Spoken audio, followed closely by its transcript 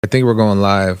I think we're going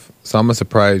live, so I'm gonna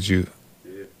surprise you,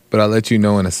 but I'll let you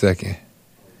know in a second.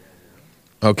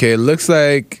 Okay, it looks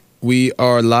like we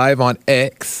are live on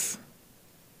X.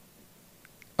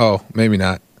 Oh, maybe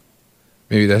not.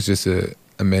 Maybe that's just a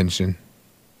mention.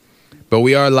 But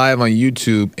we are live on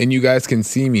YouTube, and you guys can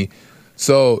see me.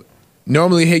 So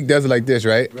normally Hake does it like this,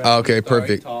 right? Right. Okay,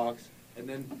 perfect. He talks, and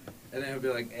then he'll be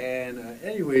like,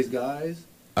 anyways, guys.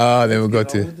 Then we'll go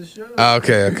Get on to. with the show.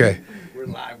 Okay. We're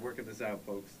live working this out,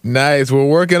 folks. Nice. We're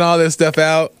working all this stuff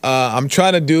out. I'm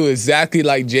trying to do exactly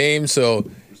like James, so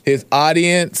his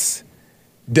audience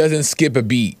doesn't skip a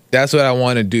beat. That's what I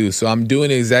want to do. So I'm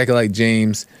doing it exactly like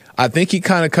James. I think he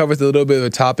kind of covers a little bit of the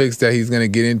topics that he's going to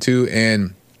get into.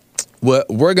 And what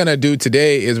we're going to do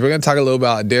today is we're going to talk a little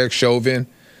about Derek Chauvin.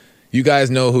 You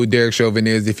guys know who Derek Chauvin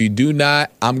is. If you do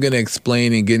not, I'm going to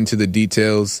explain and get into the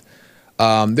details.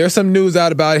 There's some news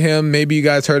out about him. Maybe you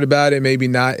guys heard about it, maybe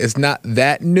not. It's not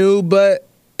that new, but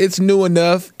it's new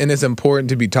enough and it's important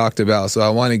to be talked about. So I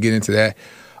want to get into that.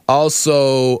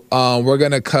 Also, we're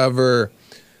going to cover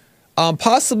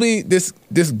possibly this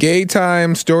gay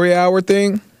time story hour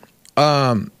thing,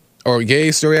 or gay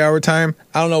story hour time.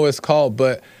 I don't know what it's called,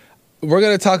 but we're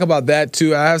going to talk about that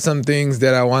too. I have some things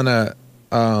that I want to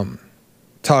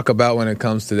talk about when it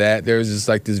comes to that. There's just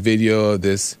like this video of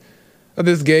this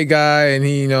gay guy, and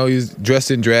he's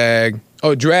dressed in drag.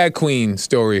 Oh, drag queen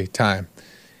story time.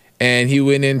 And he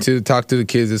went in to talk to the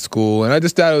kids at school, and I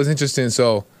just thought it was interesting.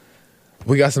 So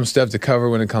we got some stuff to cover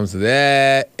when it comes to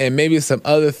that, and maybe some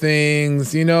other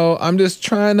things. I'm just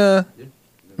trying to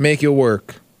make it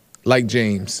work, like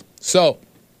James. So,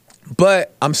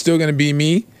 but I'm still gonna be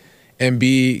me and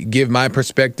give my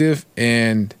perspective,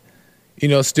 and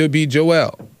still be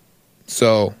Joel.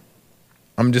 So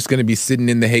I'm just gonna be sitting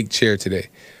in the Hake chair today.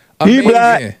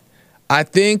 Amazing. I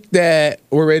think that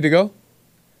we're ready to go.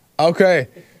 Okay.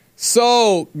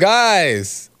 So,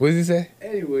 guys, what did he say?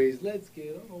 Anyways, let's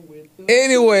get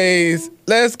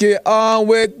on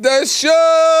with the show.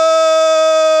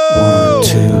 1,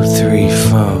 2, 3,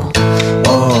 4.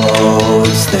 Oh,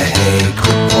 it's the Hake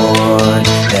Report.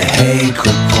 The Hake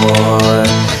Report.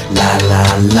 La la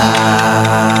la.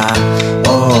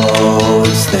 Oh,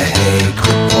 it's the Hake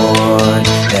Report.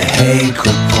 The Hake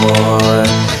Report.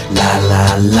 La la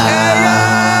la.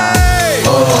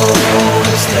 Oh,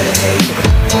 it's the Hake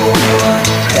Report.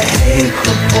 The Hake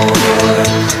Report.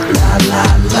 La la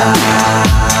la.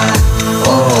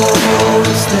 Oh,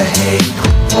 it's the Hake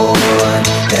Report.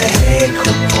 The Hake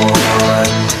Report.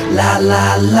 La la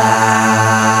la.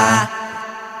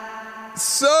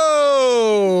 So,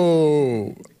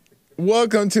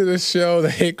 welcome to the show, the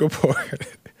Hake Report.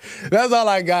 That's all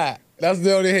I got. That's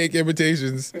the only Hake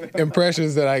impressions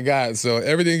that I got. So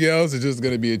everything else is just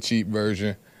going to be a cheap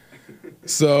version.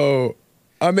 So,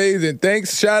 amazing.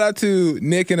 Thanks. Shout out to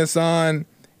Nick and Hassan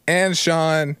and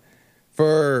Sean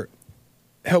for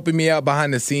helping me out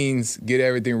behind the scenes, get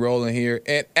everything rolling here.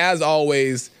 And as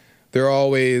always, they're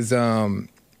always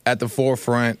at the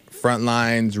front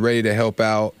lines, ready to help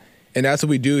out. And that's what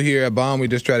we do here at Bomb. We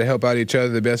just try to help out each other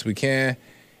the best we can.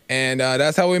 And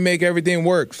that's how we make everything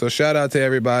work. So shout out to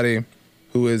everybody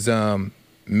who is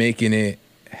making it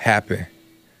happen.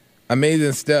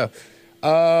 Amazing stuff.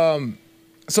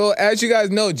 So as you guys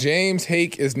know, James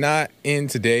Hake is not in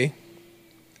today.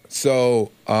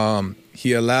 So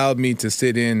he allowed me to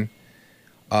sit in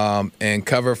and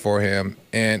cover for him.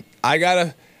 And I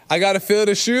gotta fill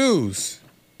the shoes.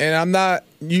 And I'm not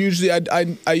usually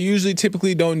I usually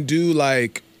typically don't do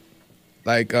like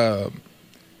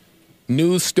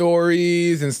news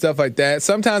stories and stuff like that.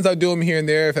 Sometimes I'll do them here and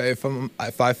there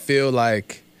if I feel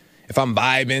like if I'm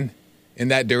vibing in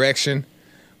that direction.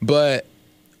 But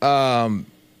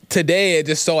today it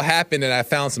just so happened that I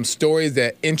found some stories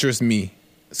that interest me.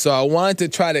 So I wanted to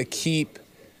try to keep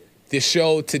the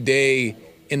show today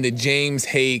in the James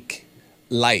Hake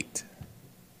light.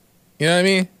 You know what I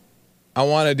mean? I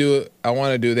want to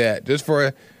do that just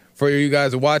for you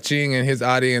guys watching and his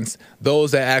audience,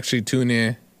 those that actually tune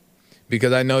in,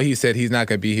 because I know he said he's not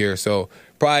gonna be here. So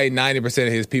probably 90%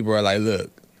 of his people are like,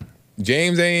 "Look,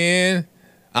 James ain't in,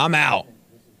 I'm out."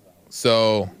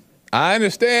 So I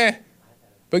understand,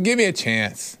 but give me a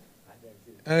chance.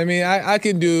 I mean, I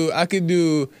could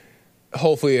do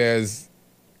hopefully as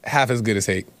half as good as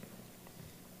Hake.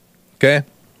 Okay?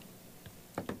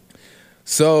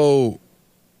 So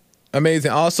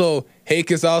amazing. Also,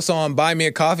 Hake is also on Buy Me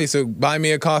a Coffee. So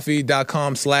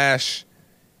buymeacoffee.com/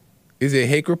 is it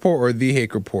Hake Report or The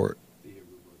Hake Report?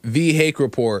 The Hake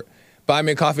Report.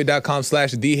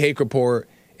 Buymeacoffee.com/ The Hake Report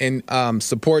and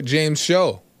support James'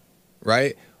 show,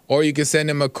 right? Or you can send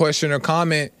him a question or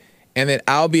comment, and then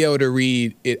I'll be able to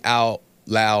read it out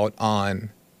loud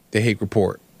on the Hake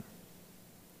Report.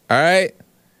 All right?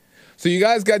 So you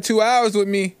guys got 2 hours with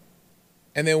me,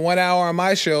 and then 1 hour on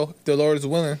my show, if the Lord is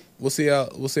willing. We'll see how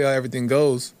everything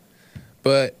goes.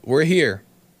 But we're here.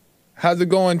 How's it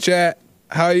going, chat?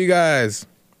 How are you guys?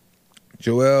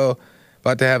 Joel,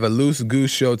 about to have a loose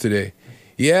goose show today.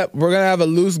 Yep, we're going to have a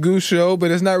loose goose show,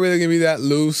 but it's not really going to be that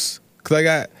loose because I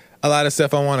got a lot of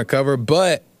stuff I want to cover.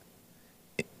 But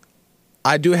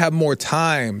I do have more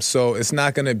time, so it's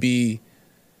not going to be,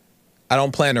 I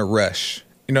don't plan to rush.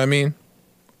 You know what I mean?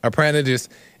 I plan to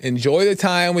just enjoy the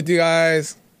time with you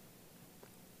guys,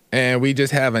 and we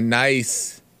just have a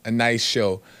nice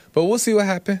show. But we'll see what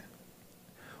happens.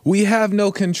 We have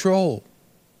no control.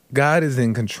 God is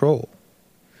in control.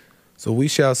 So we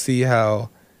shall see how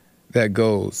that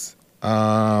goes.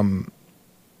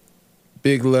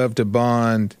 Big love to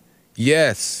Bond.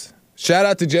 Yes. Shout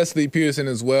out to Jesse Lee Peterson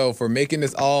as well for making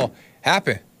this all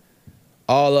happen.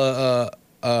 All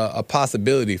a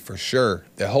possibility for sure.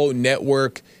 The whole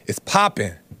network is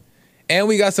popping. And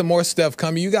we got some more stuff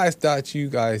coming. You guys thought you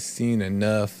guys seen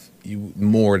enough.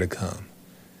 More to come.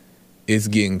 It's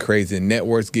getting crazy. The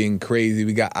network's getting crazy.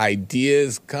 We got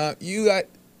ideas.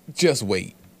 Just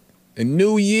wait. The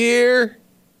new year,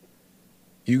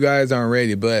 you guys aren't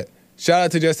ready. But shout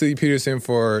out to Jesse Lee Peterson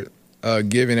for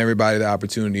giving everybody the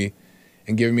opportunity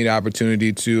and giving me the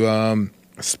opportunity to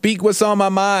speak what's on my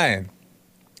mind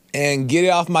and get it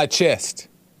off my chest.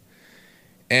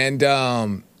 And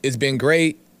it's been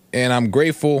great, and I'm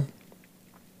grateful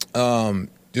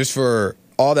just for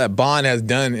all that Bond has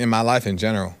done in my life in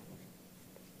general.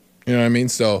 You know what I mean?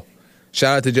 So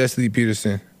shout out to Jesse Lee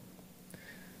Peterson.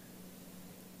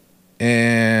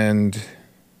 And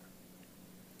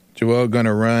Joel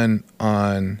gonna run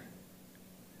on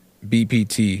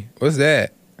BPT. What's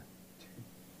that?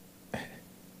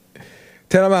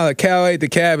 Tell him how the cow ate the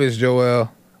cabbage,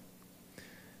 Joel.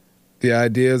 The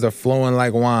ideas are flowing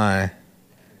like wine.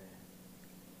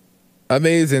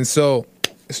 Amazing. So,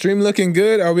 stream looking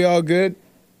good? Are we all good?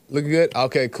 Looking good?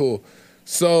 Okay, cool.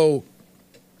 So,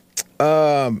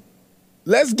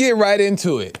 let's get right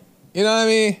into it. You know what I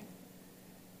mean?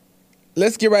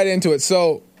 Let's get right into it.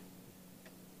 So,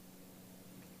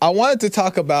 I wanted to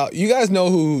talk about, you guys know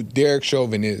who Derek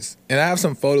Chauvin is. And I have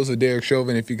some photos of Derek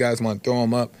Chauvin if you guys want to throw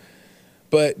them up.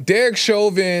 But Derek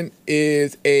Chauvin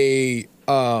is a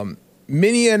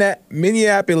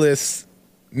Minneapolis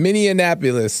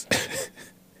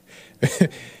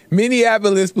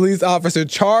police officer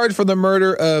charged for the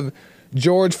murder of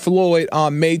George Floyd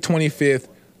on May 25th,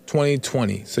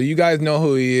 2020. So you guys know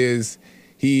who he is.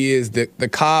 He is the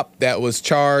cop that was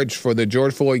charged for the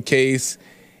George Floyd case.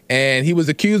 And he was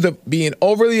accused of being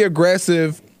overly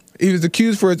aggressive. He was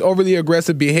accused for his overly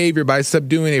aggressive behavior by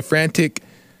subduing a frantic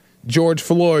George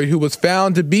Floyd, who was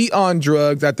found to be on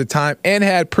drugs at the time and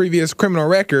had previous criminal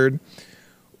record.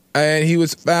 And he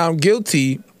was found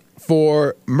guilty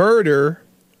for murder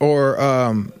or,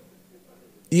 what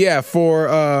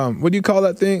do you call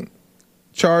that thing?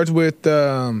 Charged with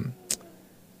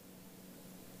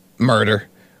murder.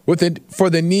 With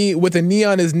a knee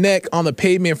on his neck on the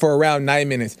pavement for around 9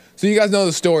 minutes. So you guys know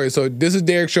the story. So this is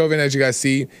Derek Chauvin, as you guys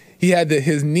see. He had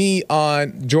his knee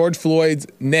on George Floyd's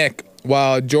neck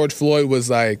while George Floyd was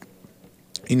like,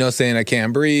 saying I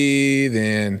can't breathe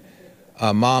and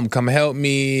mom, come help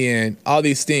me and all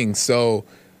these things. So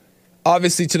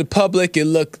obviously to the public, it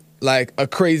looked like a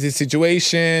crazy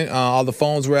situation. All the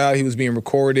phones were out. He was being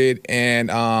recorded.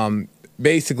 And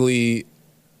basically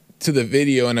to the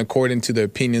video and according to the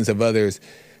opinions of others,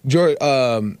 Derek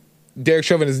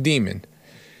Chauvin is a demon.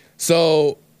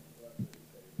 So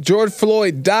George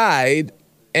Floyd died,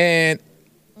 and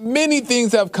many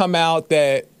things have come out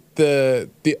that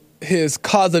his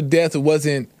cause of death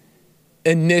wasn't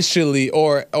initially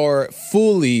or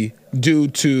fully due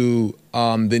to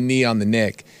the knee on the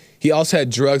neck. He also had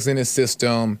drugs in his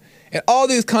system, and all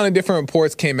these kind of different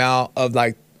reports came out of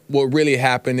like what really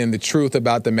happened and the truth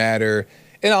about the matter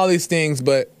and all these things.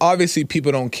 But obviously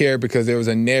people don't care because there was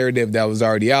a narrative that was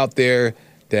already out there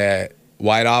that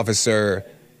white officer,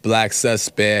 black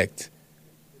suspect,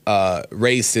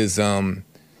 racism,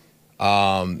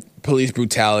 police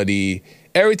brutality,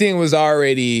 everything was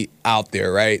already out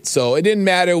there, right? So it didn't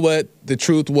matter what the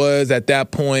truth was at that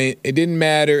point. It didn't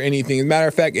matter anything. As a matter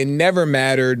of fact, it never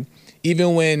mattered.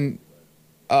 Even when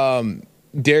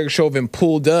Derek Chauvin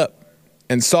pulled up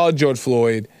and saw George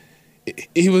Floyd,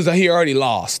 he already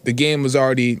lost. The game was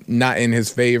already not in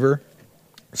his favor.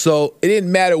 So it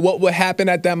didn't matter what would happen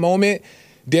at that moment.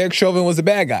 Derek Chauvin was a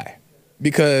bad guy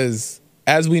because,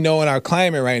 as we know in our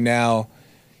climate right now,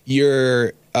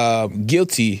 you're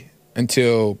guilty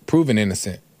until proven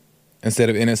innocent. instead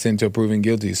of innocent until proven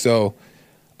guilty. So,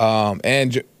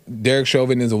 Derek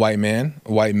Chauvin is a white man,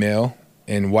 a white male,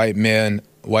 and white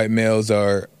males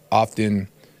are often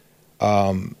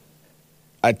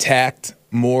attacked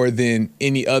more than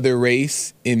any other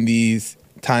race in these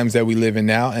times that we live in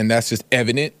now, and that's just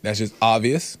evident. That's just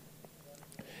obvious.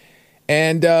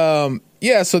 And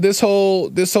so this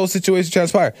whole situation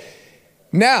transpired.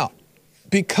 Now,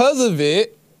 because of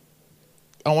it,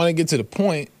 I want to get to the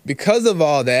point. Because of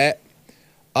all that,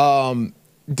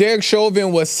 Derek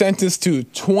Chauvin was sentenced to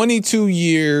 22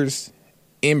 years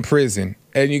in prison.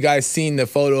 And you guys seen the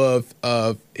photo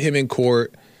of him in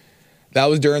court. That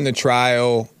was during the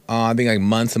trial, I think like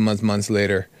months and months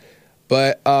later.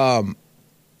 But I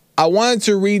wanted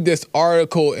to read this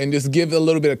article and just give a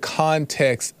little bit of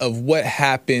context of what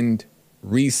happened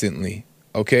recently,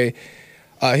 okay?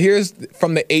 Here's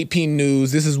from the AP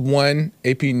News. This is one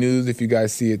AP News, if you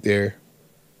guys see it there.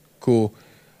 Cool.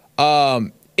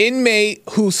 Inmate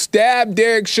who stabbed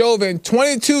Derek Chauvin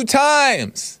 22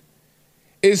 times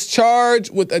is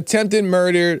charged with attempted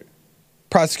murder,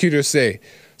 prosecutors say.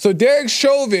 So Derek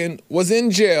Chauvin was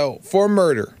in jail for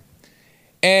murder.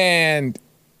 And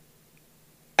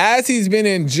as he's been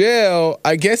in jail,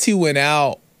 I guess he went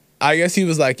out. I guess he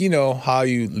was like, you know, how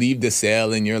you leave the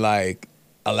cell and you're like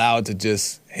allowed to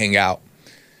just hang out.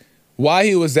 While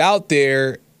he was out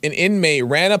there, an inmate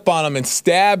ran up on him and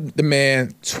stabbed the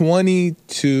man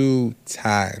 22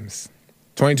 times.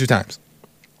 22 times.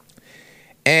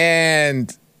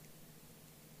 And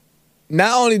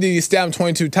not only did he stab him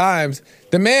 22 times,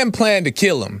 the man planned to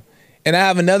kill him. And I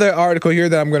have another article here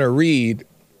that I'm going to read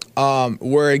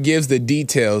where it gives the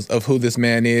details of who this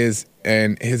man is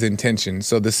and his intention.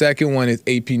 So the second one is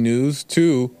AP News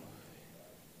 2.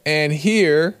 And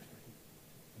here,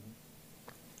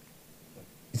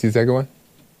 you see the second one?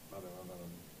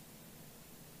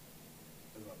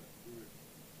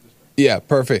 Yeah,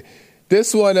 perfect.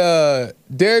 This one,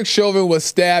 Derek Chauvin was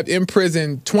stabbed in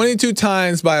prison 22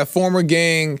 times by a former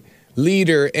gang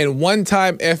leader and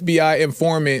one-time FBI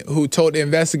informant who told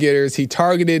investigators he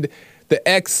targeted the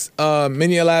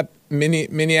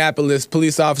ex-Minneapolis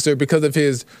police officer because of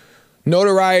his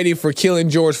notoriety for killing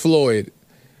George Floyd.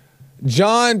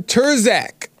 John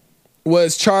Terzak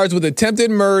was charged with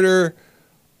attempted murder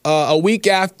a week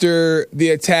after the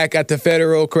attack at the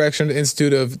Federal Correctional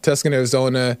Institute of Tucson,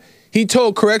 Arizona. He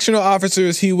told correctional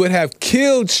officers he would have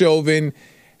killed Chauvin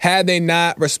had they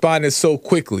not responded so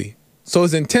quickly. So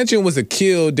his intention was to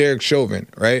kill Derek Chauvin,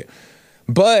 right?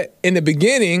 But in the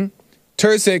beginning,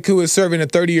 Terzak, who was serving a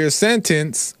 30-year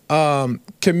sentence,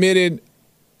 committing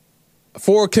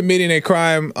a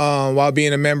crime while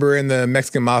being a member in the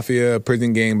Mexican Mafia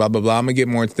prison gang, blah, blah, blah. I'm going to get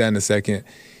more into that in a second.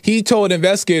 He told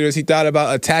investigators he thought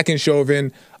about attacking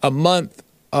Chauvin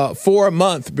for a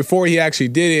month before he actually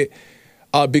did it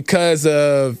because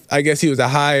of, I guess he was a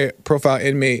high-profile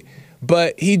inmate.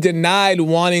 But he denied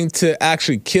wanting to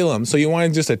actually kill him. So he wanted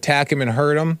to just attack him and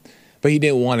hurt him, but he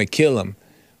didn't want to kill him.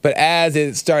 But as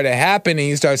it started happening,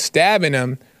 he started stabbing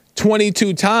him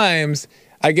 22 times.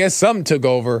 I guess something took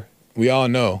over. We all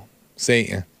know,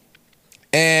 Satan.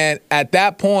 And at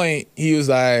that point, he was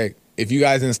like, if you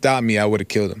guys didn't stop me, I would have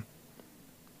killed him.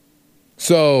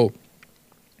 So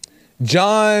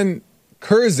John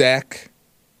Terzak,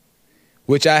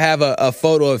 which I have a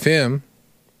photo of him.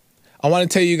 I want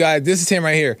to tell you guys, this is him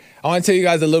right here. I want to tell you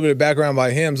guys a little bit of background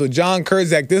about him. So John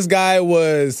Terzak, this guy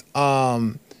was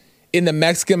in the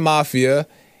Mexican Mafia.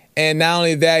 And not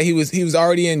only that, he was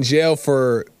already in jail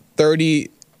for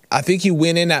 30. I think he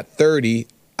went in at 30.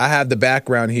 I have the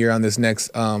background here on this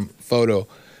next photo.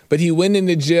 But he went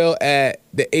into jail at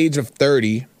the age of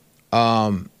 30.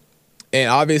 And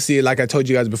obviously, like I told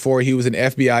you guys before, he was an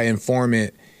FBI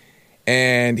informant.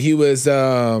 And he was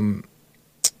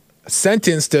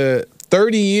sentenced to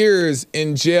 30 years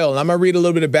in jail. And I'm going to read a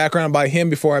little bit of background about him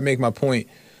before I make my point.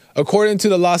 According to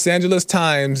the Los Angeles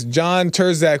Times, John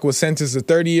Terzak was sentenced to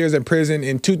 30 years in prison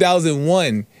in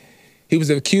 2001. He was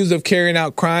accused of carrying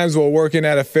out crimes while working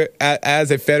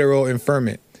as a federal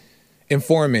informant.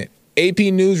 AP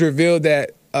News revealed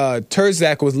that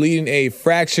Terzak was leading a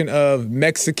fraction of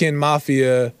Mexican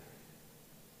Mafia.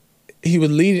 He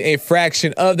was leading a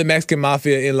fraction of the Mexican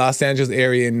Mafia in Los Angeles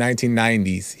area in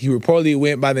 1990s. He reportedly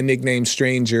went by the nickname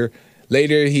Stranger.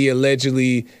 Later, he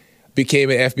allegedly became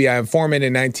an FBI informant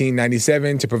in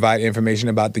 1997 to provide information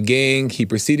about the gang. He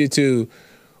proceeded to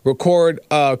record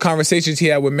conversations he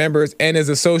had with members and his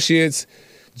associates.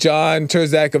 John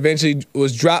Terzak eventually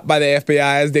was dropped by the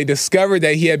FBI as they discovered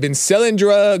that he had been selling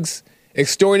drugs,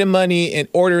 extorting money, and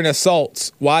ordering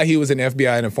assaults while he was an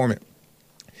FBI informant.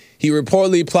 He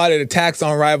reportedly plotted attacks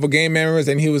on rival gang members,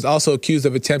 and he was also accused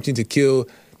of attempting to kill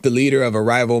the leader of a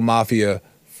rival mafia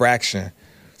fraction.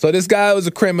 So this guy was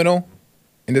a criminal,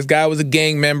 and this guy was a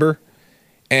gang member.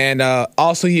 And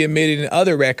also he admitted in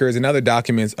other records and other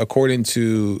documents, according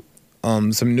to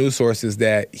some news sources,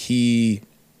 that he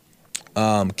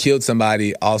killed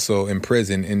somebody also in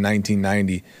prison in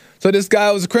 1990. So this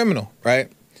guy was a criminal,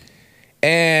 right?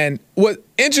 And what's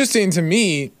interesting to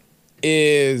me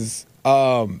is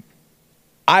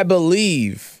I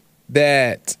believe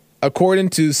that according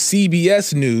to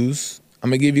CBS News, I'm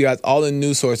going to give you guys all the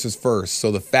news sources first,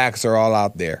 so the facts are all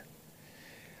out there.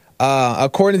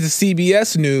 According to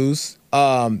CBS News,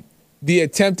 the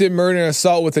attempted murder and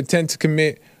assault with intent to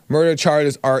commit murder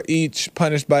charges are each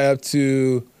punished by up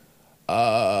to,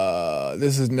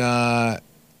 this is not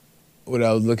what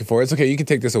I was looking for. It's okay, you can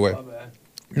take this away.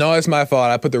 No, it's my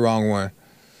fault. I put the wrong one.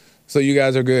 So you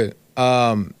guys are good.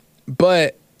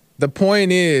 But the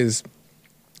point is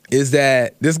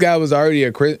that this guy was already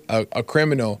a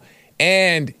criminal,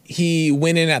 and he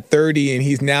went in at 30, and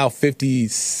he's now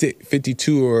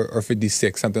 52 or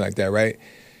 56, something like that, right?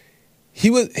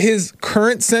 His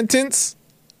current sentence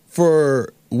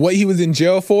for what he was in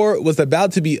jail for was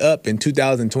about to be up in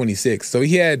 2026. So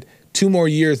he had 2 more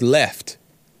years left,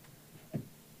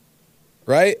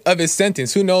 right, of his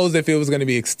sentence. Who knows if it was going to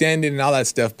be extended and all that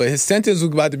stuff, but his sentence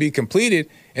was about to be completed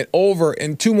and over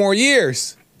in 2 more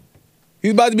years.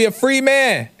 He's about to be a free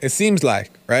man, it seems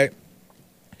like, right?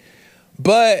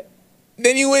 But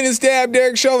then he went and stabbed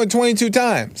Derek Chauvin 22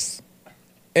 times.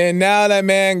 And now that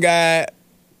man got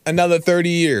another 30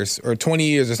 years or 20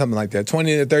 years or something like that,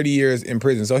 20 to 30 years in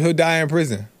prison. So he'll die in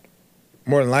prison,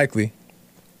 more than likely.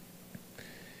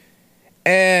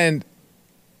 And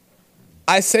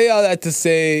I say all that to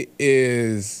say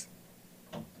is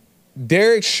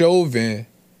Derek Chauvin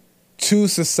to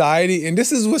society, and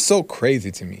this is what's so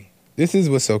crazy to me.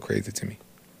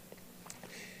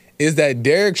 Is that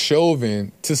Derek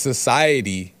Chauvin to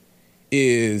society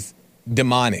is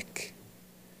demonic.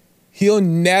 He'll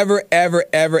never, ever,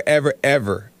 ever, ever,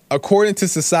 ever, according to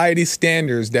society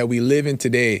standards that we live in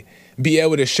today, be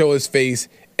able to show his face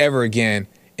ever again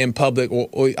in public.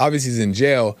 Or obviously he's in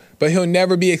jail, but he'll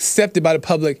never be accepted by the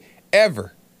public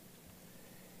ever.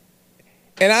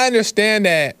 And I understand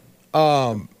that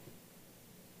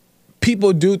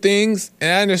people do things,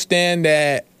 and I understand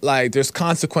that like there's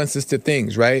consequences to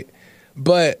things, right?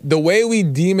 But the way we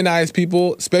demonize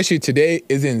people, especially today,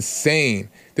 is insane.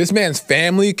 This man's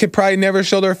family could probably never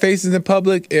show their faces in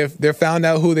public if they're found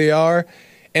out who they are,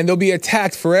 and they'll be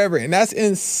attacked forever. And that's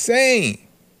insane.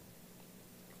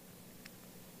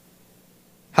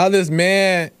 How this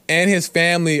man and his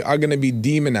family are going to be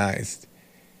demonized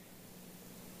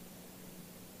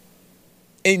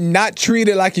and not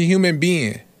treated like a human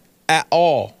being at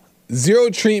all. Zero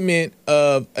treatment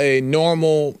of a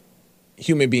normal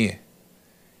human being.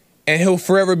 And he'll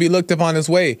forever be looked upon this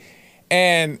way.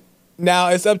 And now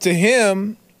it's up to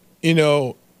him, you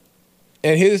know,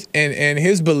 and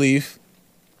his belief.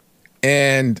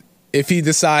 And if he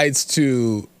decides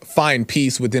to find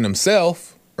peace within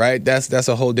himself, right? That's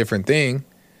a whole different thing.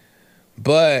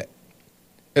 But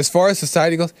as far as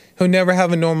society goes, he'll never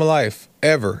have a normal life,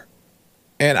 ever.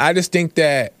 And I just think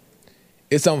that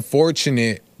it's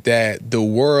unfortunate that the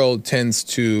world tends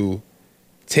to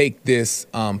take this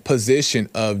position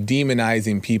of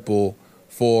demonizing people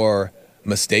for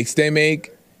mistakes they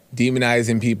make,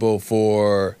 demonizing people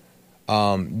for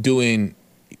doing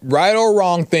right or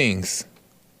wrong things.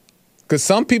 Because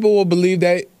some people will believe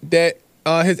that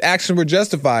his actions were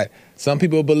justified. Some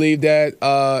people believe that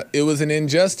it was an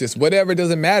injustice. Whatever, it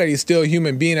doesn't matter. He's still a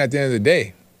human being at the end of the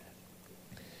day.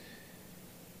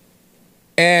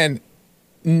 And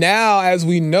now, as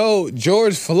we know,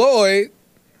 George Floyd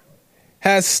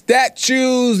has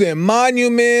statues and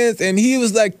monuments, and he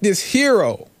was like this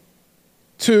hero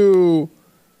to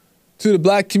the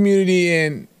black community,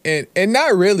 and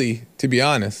not really, to be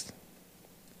honest.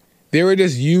 They were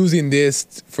just using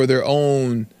this for their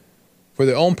own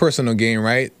personal gain,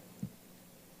 right?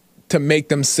 To make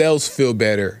themselves feel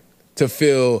better, to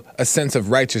feel a sense of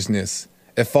righteousness,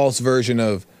 a false version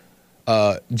of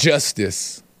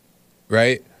justice,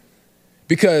 right?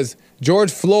 Because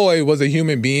George Floyd was a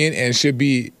human being and should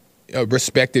be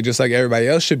respected just like everybody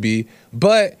else should be,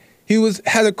 but he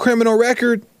had a criminal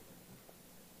record,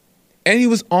 and he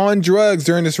was on drugs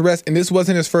during this arrest, and this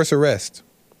wasn't his first arrest.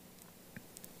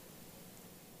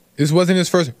 This wasn't his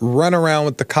first run around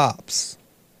with the cops.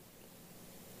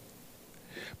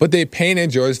 But they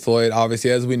painted George Floyd, obviously,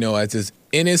 as we know, as this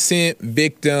innocent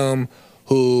victim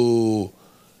who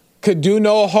could do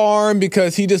no harm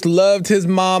because he just loved his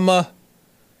mama.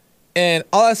 And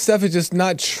all that stuff is just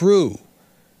not true.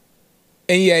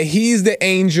 And yet he's the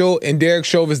angel and Derek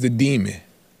Chauvin is the demon.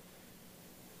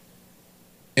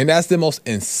 And that's the most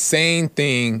insane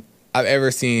thing I've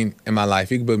ever seen in my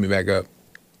life. You can put me back up.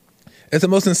 It's the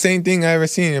most insane thing I've ever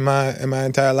seen in my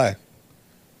entire life.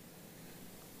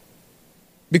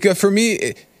 Because for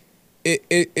me,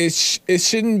 it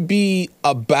shouldn't be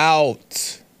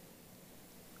about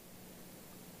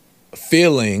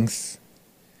feelings.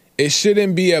 It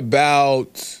shouldn't be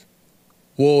about,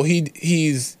 well,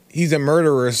 he's a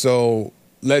murderer, so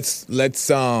let's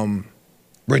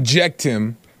reject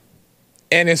him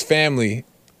and his family.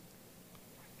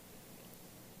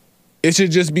 It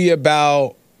should just be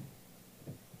about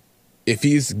if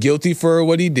he's guilty for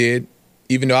what he did,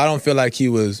 even though I don't feel like he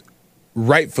was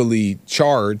rightfully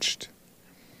charged.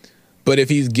 But if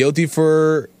he's guilty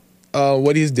for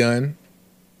what he's done,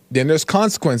 then there's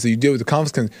consequences. You deal with the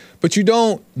consequences. But you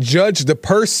don't judge the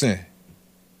person.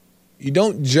 You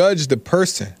don't judge the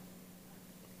person.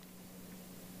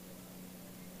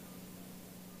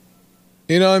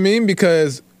 You know what I mean?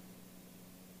 Because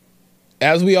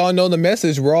as we all know the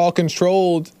message, we're all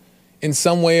controlled in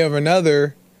some way or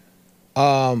another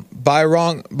by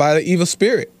the evil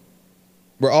spirit.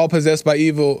 We're all possessed by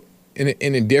evil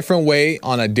in a different way,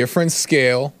 on a different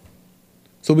scale.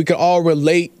 So we can all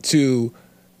relate to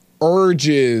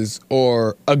urges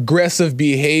or aggressive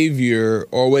behavior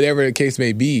or whatever the case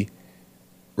may be,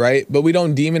 right? But we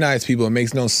don't demonize people. It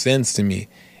makes no sense to me.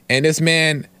 And this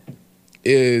man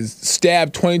is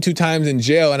stabbed 22 times in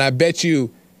jail, and I bet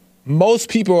you most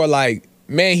people are like,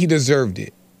 man, he deserved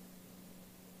it.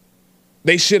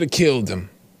 They should have killed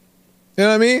him. You know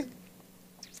what I mean?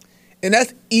 And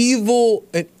that's evil,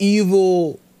 an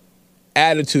evil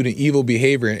attitude and evil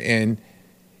behavior.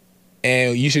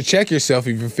 And you should check yourself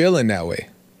if you're feeling that way.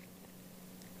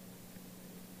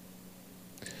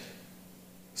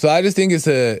 So I just think it's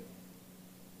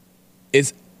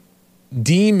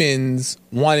demons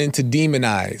wanting to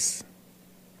demonize.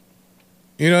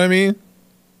 You know what I mean?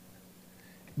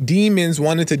 Demons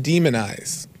wanting to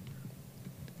demonize.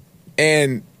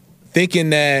 And thinking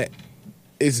that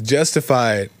it's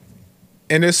justified.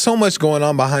 And there's so much going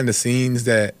on behind the scenes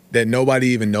that nobody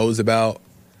even knows about.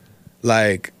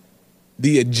 Like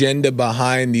the agenda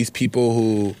behind these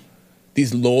people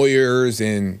these lawyers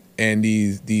and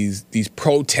these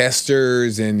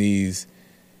protesters and these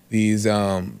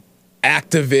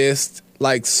activists,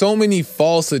 like so many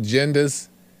false agendas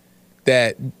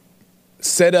that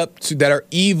that are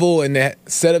evil and that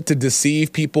set up to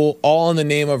deceive people, all in the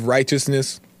name of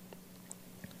righteousness.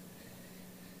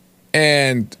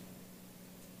 And,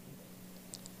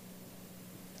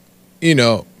 you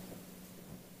know,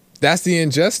 that's the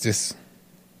injustice.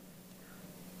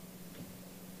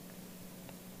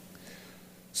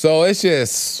 So it's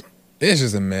just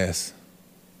a mess.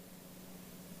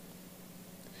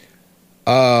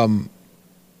 But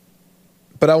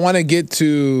I want to get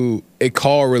to a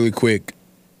call really quick,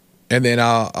 and then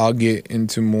I'll get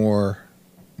into more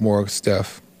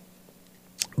stuff.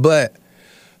 But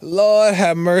Lord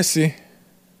have mercy.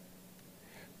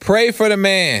 Pray for the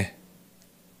man.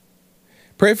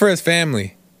 Pray for his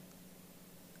family.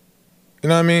 You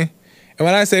know what I mean? And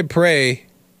when I say pray,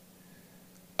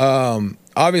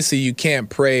 obviously you can't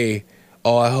pray,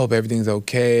 oh, I hope everything's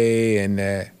okay, and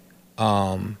that,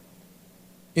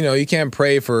 you can't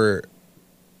pray for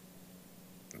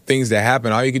things that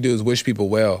happen. All you can do is wish people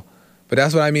well. But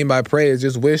that's what I mean by pray, is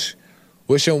just wish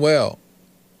them well.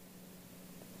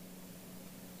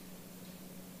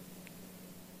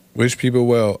 Wish people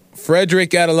well.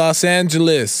 Frederick out of Los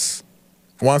Angeles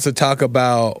wants to talk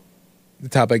about the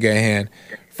topic at hand.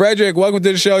 Frederick, welcome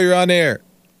to the show. You're on air.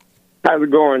 How's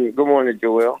it going? Good morning,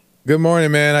 Joel. Good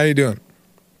morning, man. How you doing?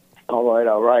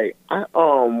 All right. I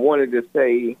wanted to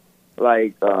say,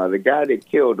 like, the guy that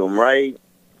killed him, right?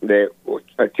 That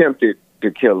attempted to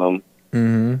kill him,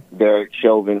 Derek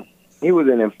Chauvin. He was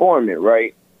an informant,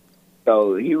 right?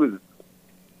 So he was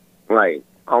like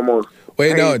almost.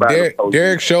 Wait, no,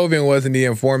 Derek Chauvin wasn't the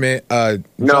informant. The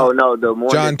one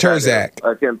John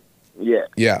Terzak.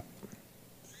 Yeah.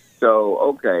 So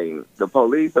okay, the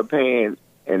police are paying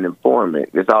an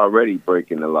informant that's already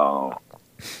breaking the law.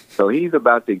 So he's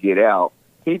about to get out.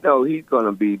 He knows he's going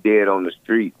to be dead on the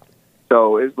street.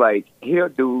 So it's like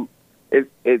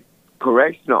it's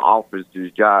correctional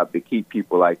officers' job to keep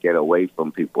people like that away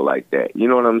from people like that. You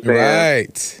know what I'm saying?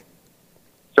 Right.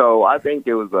 So I think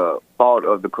it was a fault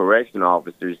of the correctional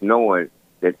officers knowing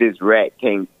that this rat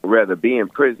can rather be in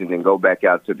prison than go back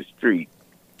out to the street.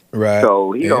 Right.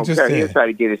 So he don't care. He'll try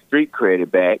to get his street credit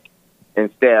back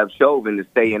and stab Chauvin to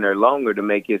stay in there longer to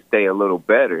make his stay a little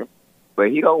better. but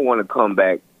he don't want to come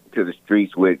back to the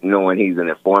streets with knowing he's an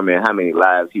informant, how many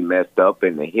lives he messed up,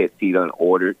 and the hits he done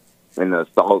ordered, and the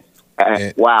assaults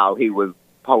while he was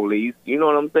police. You know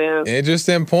what I'm saying?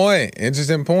 Interesting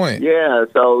point. Yeah,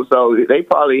 so they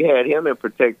probably had him in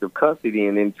protective custody,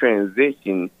 and in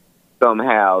transition,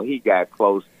 somehow he got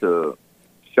close to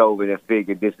Chauvin and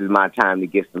figured this is my time to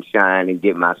get some shine and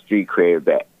get my street cred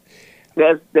back.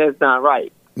 That's not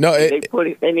right. No,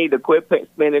 they need to quit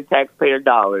spending taxpayer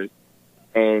dollars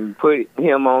and put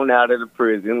him on out of the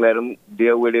prison, let him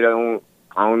deal with it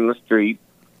on the street,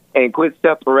 and quit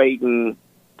separating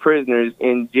prisoners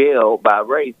in jail by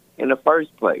race in the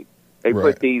first place. They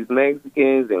put these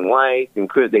Mexicans and whites and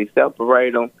they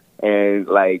separate them, and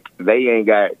like they ain't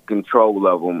got control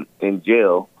of them in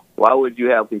jail. Why would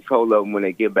you have control of them when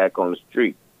they get back on the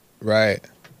street? Right.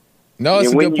 No,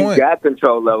 it's a good point. When you got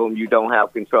control of them, you don't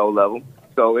have control of them.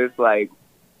 So it's like,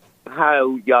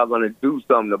 how y'all gonna do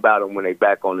something about them when they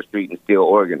back on the street and still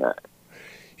organized?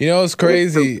 You know what's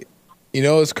crazy?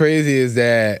 Is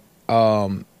that,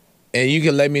 and you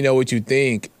can let me know what you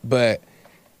think, but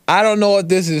I don't know if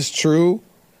this is true.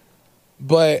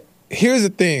 But here's the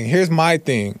thing. Here's my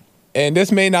thing, and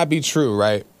this may not be true,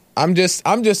 right? I'm just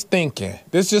thinking.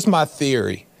 This is just my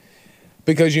theory,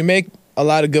 because you make a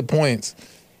lot of good points,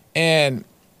 and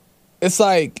it's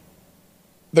like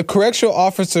the correctional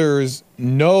officers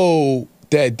know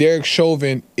that Derek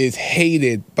Chauvin is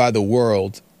hated by the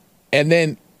world, and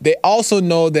then they also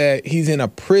know that he's in a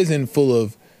prison full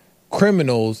of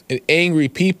criminals and angry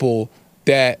people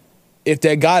that if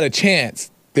they got a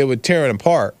chance, they would tear it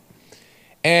apart.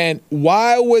 And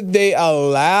why would they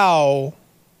allow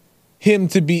him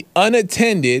to be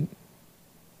unattended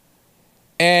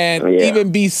and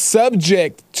even be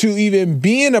subject to even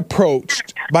being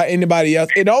approached by anybody else?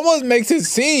 It almost makes it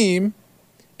seem,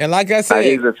 and like I said,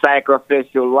 he's a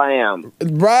sacrificial lamb.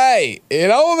 Right. It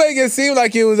almost makes it seem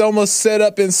like it was almost set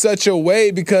up in such a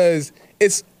way, because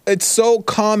it's so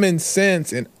common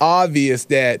sense and obvious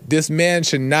that this man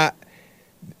should not,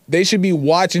 they should be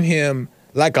watching him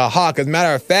like a hawk. As a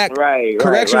matter of fact,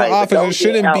 correctional officers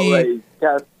shouldn't be.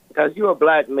 Because you're a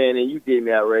black man and you get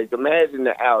me outraged. Imagine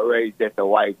the outrage that the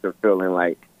whites are feeling.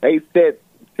 Like, they set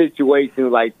situations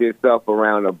like this up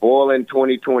around a boiling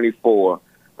 2024.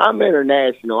 I'm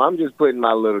international. I'm just putting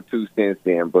my little 2 cents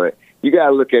in. But you got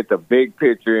to look at the big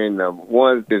picture and the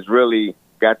ones that's really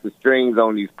got the strings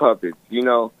on these puppets, you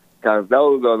know, because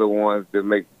those are the ones that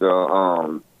make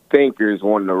the thinkers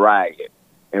want to riot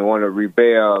and want to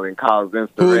rebel and cause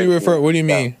insurrection. Who do you refer? What do you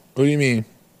mean? What do you mean?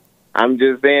 I'm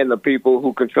just saying the people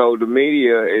who control the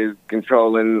media is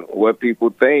controlling what people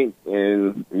think.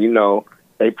 And, you know,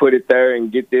 they put it there and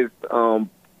get this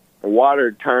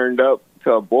water turned up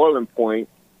to a boiling point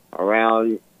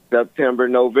around September,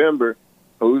 November.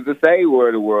 Who's to say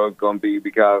where the world's going to be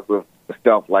because of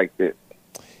stuff like this?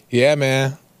 Yeah,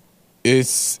 man.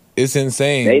 It's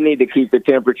insane. They need to keep the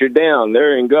temperature down.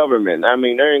 They're in government. I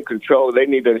mean, they're in control. They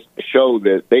need to show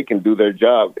that they can do their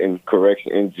job in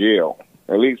correction in jail.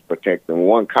 At least protect them.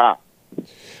 One cop. But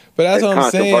that's what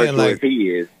I'm saying. Like, he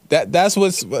is. That's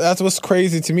what's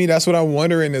crazy to me. That's what I'm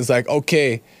wondering is like,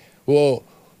 okay, well,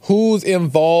 who's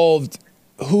involved?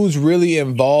 Who's really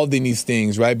involved in these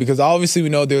things, right? Because obviously we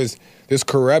know there's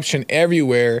corruption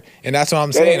everywhere, and that's what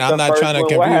I'm saying. I'm not trying to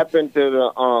confuse. What happened to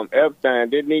the Epstein?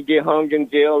 Didn't he get hung in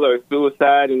jail or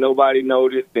suicide and nobody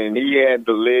noticed? And he had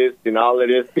the list and all of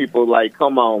this. People like,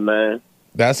 come on, man.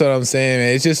 That's what I'm saying,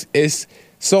 man. It's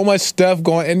so much stuff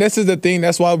going, and this is the thing.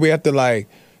 That's why we have to like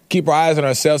keep our eyes on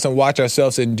ourselves and watch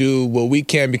ourselves and do what we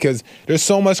can, because there's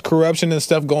so much corruption and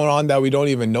stuff going on that we don't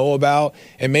even know about,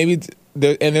 and maybe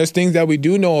there's things that we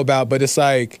do know about, but it's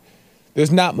like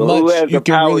there's not much you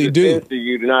can really do. Who has the power to censor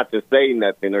you not to say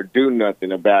nothing or do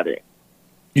nothing about it?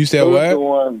 You said Who's what? the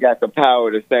one got the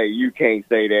power to say you can't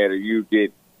say that, or you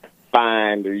get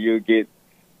fined, or you get,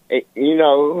 you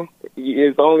know,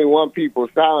 it's only one people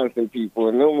silencing people,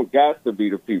 and them got to be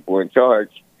the people in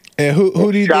charge. And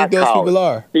who do you think those people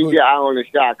are? Keep your eye on the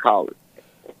shot callers.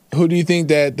 Who do you think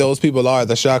that those people are,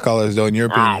 the shot callers, though, in your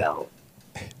opinion?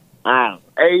 I don't.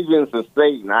 Agents of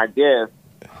Satan, I guess.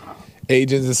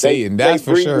 Agents of Satan, that's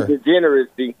for sure.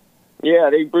 Degeneracy. Yeah,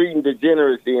 they breeding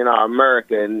degeneracy in our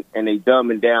America, and they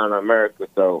dumbing down America.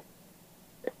 So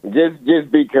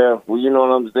just be careful. You know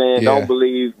what I'm saying? Yeah.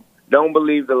 Don't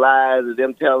believe the lies of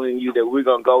them telling you that we're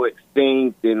gonna go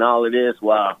extinct and all of this.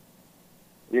 While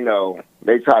you know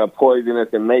they try to poison us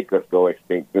and make us go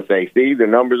extinct and say, "See, the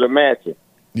numbers are matching."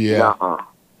 Yeah.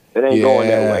 It ain't going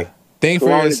that way. Think for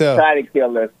yourself. Try to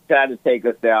kill us. Try to take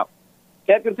us out.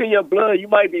 Check into your blood. You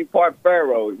might be part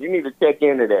pharaoh. You need to check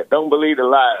into that. Don't believe the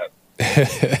lies.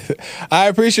 I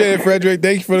appreciate it, Frederick.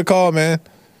 Thank you for the call, man.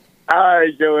 All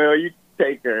right, Joel, you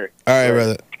take care. All right,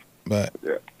 brother. Bye.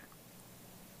 Yeah.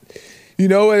 You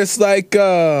know what it's like,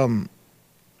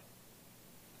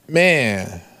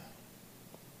 man.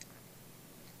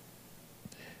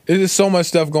 There's just so much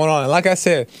stuff going on. And like I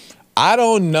said, I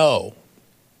don't know,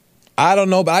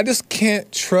 but I just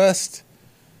can't trust.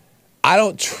 I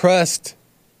don't trust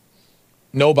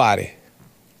nobody.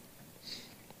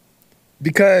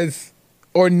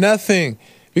 Or nothing.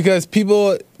 Because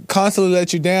people constantly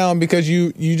let you down because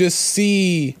you just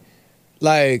see,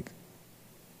 like,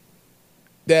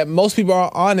 that most people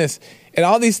aren't honest. And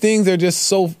all these things are just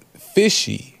so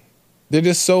fishy. They're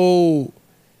just so...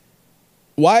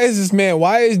 Why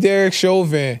is Derek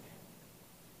Chauvin,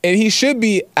 and he should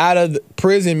be out of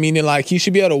prison, meaning like he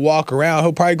should be able to walk around.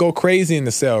 He'll probably go crazy in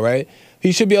the cell, right?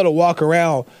 He should be able to walk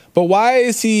around. But why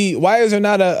is there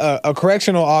not a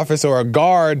correctional officer or a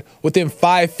guard within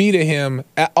 5 feet of him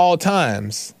at all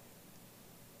times?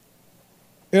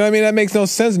 You know what I mean? That makes no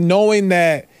sense, knowing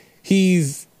that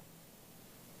there's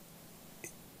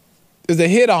a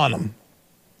hit on him,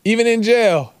 even in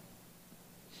jail.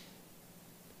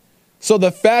 So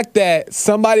the fact that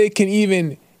somebody can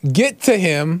even get to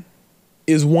him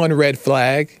is one red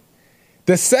flag.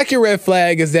 The second red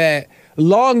flag is that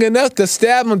long enough to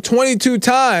stab him 22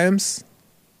 times,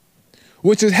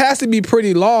 which has to be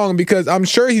pretty long because I'm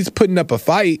sure he's putting up a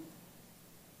fight,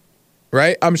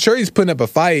 right? I'm sure he's putting up a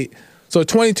fight. So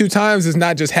 22 times is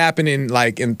not just happening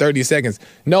like in 30 seconds.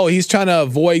 No, he's trying to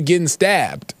avoid getting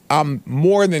stabbed. I'm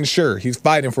more than sure he's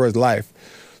fighting for his life.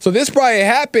 So this probably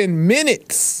happened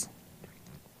minutes.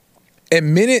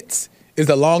 And minutes is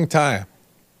a long time.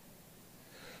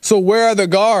 So where are the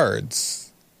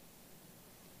guards?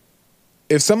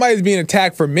 If somebody's being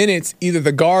attacked for minutes, either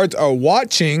the guards are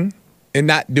watching and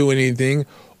not doing anything,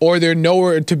 or they're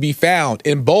nowhere to be found.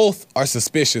 And both are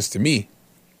suspicious to me,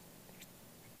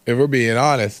 if we're being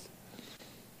honest.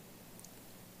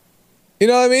 You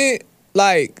know what I mean?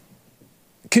 Like,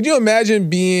 could you imagine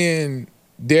being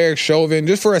Derek Chauvin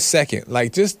just for a second?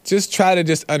 Like, just try to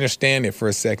just understand it for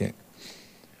a second.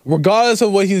 Regardless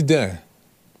of what he's done,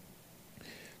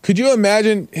 could you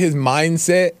imagine his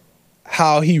mindset,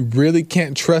 how he really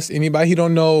can't trust anybody? He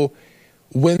don't know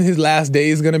when his last day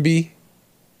is going to be,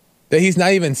 that he's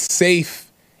not even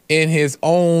safe in his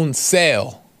own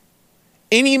cell.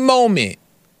 Any moment,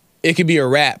 it could be a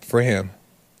wrap for him.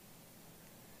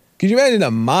 Could you imagine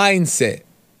the mindset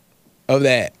of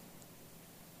that?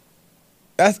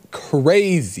 That's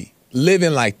crazy,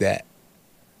 living like that.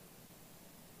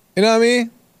 You know what I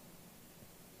mean?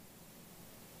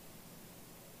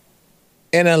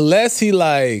 And unless he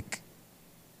like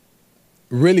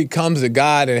really comes to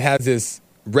God and has this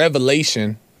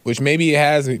revelation, which maybe he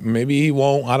has, maybe he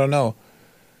won't, I don't know.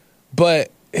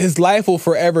 But his life will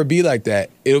forever be like that.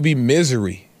 It'll be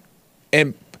misery.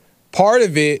 And part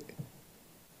of it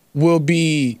will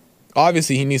be,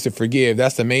 obviously he needs to forgive.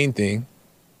 That's the main thing.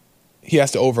 He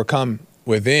has to overcome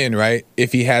within, right?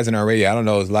 If he hasn't already, I don't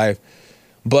know his life.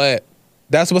 But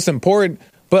that's what's important.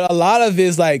 But a lot of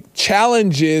his like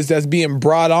challenges that's being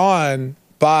brought on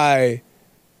by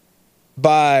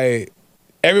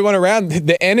everyone around,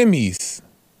 the enemies.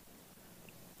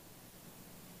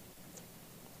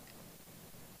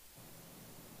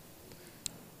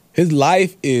 His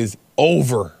life is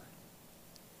over.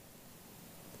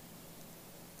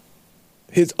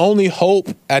 His only hope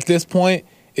at this point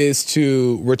is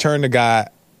to return to God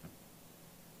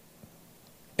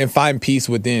and find peace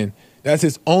within. That's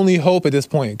his only hope at this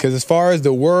point. Because as far as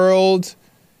the world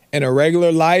and a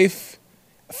regular life,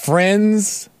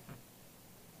 friends,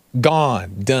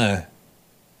 gone, done.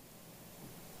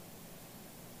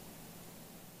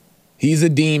 He's a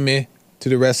demon to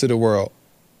the rest of the world.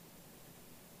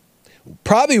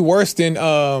 Probably worse than,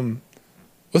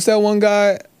 what's that one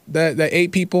guy that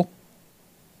ate people?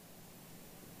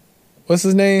 What's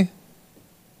his name?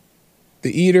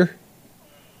 The eater?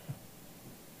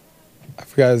 I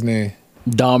forgot his name.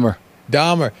 Dahmer.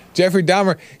 Jeffrey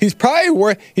Dahmer.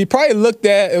 He probably looked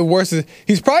at it worse.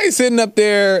 He's probably sitting up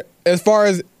there as far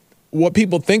as what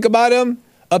people think about him,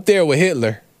 up there with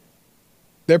Hitler.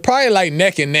 They're probably like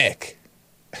neck and neck.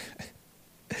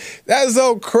 That's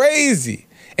so crazy.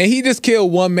 And he just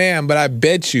killed one man, but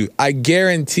I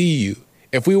guarantee you,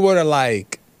 if we were to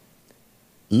like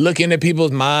look into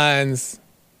people's minds,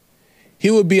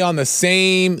 he would be on the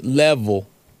same level,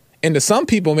 and to some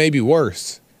people maybe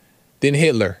worse than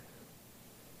Hitler.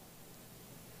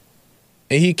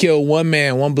 And he killed one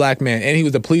man, one black man, and he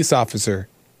was a police officer,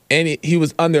 and he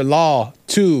was under law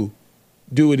to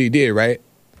do what he did, right?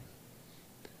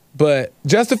 But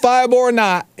justifiable or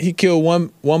not, he killed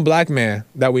one black man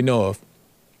that we know of.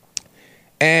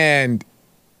 And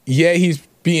yet he's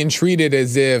being treated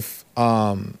as if he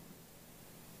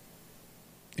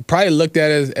probably looked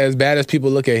at as bad as people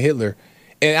look at Hitler.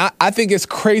 And I think it's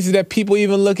crazy that people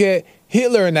even look at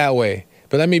Hitler in that way.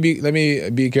 But let me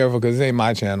be careful because this ain't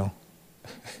my channel.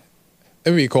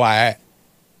 Let me be quiet.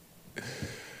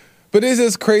 But it's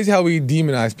just crazy how we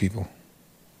demonize people.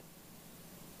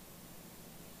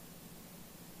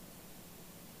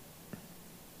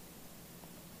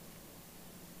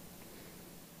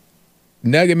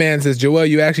 Nugget Man says, Joel,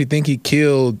 you actually think he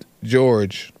killed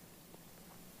George?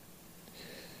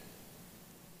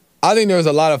 I think there was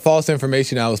a lot of false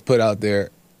information that was put out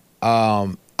there.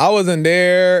 I wasn't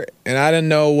there, and I didn't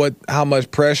know how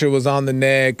much pressure was on the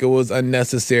neck. It was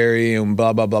unnecessary, and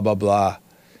blah blah blah blah blah.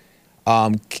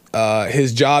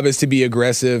 His job is to be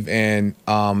aggressive, and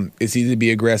it's easy to be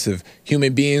aggressive.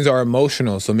 Human beings are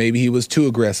emotional, so maybe he was too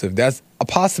aggressive. That's a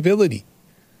possibility.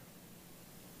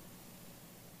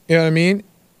 You know what I mean?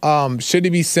 Should he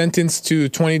be sentenced to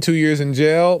 22 years in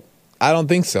jail? I don't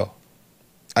think so.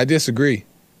 I disagree.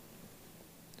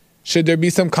 Should there be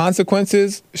some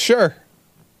consequences? Sure.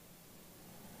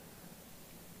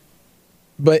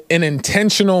 But an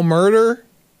intentional murder?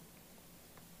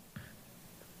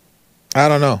 I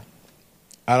don't know.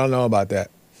 I don't know about that.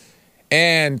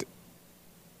 And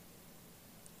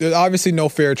there's obviously no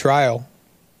fair trial.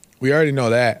 We already know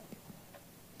that.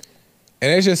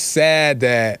 And it's just sad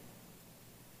that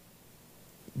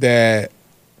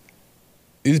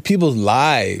these people's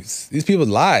lives, you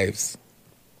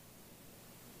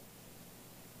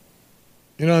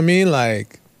know what I mean?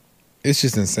 Like, it's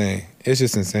just insane. It's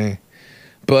just insane.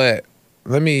 But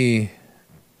let me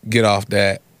get off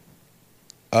that.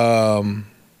 Let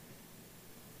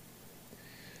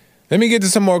me get to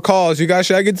some more calls. You guys,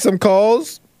 should I get to some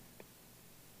calls?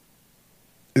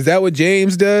 Is that what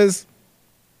James does?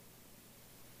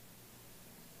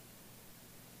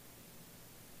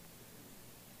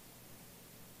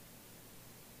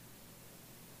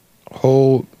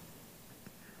 Hold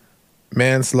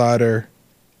manslaughter.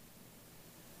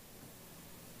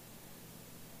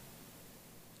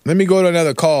 Let me go to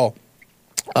another call.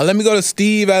 Let me go to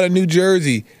Steve out of New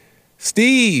Jersey.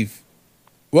 Steve,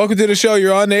 welcome to the show.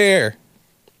 You're on the air.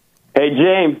 Hey,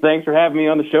 James. Thanks for having me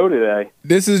on the show today.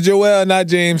 This is Joel, not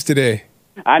James today.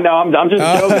 I know. I'm just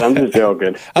joking. I'm just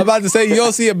joking. I'm about to say, you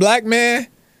don't see a black man?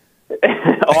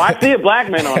 Oh, I see a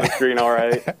black man on the screen, all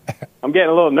right. I'm getting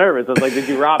a little nervous. I was like, did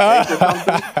you rob bank or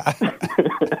something?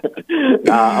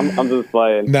 Nah, I'm just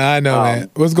playing. Nah, I know,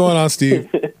 man. What's going on, Steve?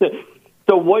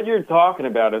 So what you're talking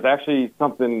about is actually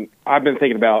something I've been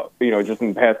thinking about, just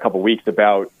in the past couple of weeks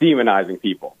about demonizing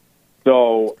people.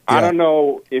 So yeah. I don't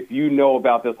know if you know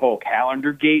about this whole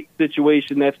calendar gate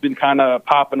situation that's been kind of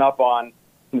popping up on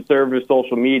conservative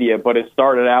social media, but it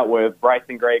started out with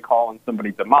Bryson Gray calling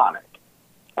somebody demonic.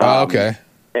 Okay.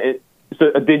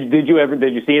 So did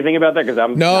you see anything about that? Because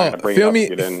I'm not going to bring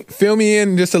it up. Fill me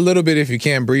in just a little bit if you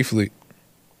can, briefly.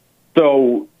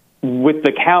 So with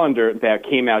the calendar that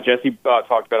came out, Jesse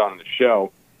talked about it on the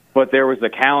show, but there was a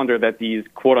calendar that these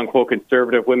quote-unquote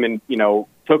conservative women,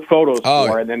 took photos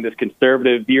for, and then this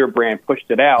conservative beer brand pushed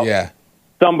it out. Yeah.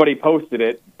 Somebody posted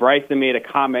it. Bryson made a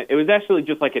comment. It was actually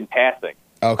just like in passing.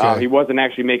 Okay. He wasn't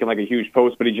actually making like a huge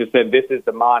post, but he just said, this is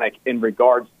demonic in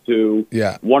regards to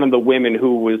one of the women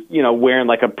who was, wearing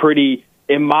like a pretty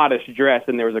immodest dress,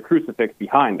 and there was a crucifix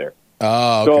behind her.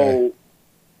 Oh, okay.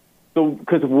 So,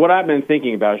 because what I've been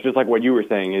thinking about is just like what you were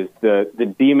saying, is the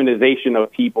demonization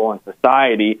of people in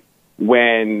society,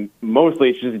 when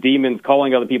mostly it's just demons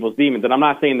calling other people's demons. And I'm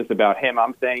not saying this about him.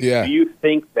 I'm saying, do you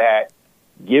think that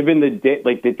given the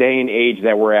day and age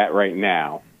that we're at right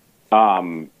now,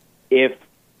 if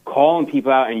calling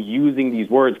people out and using these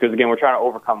words, because again, we're trying to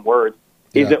overcome words,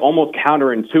 is it almost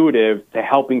counterintuitive to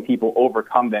helping people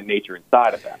overcome that nature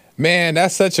inside of them? Man,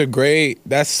 that's such a great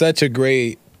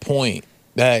point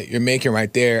that you're making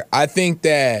right there. I think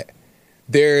that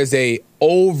there's an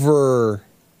over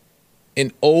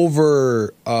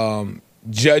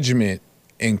judgment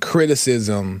and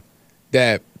criticism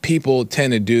that people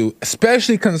tend to do,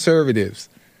 especially conservatives.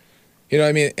 You know what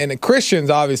I mean? And the Christians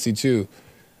obviously too.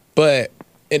 But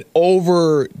an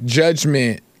over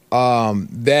judgment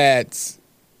that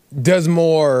doesn't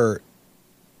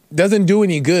do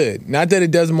any good. Not that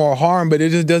it does more harm, but it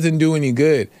just doesn't do any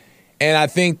good. And I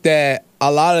think that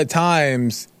a lot of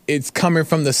times it's coming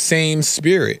from the same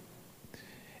spirit.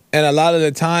 And a lot of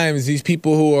the times these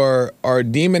people who are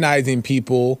demonizing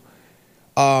people,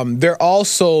 they're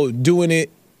also doing it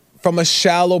from a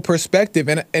shallow perspective.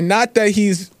 And not that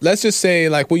he's, let's just say,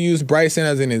 like, we'll use Bryson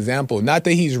as an example. Not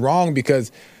that he's wrong,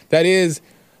 because that is,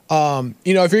 if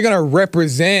you're going to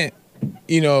represent,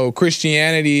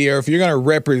 Christianity, or if you're going to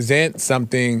represent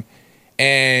something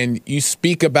and you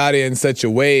speak about it in such a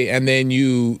way, and then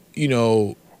your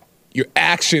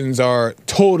actions are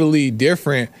totally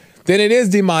different, then it is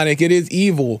demonic, it is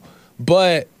evil.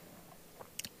 But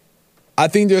I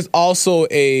think there's also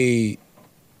an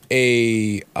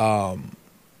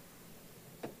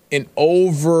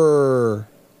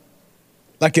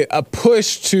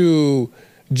push to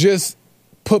just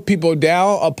put people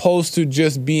down, opposed to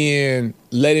just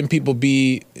letting people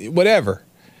be whatever.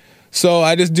 So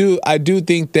I do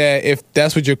think that if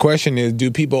that's what your question is, do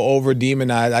people over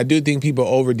demonize? I do think people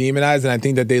over demonize, and I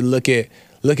think that they look at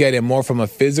it more from a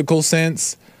physical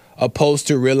sense, opposed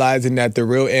to realizing that the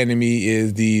real enemy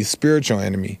is the spiritual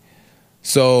enemy.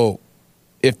 So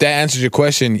if that answers your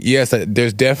question, yes,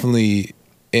 there's definitely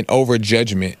an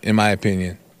overjudgment, in my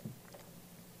opinion.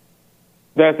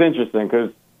 That's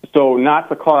interesting, so not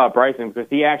to call out Bryson, because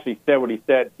he actually said what he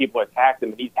said. People attacked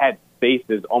him, and he's had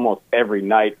spaces almost every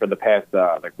night for the past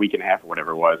week and a half or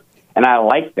whatever it was. And I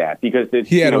like that, because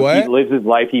he lives his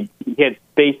life. He had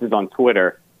spaces on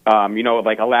Twitter,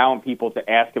 allowing people to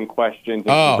ask him questions and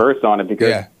converse on it,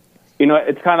 because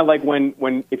it's kind of like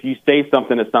when if you say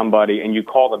something to somebody and you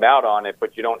call them out on it,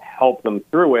 but you don't help them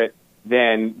through it,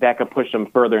 then that could push them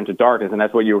further into darkness. And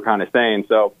that's what you were kind of saying.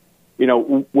 So,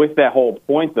 with that whole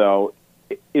point, though,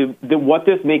 what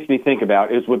this makes me think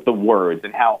about is with the words,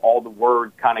 and how all the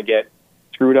words kind of get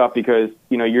screwed up, because,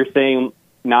 you're saying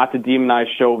not to demonize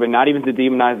Chauvin, not even to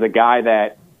demonize the guy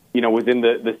that, was in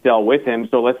the cell with him.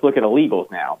 So let's look at illegals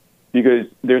now, because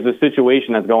there's a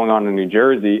situation that's going on in New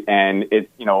Jersey, and it's,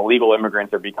 illegal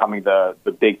immigrants are becoming the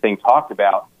big thing talked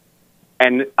about.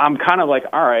 And I'm kind of like,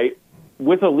 all right,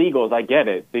 with illegals, I get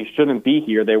it. They shouldn't be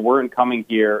here. They weren't coming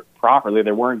here properly.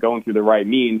 They weren't going through the right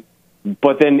means.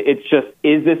 But then it's just,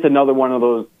 is this another one of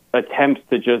those attempts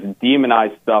to just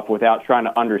demonize stuff without trying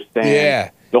to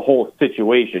understand the whole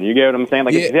situation? You get what I'm saying?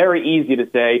 Like, it's very easy to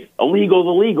say illegal,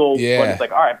 but it's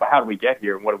like, all right, but how do we get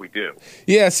here, and what do we do?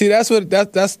 Yeah, see, that's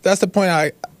the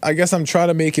point I guess I'm trying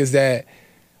to make, is that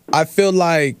I feel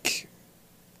like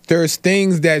there's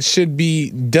things that should be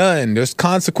done. There's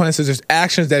consequences. There's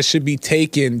actions that should be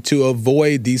taken to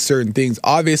avoid these certain things.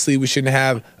 Obviously, we shouldn't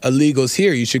have illegals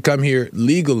here. You should come here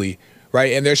legally,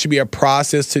 right? And there should be a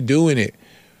process to doing it,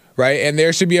 right? And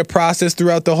there should be a process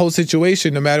throughout the whole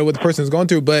situation, no matter what the person is going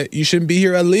through. But you shouldn't be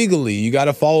here illegally. You got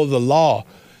to follow the law.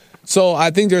 So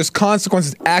I think there's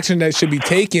consequences, action that should be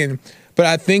taken. But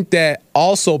I think that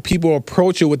also people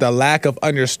approach it with a lack of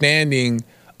understanding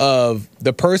of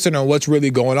the person or what's really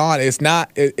going on. It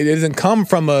doesn't come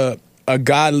from a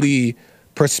godly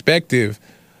perspective.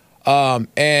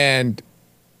 It's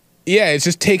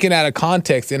just taken out of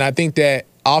context. And I think that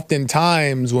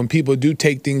oftentimes when people do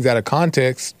take things out of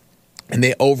context and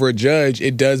they overjudge,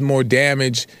 it does more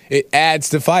damage. It adds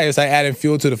to fire. It's like adding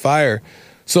fuel to the fire.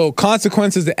 So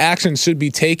consequences and actions should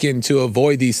be taken to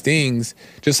avoid these things.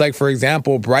 Just like, for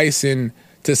example, Bryson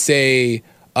to say,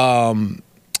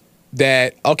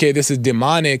 that, okay, this is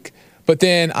demonic, but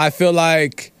then I feel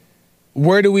like,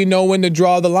 where do we know when to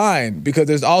draw the line? Because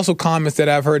there's also comments that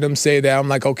I've heard them say that I'm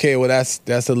like, okay, well,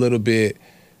 that's a little bit,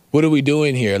 what are we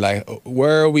doing here? Like,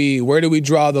 where do we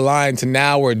draw the line to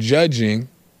now we're judging,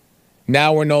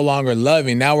 now we're no longer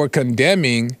loving, now we're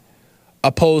condemning,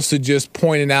 opposed to just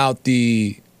pointing out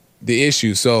the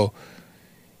issue. So,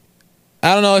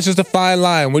 I don't know, it's just a fine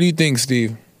line. What do you think,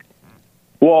 Steve?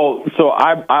 Well, so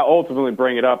I ultimately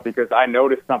bring it up because I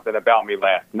noticed something about me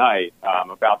last night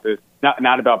about this,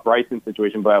 not about Bryson's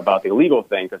situation, but about the illegal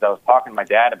thing, because I was talking to my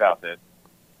dad about this,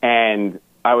 and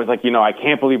I was like, I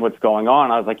can't believe what's going on.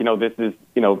 I was like, this is,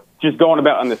 just going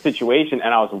about in the situation,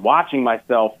 and I was watching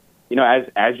myself,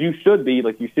 as you should be,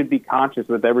 like, you should be conscious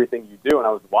with everything you do, and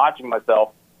I was watching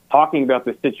myself talking about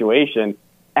this situation,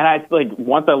 and I, like,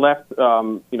 once I left,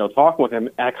 talking with him,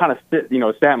 and I kind of sat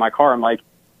in my car, I'm like,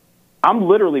 I'm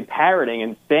literally parroting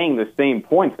and saying the same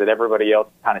points that everybody else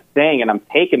is kind of saying, and I'm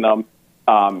taking them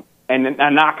and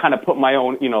not kind of put my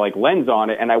own, lens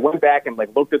on it. And I went back and,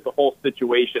 looked at the whole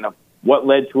situation of what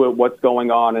led to it, what's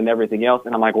going on, and everything else.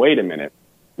 And I'm like, wait a minute.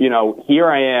 Here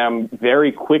I am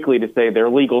very quickly to say they're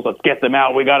illegals. Let's get them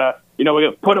out. We got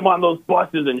to put them on those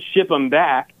buses and ship them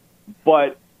back.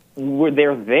 But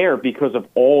they're there because of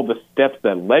all the steps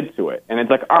that led to it. And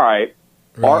it's like, all right.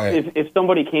 Right. If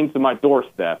somebody came to my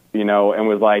doorstep, and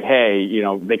was like, hey,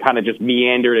 they kind of just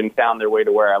meandered and found their way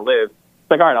to where I live, it's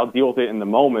like, all right, I'll deal with it in the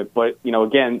moment. But,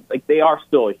 again, like, they are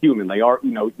still a human. They are,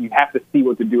 you have to see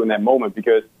what to do in that moment,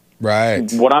 because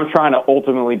Right. What I'm trying to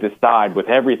ultimately decide with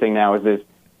everything now is this: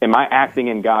 am I acting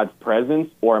in God's presence,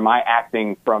 or am I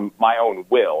acting from my own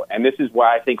will? And this is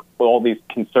why I think all these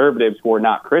conservatives who are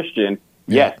not Christian,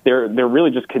 yes, they're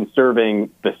really just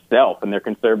conserving the self, and they're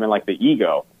conserving like the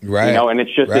ego, right? You know, and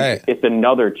it's just it's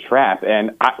another trap.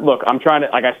 And I'm trying to,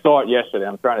 like, I saw it yesterday.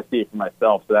 I'm trying to see it for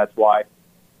myself, so that's why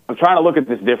I'm trying to look at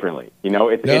this differently. You know,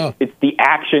 it's the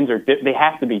actions they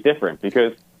have to be different,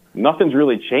 because nothing's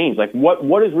really changed. Like,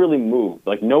 what has really moved?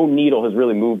 Like, no needle has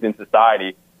really moved in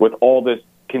society with all this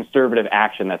conservative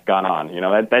action that's gone on. You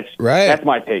know, that's right. That's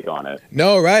my take on it.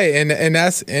 No, right, and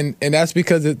that's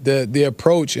because the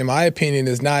approach, in my opinion,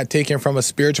 is not taken from a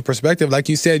spiritual perspective. Like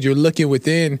you said, you're looking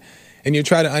within, and you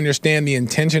try to understand the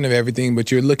intention of everything,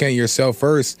 but you're looking at yourself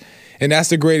first, and that's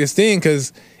the greatest thing.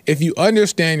 Because if you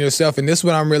understand yourself, and this is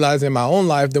what I'm realizing in my own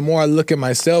life, the more I look at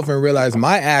myself and realize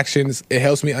my actions, it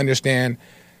helps me understand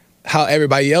how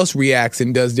everybody else reacts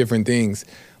and does different things.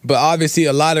 But obviously,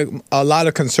 a lot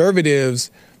of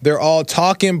conservatives, they're all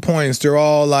talking points. They're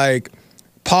all like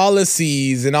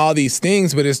policies and all these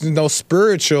things, but there's no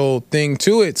spiritual thing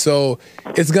to it. So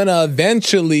it's gonna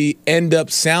eventually end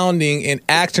up sounding, and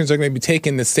actions are gonna be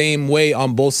taken the same way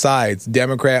on both sides,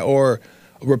 Democrat or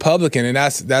Republican, and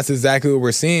that's exactly what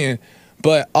we're seeing.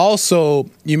 But also,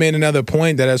 you made another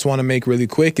point that I just want to make really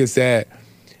quick, is that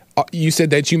you said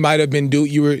that you might have been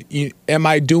am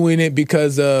I doing it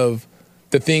because of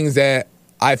the things that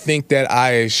I think that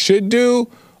I should do,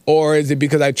 or is it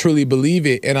because I truly believe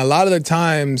it? And a lot of the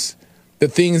times, the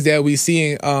things that we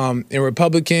see in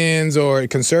Republicans or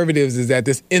conservatives is that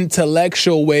this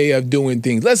intellectual way of doing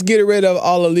things. Let's get rid of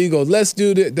all illegals. Let's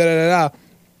do the da-da-da-da.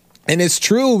 And it's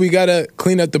true, we got to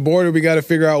clean up the border. We got to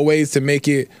figure out ways to make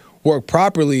it work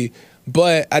properly.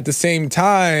 But at the same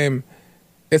time,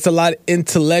 it's a lot of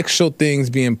intellectual things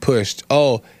being pushed.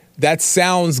 Oh, that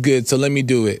sounds good, so let me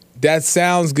do it. That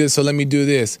sounds good, so let me do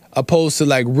this. Opposed to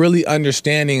like really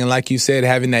understanding and, like you said,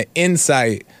 having that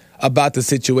insight about the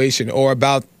situation or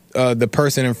about the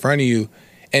person in front of you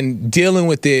and dealing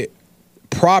with it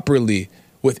properly,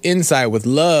 with insight, with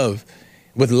love,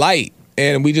 with light.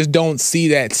 And we just don't see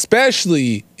that,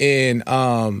 especially in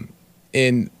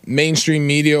mainstream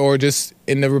media or just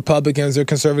in the Republicans or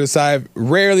conservative side.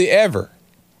 Rarely ever.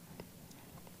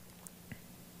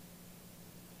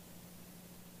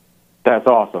 That's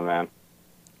awesome, man.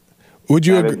 Would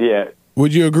you agree? Yeah.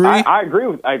 Would you agree? I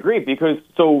agree. I agree, because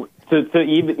to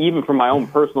even from my own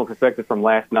personal perspective from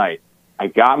last night, I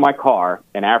got my car,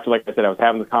 and after, like I said, I was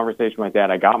having the conversation with my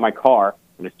dad. I got my car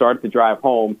and I started to drive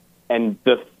home, and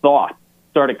the thought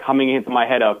started coming into my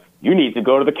head of, you need to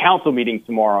go to the council meeting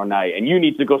tomorrow night, and you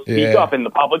need to go speak up in the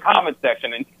public comment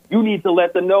section, and you need to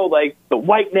let them know, like, the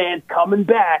white man's coming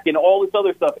back and all this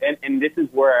other stuff. And this is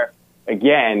where,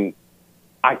 again,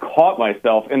 I caught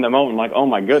myself in the moment, like, oh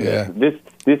my goodness,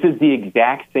 this is the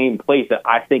exact same place that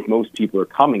I think most people are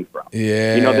coming from.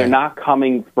 Yeah. You know, they're not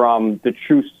coming from the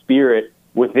true spirit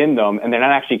within them, and they're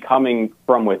not actually coming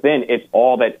from within. It's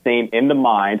all that same in the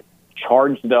mind,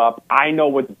 charged up. I know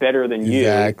what's better than you.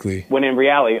 Exactly. When in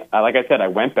reality, like I said, I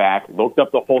went back, looked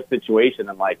up the whole situation,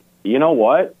 and like, you know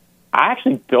what? I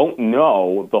actually don't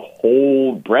know the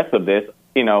whole breadth of this.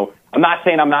 You know, I'm not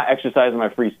saying I'm not exercising my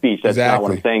free speech. That's not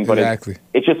what I'm saying. But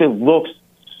it looks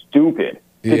stupid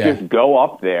to just go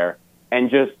up there and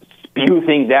just spew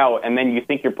things out, and then you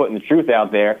think you're putting the truth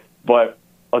out there. But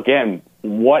again,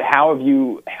 how have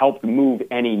you helped move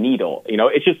any needle? You know,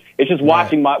 it's just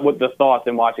watching the thoughts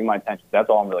and watching my attention. That's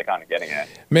all I'm really kind of getting at.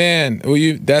 Man,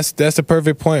 well, that's a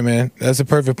perfect point, man. That's a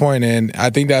perfect point, and I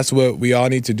think that's what we all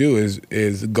need to do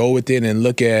is go within and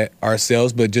look at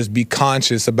ourselves, but just be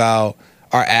conscious about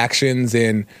our actions.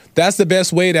 And that's the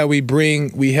best way that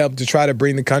we help to try to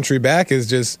bring the country back, is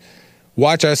just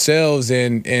watch ourselves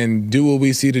and do what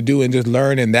we see to do and just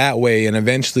learn in that way. And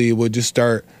eventually we'll just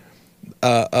start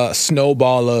a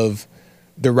snowball of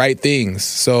the right things.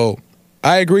 So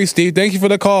I agree, Steve. Thank you for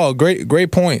the call.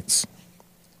 Great points.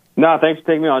 No, thanks for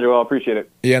taking me on, Joel. I appreciate it.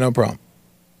 Yeah, no problem.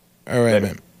 All right,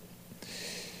 man.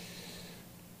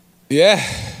 Yeah.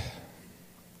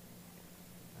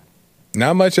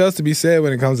 Not much else to be said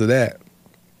when it comes to that.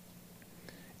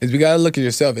 Is we got to look at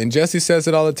yourself. And Jesse says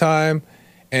it all the time,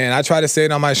 and I try to say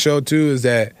it on my show too, is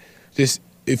that just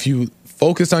if you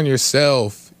focus on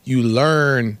yourself, you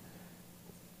learn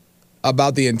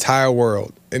about the entire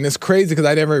world. And it's crazy because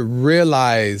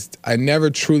I never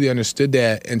truly understood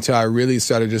that until I really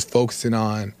started just focusing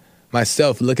on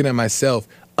myself, looking at myself,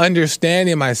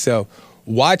 understanding myself,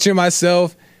 watching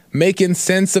myself, making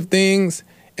sense of things.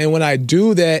 And when I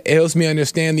do that, it helps me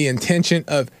understand the intention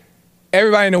of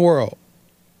everybody in the world.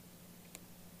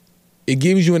 It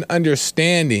gives you an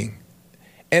understanding.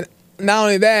 And not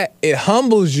only that, it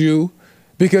humbles you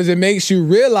because it makes you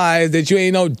realize that you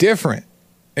ain't no different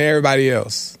than everybody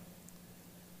else.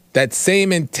 That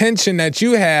same intention that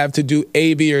you have to do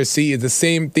A, B, or C is the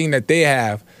same thing that they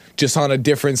have, just on a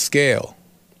different scale,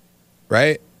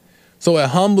 right? So it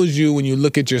humbles you when you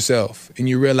look at yourself and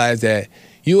you realize that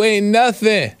you ain't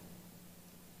nothing.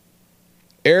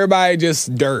 Everybody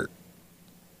just dirt.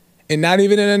 And not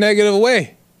even in a negative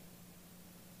way.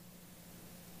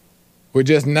 We're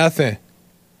just nothing.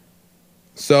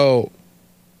 So,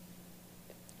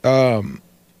 yeah,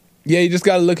 you just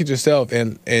got to look at yourself.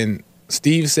 And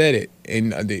Steve said it.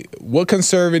 And what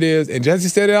conservatives, and Jesse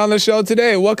said it on the show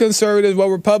today, what conservatives, what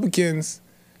Republicans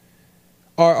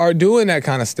are doing that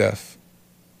kind of stuff.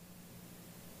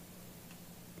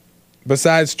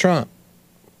 Besides Trump.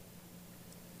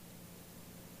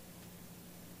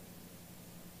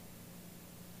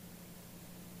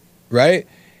 Right?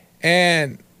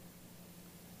 And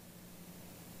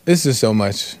this is so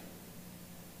much.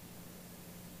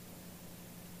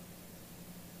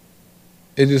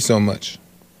 It's just so much.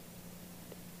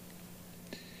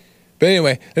 But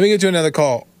anyway, let me get to another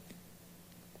call.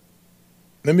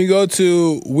 Let me go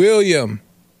to William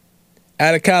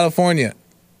out of California.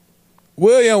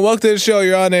 William, welcome to the show.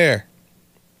 You're on air.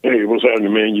 Hey, what's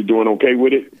happening, man? You doing okay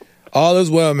with it? All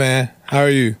is well, man. How are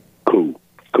you? Cool.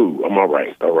 I'm all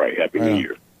right. Happy New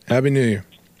Year. Happy New Year.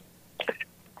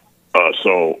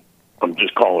 So I'm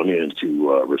just calling in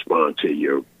to respond to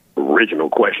your original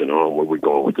question on where we're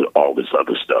going with all this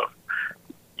other stuff.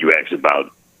 You asked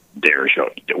about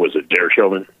Chauvin. Was it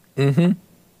Chauvin? Mm-hmm.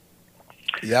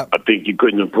 Yep. I think you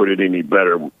couldn't have put it any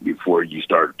better before you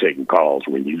started taking calls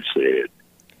when you said,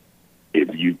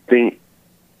 if you think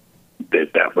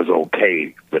that was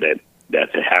okay for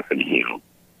that to happen to him,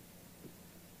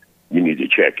 you need to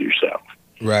check yourself.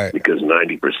 Right. Because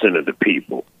 90% of the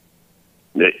people,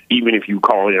 even if you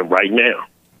call in right now,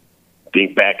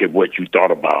 think back at what you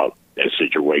thought about that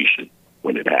situation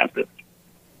when it happened.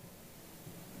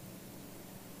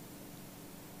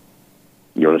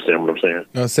 You understand what I'm saying?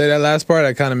 No, say that last part.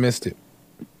 I kind of missed it.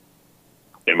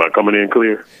 Am I coming in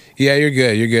clear? Yeah, you're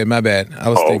good. You're good. My bad. I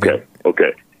was thinking.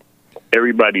 Okay.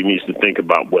 Everybody needs to think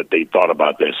about what they thought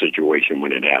about that situation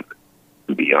when it happened.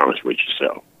 And be honest with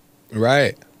yourself.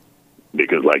 Right.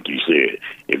 Because like you said,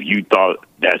 if you thought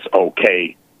that's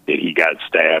okay that he got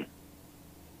stabbed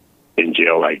in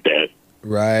jail like that,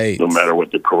 right, no matter what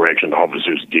the correction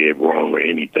officers did wrong or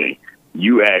anything,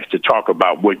 you asked to talk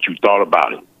about what you thought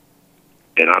about it.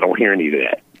 And I don't hear any of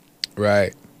that.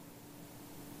 Right.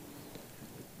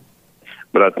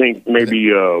 But I think maybe...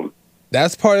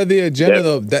 that's part of the agenda,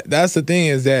 though. That's the thing,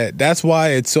 is that's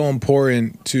why it's so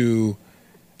important to...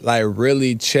 like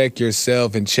really check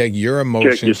yourself and check your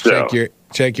emotions, check your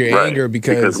right. anger,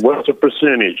 because what's the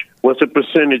percentage? What's the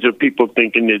percentage of people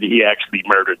thinking that he actually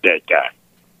murdered that guy?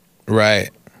 Right.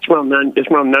 It's around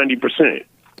 90%.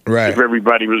 Right. If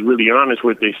everybody was really honest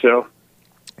with themselves.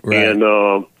 Right. And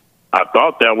I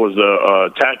thought that was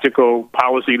a tactical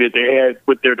policy that they had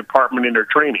with their department in their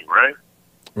training, right?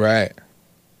 Right.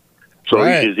 So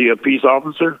right. Is he a peace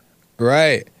officer?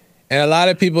 Right. And a lot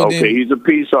of people okay, he's a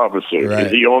peace officer. Right.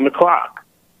 Is he on the clock?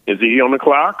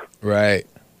 Right.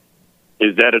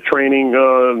 Is that a training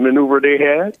maneuver they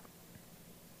had?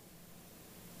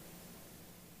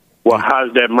 Well,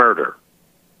 how's that murder?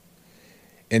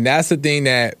 And that's the thing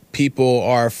that people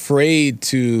are afraid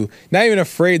to, not even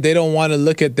afraid, they don't want to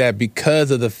look at that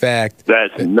because of the fact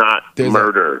that's that not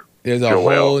murder. There's a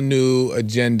whole new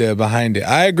agenda behind it.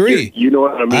 I agree. You know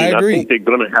what I mean? I agree. I think they're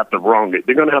going to have to wrong it.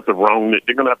 They're going to have to wrong it.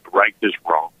 They're going to have to right this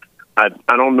wrong. I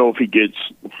don't know if he gets.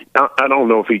 I don't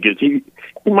know if he gets. He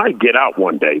might get out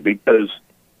one day because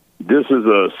this is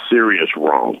a serious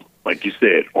wrong. Like you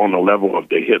said, on the level of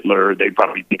the Hitler, they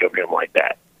probably think of him like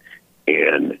that.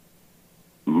 And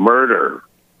murder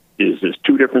is just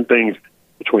two different things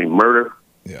between murder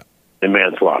and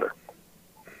manslaughter.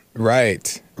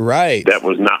 Right. Right. That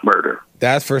was not murder.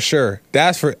 That's for sure.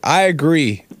 I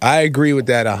agree. I agree with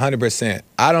that 100%.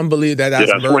 I don't believe that's murder.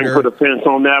 Did I swing for the fence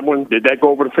on that one? Did that go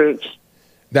over the fence?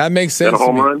 That makes sense. Is that a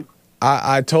home run?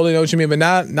 I totally know what you mean. But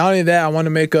not only that, I want to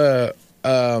make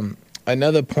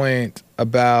another point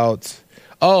about.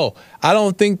 I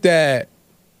don't think that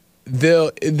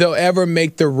they'll ever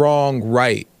make the wrong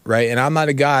right. Right. And I'm not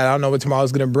a guy. I don't know what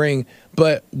tomorrow's going to bring.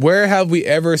 But where have we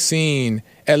ever seen?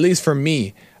 At least for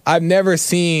me, I've never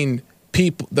seen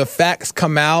the facts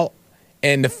come out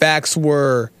and the facts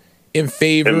were in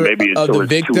favor of the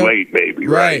victim. Too late, baby.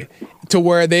 Right. To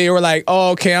where they were like,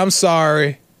 "Oh, okay, I'm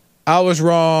sorry." I was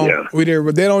wrong. Yeah. We did,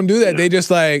 but they don't do that.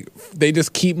 They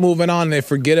just keep moving on. They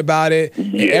forget about it.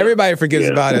 Yeah. Everybody forgets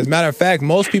Yeah. about it. As a matter of fact,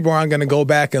 most people aren't going to go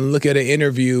back and look at an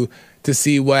interview to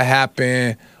see what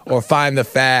happened or find the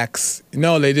facts.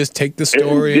 No, they just take the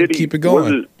story and keep it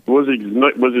going. Was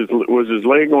his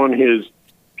leg on his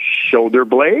shoulder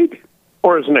blade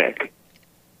or his neck?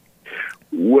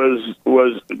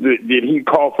 Did he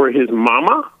call for his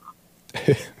mama?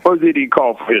 Or did he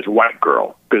call for his white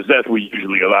girl? Because that's what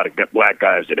usually a lot of black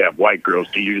guys that have white girls,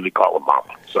 they usually call them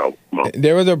mama. So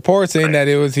there was a report saying that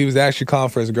he was actually calling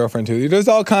for his girlfriend too. There's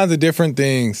all kinds of different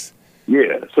things.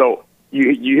 Yeah. So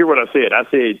you hear what I said? I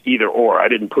said either or. I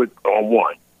didn't put on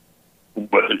one.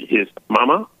 Was it his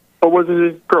mama or was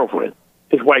it his girlfriend,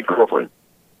 his white girlfriend?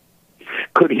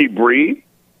 Could he breathe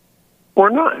or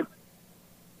not?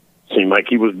 Seemed like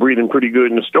he was breathing pretty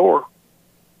good in the store.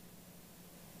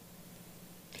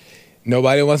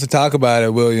 Nobody wants to talk about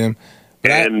it, William.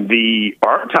 And the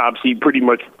autopsy pretty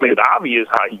much made obvious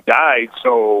how he died.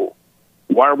 So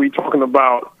why are we talking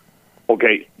about,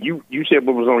 okay, you said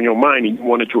what was on your mind and you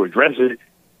wanted to address it.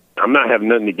 I'm not having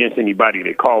nothing against anybody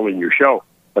that call in your show,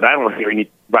 but I don't hear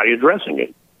anybody addressing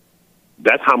it.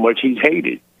 That's how much he's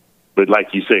hated. But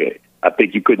like you said, I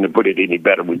think you couldn't have put it any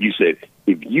better when you said,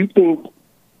 if you think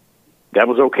that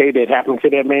was okay that happened to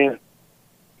that man,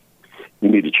 you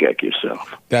need to check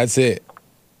yourself. That's it.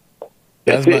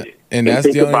 That's it. And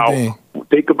that's the only thing.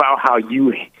 Think about how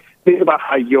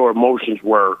your emotions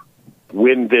were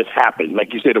when this happened.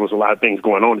 Like you said, there was a lot of things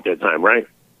going on at that time, right?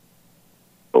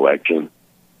 Election.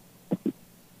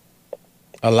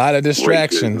 A lot of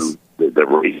distractions.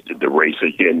 Racism, the race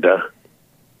agenda,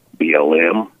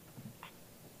 BLM,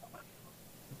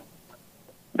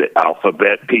 the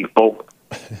alphabet people.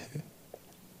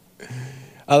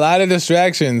 A lot of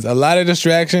distractions, and a lot of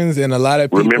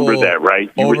people. Remember that, right?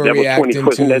 Overreacting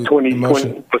wasn't that to 2020?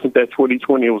 emotion. Wasn't that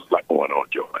 2020? It was like going on,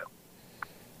 Joel.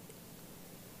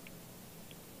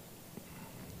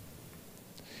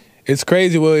 It's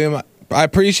crazy, William. I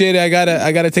appreciate it. I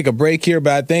gotta take a break here,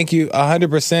 but I thank you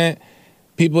 100%.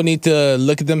 People need to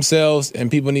look at themselves,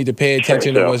 and people need to pay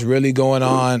attention to what's really going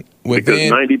on within.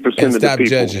 Because 90% and of the stop people,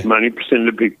 judging. 90%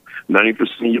 of the people, 90%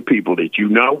 of your people that you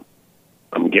know,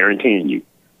 I'm guaranteeing you,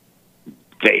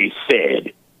 they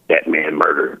said that man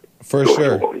murdered. For George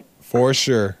sure. Floyd. For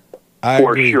sure. I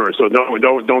For agree. sure. So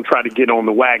don't try to get on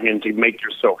the wagon to make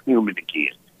yourself human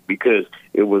again, because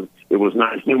it was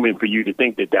not human for you to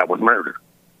think that was murder.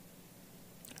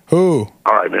 Who?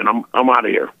 All right, man. I'm out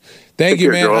of here. Thank Take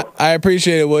you, care, man. Joel. I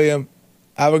appreciate it, William.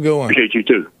 Have a good one. Appreciate you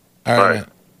too. All right,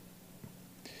 man.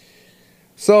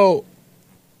 So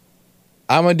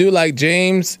I'm gonna do like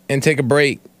James and take a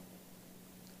break.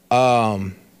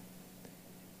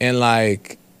 And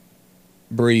like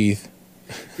breathe.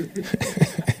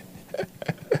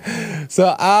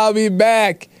 So I'll be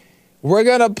back. We're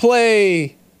gonna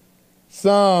play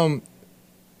some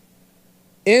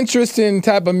interesting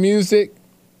type of music,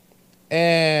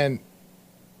 and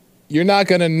you're not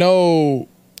gonna know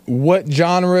what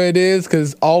genre it is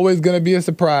because it's always gonna be a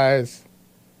surprise.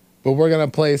 But we're gonna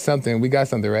play something. We got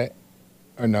something, right?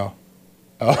 Or no?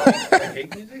 Oh.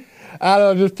 Hate music? I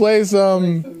don't know. Just play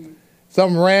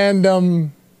some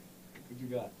random What you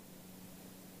got?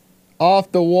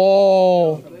 off the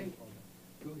wall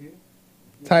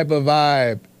type of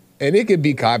vibe, and it could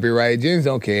be copyright. James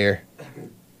don't care.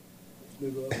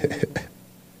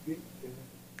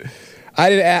 I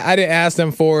didn't ask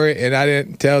them for it, and I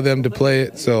didn't tell them to play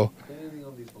it, so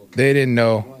they didn't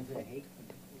know.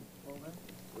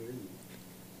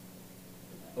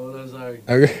 Oh, no, sorry.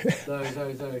 Okay.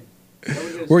 Sorry.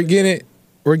 We're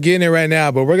getting it right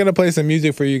now, but we're gonna play some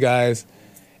music for you guys,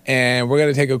 and we're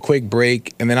gonna take a quick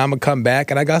break, and then I'm gonna come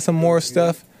back, and I got some more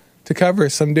stuff to cover,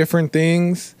 some different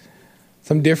things,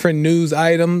 some different news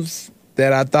items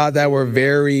that I thought that were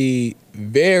very,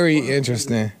 very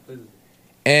interesting.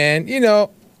 And,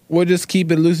 we'll just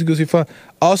keep it loosey-goosey fun.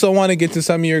 Also want to get to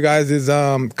some of your guys'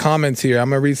 comments here. I'm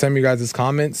going to read some of your guys'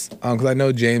 comments because I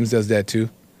know James does that too.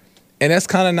 And that's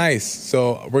kind of nice.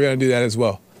 So we're going to do that as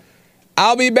well.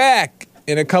 I'll be back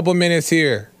in a couple minutes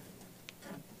here.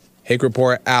 Hake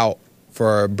Report out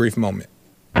for a brief moment.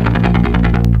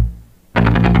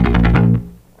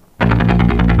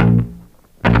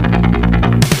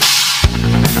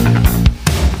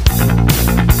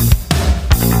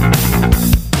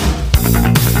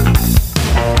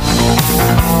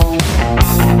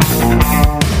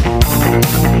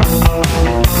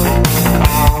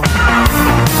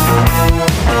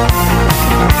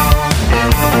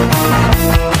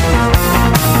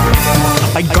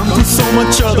 I I'd gone through so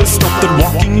much other stuff that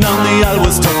walking down the aisle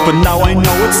was tough, but now I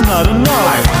know it's not enough.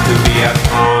 I want to be a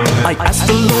clown. I asked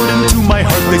the Lord into my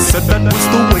heart, they said that was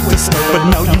the way to start, but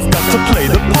now you've got to play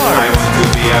the part. I want to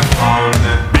be a clown.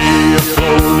 Be a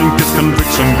clone and kiss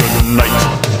conviction goodnight.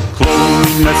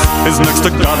 Cloniness is next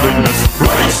to godliness,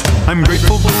 right? I'm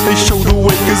grateful that they showed the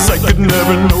way, cause I could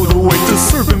never know the way to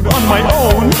serve him on my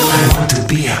own. I want to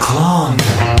be a clown.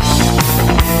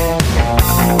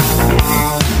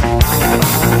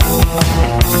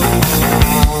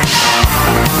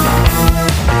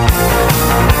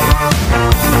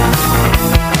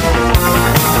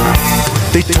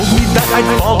 They told me that I'd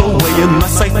fall away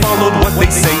unless I followed what they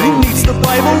say. Who needs the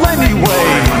Bible anyway?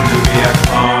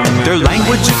 Their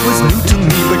language, it was new to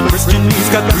me, but Christianese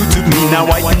got through to me.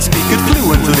 Now I can speak it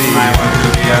fluently.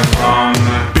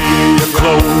 Be a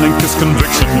clone and kiss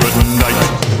conviction good night.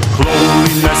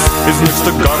 Cloniness is next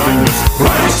to godliness,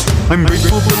 right? I'm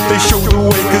grateful that they showed the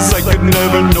way, cause I could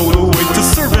never know the way to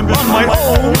serve him on my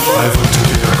own. I want to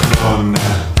be a clone.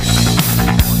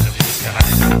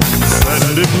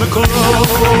 Send in the clones.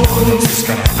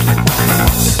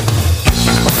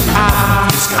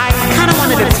 I kind of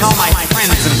wanted to tell my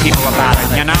friends and people about it,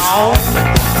 you know?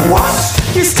 What?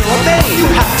 You're still a babe.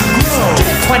 You have to grow. Give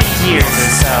it 20 years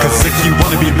or so. Cause if you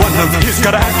wanna be one of his,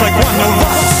 gotta act like one of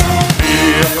us. Be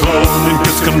a clone and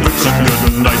kiss conviction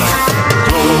good night.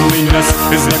 Cloniness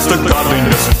is next to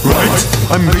godliness, right?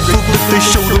 I'm grateful that they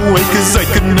showed the way, cause I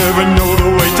could never know the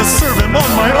way to serve him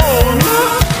on my own.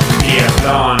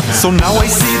 So now I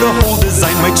see the whole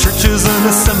design. My church is an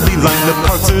assembly line. The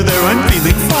parts are there, I'm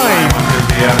feeling fine.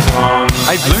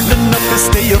 I've learned enough to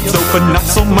stay afloat, but not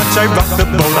so much I rock the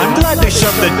boat. I'm glad they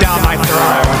shoved it down my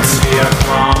throat.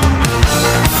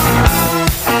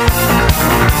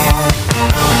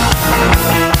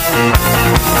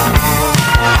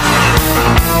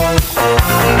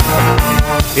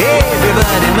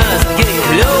 Everybody must get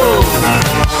close.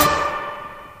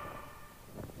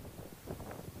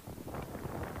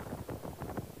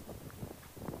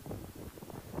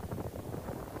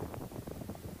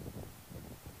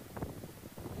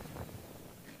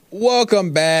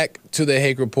 Welcome back to the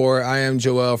Hake Report. I am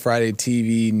Joel Friday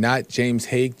TV, not James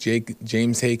Hake.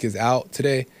 James Hake is out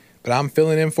today, but I'm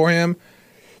filling in for him.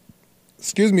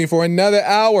 Excuse me, for another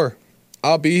hour.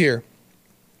 I'll be here.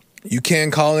 You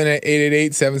can call in at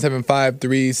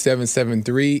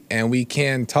 888-775-3773, and we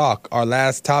can talk. Our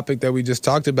last topic that we just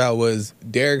talked about was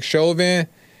Derek Chauvin,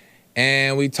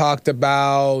 and we talked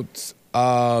about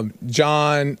John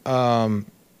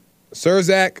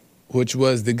Surzak, which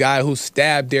was the guy who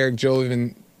stabbed Derek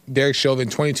Chauvin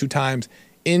 22 times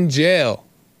in jail,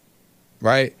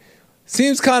 right?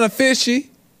 Seems kind of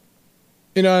fishy,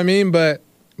 you know what I mean? But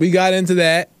we got into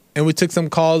that, and we took some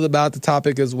calls about the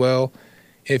topic as well.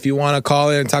 If you want to call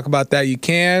in and talk about that, you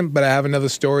can, but I have another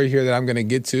story here that I'm going to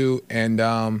get to, and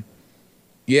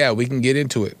yeah, we can get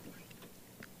into it.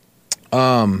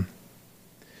 Man.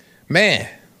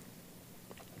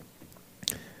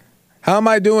 How am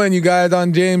I doing, you guys,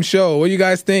 on James' show? What do you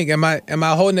guys think? Am I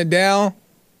holding it down?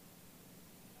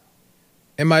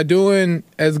 Am I doing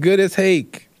as good as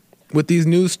Hake with these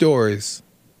news stories?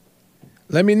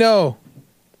 Let me know.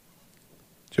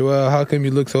 Joel, how come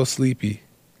you look so sleepy?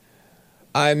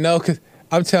 I know, because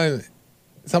I'm telling you,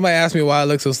 somebody asked me why I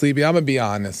look so sleepy. I'm going to be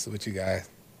honest with you guys.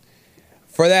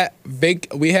 For that,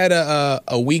 we had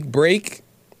a week break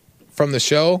from the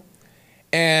show,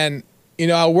 and you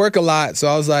know, I work a lot, so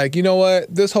I was like, you know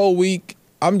what? This whole week,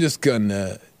 I'm just going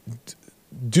to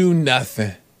do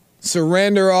nothing.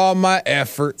 Surrender all my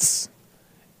efforts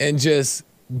and just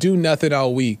do nothing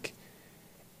all week.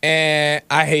 And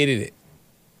I hated it.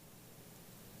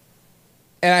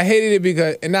 And I hated it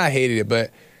because, and not hated it, but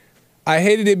I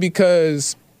hated it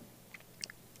because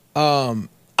I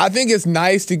think it's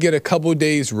nice to get a couple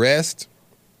days rest.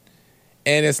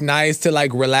 And it's nice to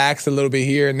like relax a little bit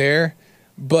here and there.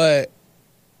 But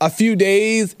a few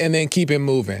days and then keep it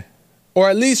moving.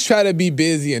 Or at least try to be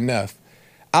busy enough.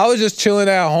 I was just chilling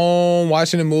at home,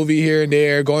 watching a movie here and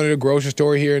there, going to the grocery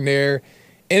store here and there.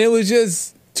 And it was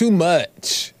just too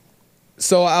much.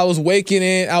 So I was waking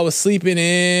in, I was sleeping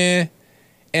in,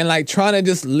 and like trying to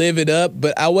just live it up.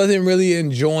 But I wasn't really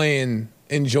enjoying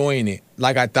it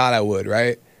like I thought I would,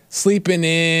 right? Sleeping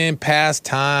in, past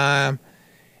time.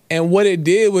 And what it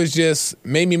did was just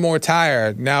made me more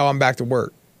tired. Now I'm back to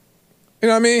work. You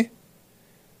know what I mean?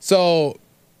 So,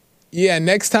 yeah,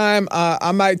 next time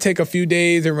I might take a few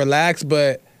days and relax,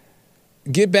 but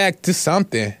get back to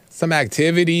something. Some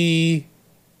activity,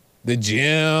 the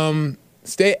gym.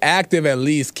 Stay active at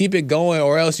least. Keep it going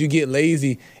or else you get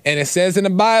lazy. And it says in the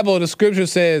Bible, the scripture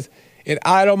says, an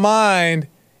idle mind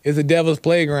is the devil's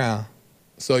playground.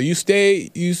 So you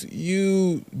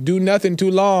do nothing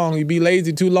too long, you be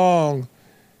lazy too long,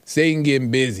 Satan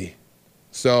getting busy.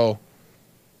 So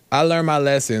I learned my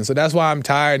lesson. So that's why I'm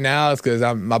tired now, is because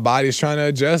my body's trying to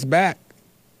adjust back.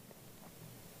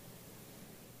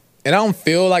 And I don't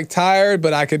feel like tired,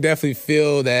 but I could definitely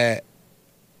feel that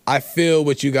I feel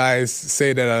what you guys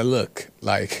say that I look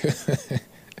like.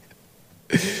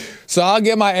 So I'll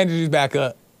get my energies back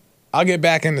up. I'll get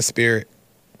back in the spirit.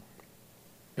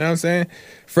 You know what I'm saying?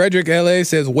 Frederick LA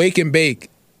says, wake and bake.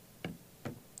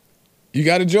 You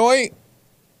got a joint?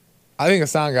 I think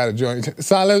Hassan got a joint.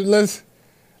 Hassan, let's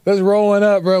roll one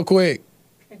up real quick.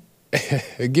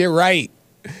 Get right.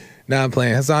 Nah, I'm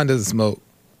playing. Hassan doesn't smoke.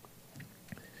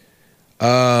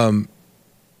 I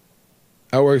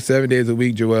work 7 days a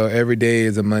week, Joel. Every day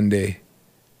is a Monday.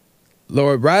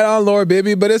 Lord, right on, Lord,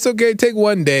 baby, but it's okay. Take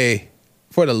one day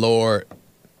for the Lord.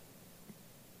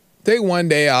 Take one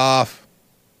day off.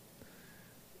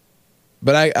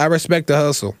 But I respect the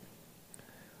hustle.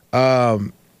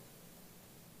 The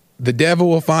devil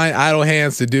will find idle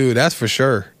hands to do. That's for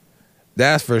sure.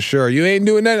 That's for sure. You ain't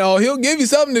doing nothing. Oh, he'll give you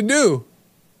something to do.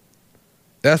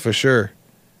 That's for sure.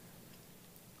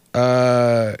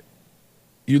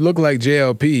 You look like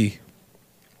JLP.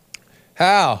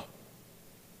 How?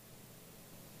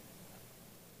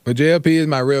 But JLP is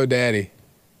my real daddy.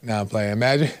 Nah, I'm playing.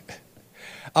 Imagine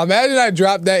I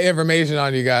dropped that information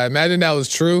on you guys. Imagine that was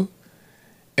true.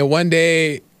 And one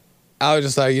day, I was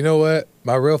just like, you know what?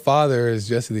 My real father is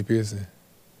Jesse Lee Pearson.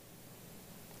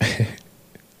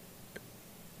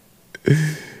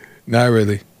 Not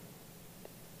really.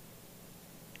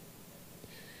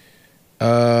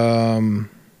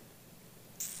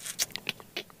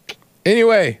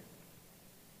 Anyway,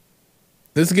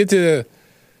 let's get to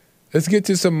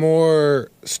some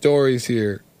more stories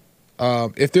here.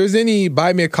 If there's any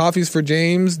buy me a coffees for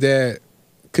James that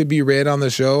could be read on the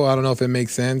show, I don't know if it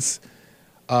makes sense.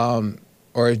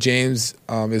 Or if James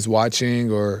is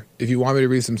watching, or if you want me to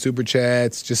read some super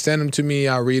chats, just send them to me.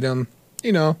 I'll read them,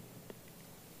 and all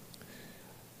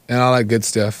that good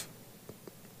stuff.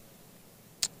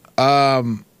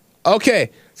 Okay,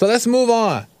 so let's move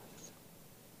on.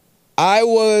 I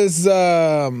was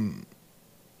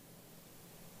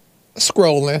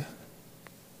scrolling,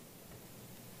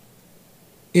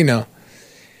 and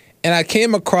I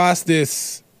came across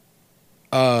this,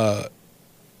 I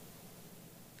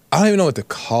don't even know what to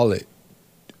call it.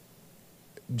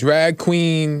 Drag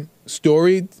queen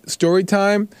story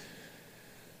time.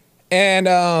 And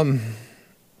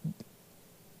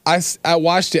I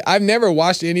watched it. I've never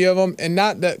watched any of them, and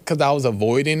not that because I was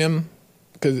avoiding them,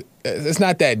 because it's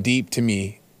not that deep to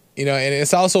me, and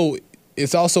it's also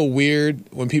weird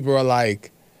when people are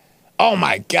like, "Oh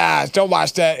my gosh, don't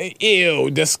watch that!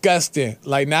 Ew, disgusting!"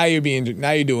 Like now you're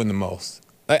doing the most.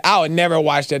 Like I would never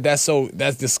watch that. That's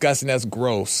disgusting. That's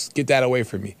gross. Get that away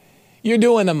from me. You're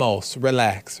doing the most.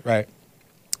 Relax, right?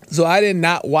 So I did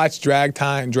not watch Drag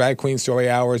Queen Story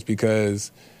Hours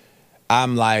because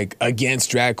I'm like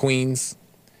against drag queens.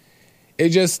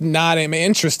 It's just not an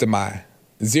interest of mine.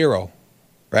 Zero,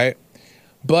 right?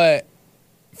 But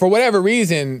for whatever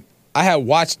reason, I had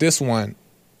watched this one,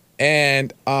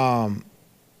 and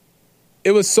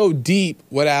it was so deep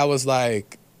what I was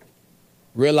like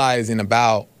realizing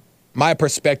about my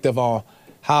perspective on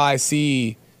how I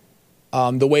see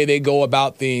the way they go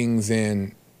about things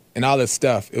and all this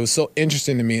stuff. It was so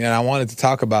interesting to me, and I wanted to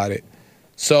talk about it.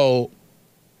 So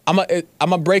I'm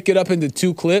gonna break it up into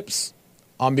two clips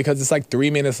because it's like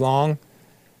 3 minutes long,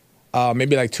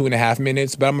 maybe like 2.5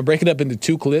 minutes. But I'm gonna break it up into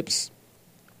two clips,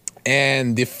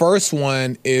 and the first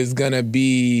one is gonna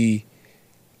be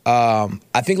I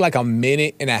think like 1.5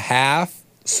 minutes.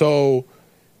 So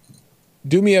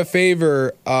do me a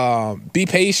favor, be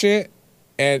patient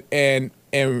and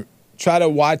try to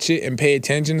watch it and pay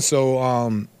attention so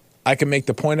I can make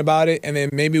the point about it, and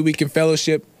then maybe we can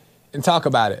fellowship and talk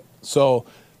about it. So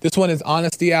this one is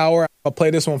Honesty Hour. I'll play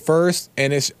this one first,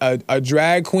 and it's a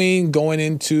drag queen going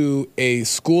into a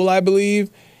school, I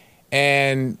believe,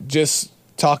 and just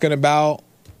talking about,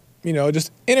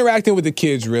 just interacting with the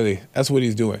kids, really. That's what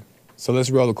he's doing. So let's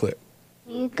roll the clip.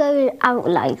 You go out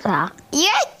like that. You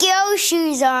have girl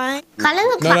shoes on. Kind of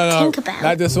look like Tinkerbell.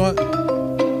 Not this one.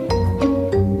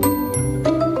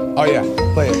 Oh yeah,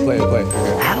 play it.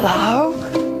 Hello?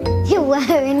 You're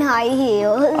wearing high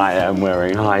heels. I am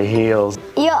wearing high heels.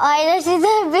 Your eyelashes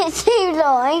are a bit too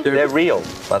long. They're real,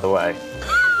 by the way.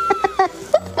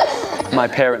 My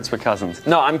parents were cousins.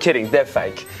 No, I'm kidding. They're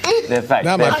fake. They're fake.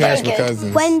 Not my parents were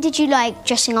cousins. When did you like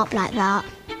dressing up like that?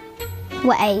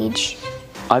 What age?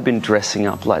 I've been dressing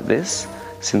up like this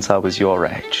since I was your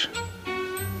age.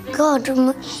 God,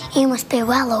 you must be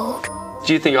well old.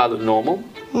 Do you think I look normal?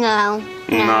 No.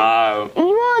 No. You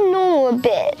are normal a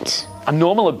bit. I'm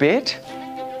normal a bit?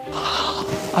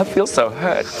 I feel so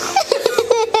hurt. Is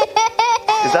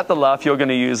that the laugh you're going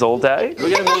to use all day? We're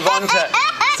going to move on to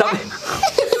something.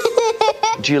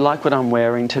 Do you like what I'm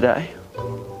wearing today?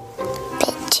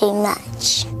 Bit too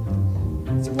much.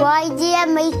 Why do you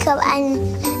have makeup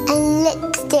and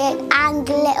lipstick and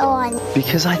glitter on?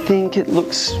 Because I think it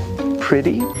looks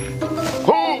pretty.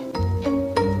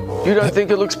 You don't think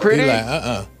it looks pretty?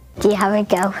 Like, Do you have a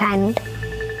girlfriend?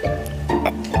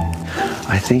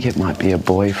 I think it might be a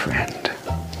boyfriend.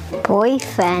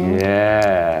 Boyfriend?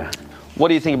 Yeah. What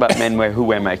do you think about men who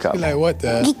wear makeup? Like, what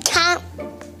the? You can't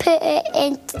put it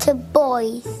into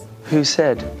boys. Who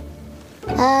said?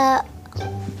 The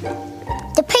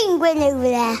penguin over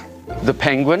there. The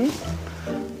penguin?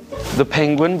 The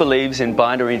penguin believes in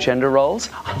binary gender roles?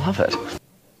 I love it.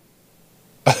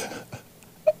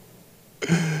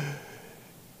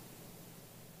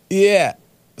 Yeah.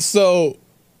 So,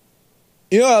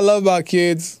 you know what I love about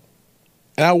kids?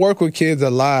 And I work with kids a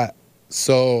lot.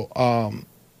 So,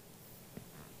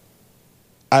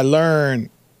 I learn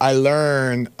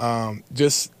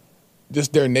just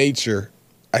their nature.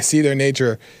 I see their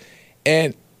nature.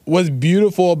 And what's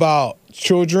beautiful about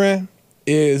children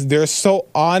is they're so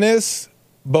honest,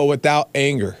 but without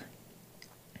anger.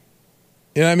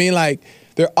 You know what I mean? Like,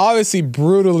 they're obviously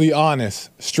brutally honest,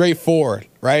 straightforward,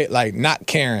 right? Like, not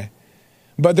caring.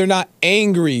 But they're not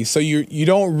angry, so you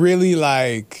don't really,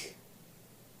 like,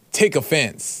 take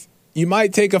offense. You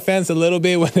might take offense a little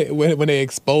bit when they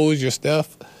expose your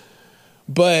stuff,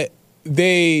 but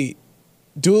they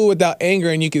do it without anger,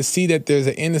 and you can see that there's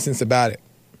an innocence about it.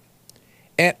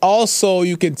 And also,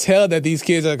 you can tell that these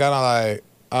kids are kind of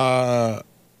like,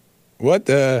 what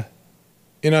the?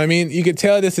 You know what I mean? You can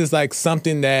tell this is like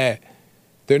something that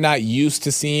they're not used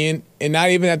to seeing. And not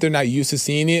even that they're not used to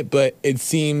seeing it, but it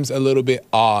seems a little bit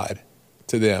odd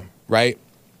to them, right?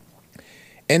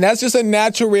 And that's just a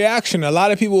natural reaction. A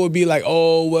lot of people would be like,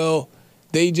 oh, well,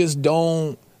 they just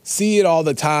don't see it all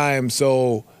the time,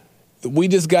 so we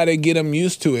just got to get them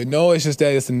used to it. No, it's just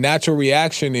that it's a natural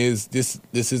reaction is this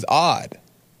is odd.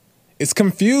 It's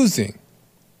confusing.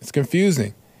 It's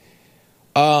confusing.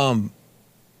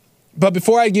 But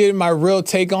before I get my real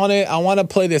take on it, I want to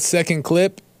play the second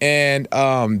clip. And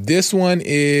this one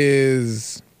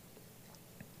is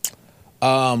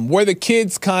where the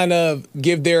kids kind of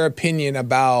give their opinion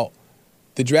about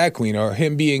the drag queen or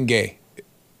him being gay.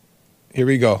 Here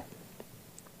we go.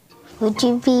 Would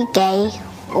you be gay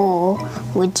or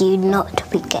would you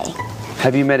not be gay?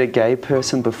 Have you met a gay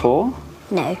person before?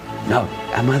 No. No.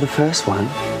 Am I the first one? Do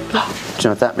you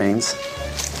know what that means?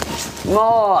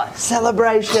 More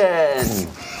celebration.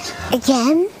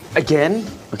 Again? Again?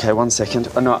 Okay, 1 second.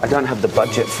 Oh no, I don't have the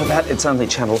budget for that. It's only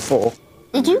Channel 4.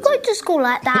 Did you go to school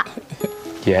like that?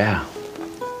 Yeah.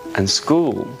 And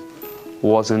school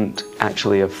wasn't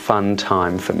actually a fun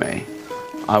time for me.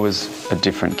 I was a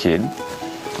different kid.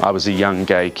 I was a young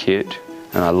gay kid,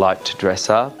 and I liked to dress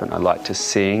up, and I liked to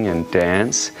sing and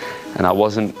dance, and I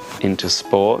wasn't into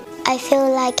sport. I feel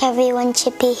like everyone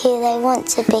should be who they want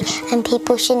to be, and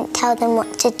people shouldn't tell them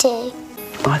what to do.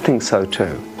 I think so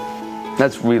too.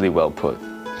 That's really well put.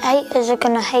 Haters are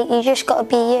gonna hate you, just gotta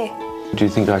be you. Do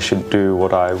you think I should do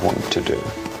what I want to do?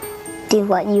 Do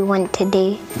what you want to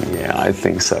do. Yeah, I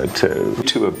think so too. You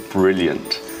two are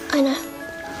brilliant. I know.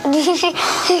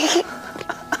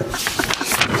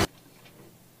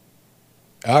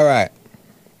 All right.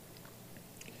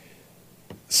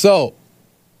 So,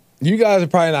 you guys are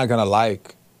probably not going to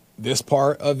like this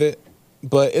part of it,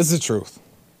 but it's the truth,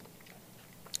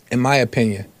 in my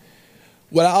opinion.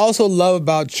 What I also love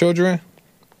about children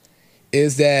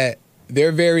is that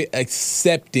they're very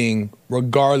accepting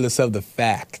regardless of the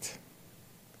fact.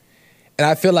 And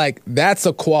I feel like that's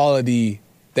a quality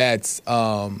that's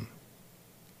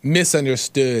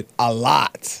misunderstood a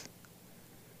lot,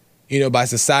 by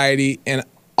society and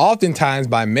oftentimes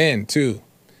by men too,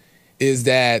 is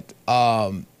that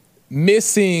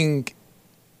missing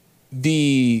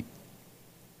the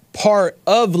part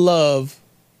of love,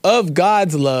 of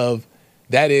God's love,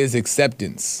 that is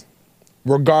acceptance,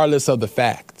 regardless of the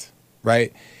fact,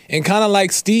 right? And kind of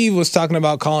like Steve was talking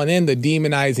about calling in the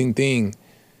demonizing thing,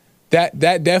 that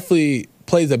definitely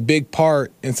plays a big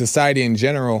part in society in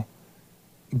general.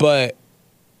 But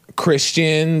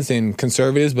Christians and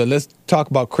conservatives, but let's talk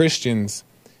about Christians.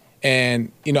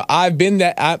 And, I've been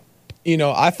that,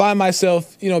 I find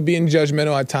myself, being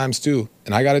judgmental at times too.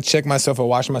 And I got to check myself or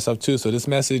watch myself too. So this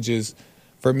message is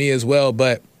for me as well.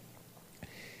 But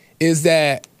is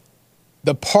that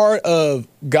the part of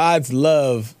God's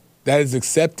love that is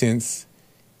acceptance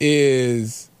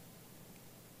is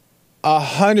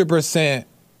 100%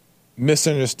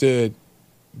 misunderstood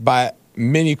by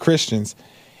many Christians.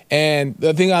 And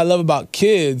the thing I love about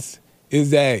kids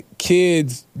is that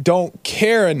kids don't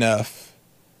care enough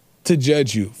to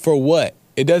judge you for what?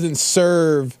 It doesn't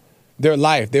serve their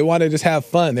life. They want to just have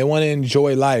fun. They want to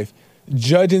enjoy life.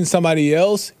 Judging somebody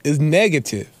else is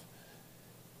negative.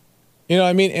 You know what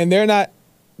I mean? And they're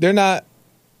not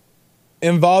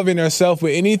involving themselves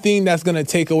with anything that's going to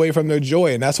take away from their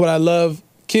joy. And that's what I love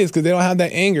kids, because they don't have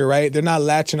that anger, right? They're not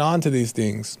latching on to these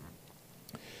things.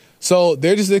 So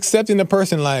they're just accepting the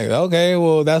person like, okay,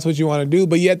 well, that's what you want to do.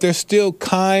 But yet they're still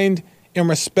kind and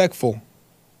respectful.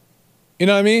 You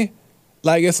know what I mean?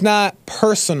 Like, it's not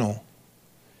personal.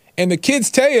 And the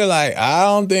kids tell you, like, I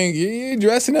don't think you're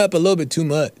dressing up a little bit too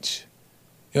much.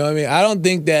 You know what I mean? I don't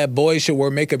think that boys should wear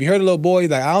makeup. You heard a little boy, he's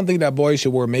like, I don't think that boy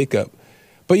should wear makeup.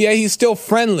 But yeah, he's still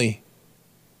friendly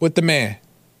with the man.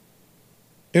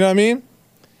 You know what I mean?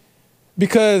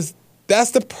 Because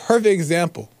that's the perfect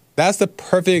example. That's the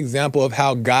perfect example of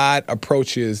how God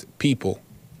approaches people.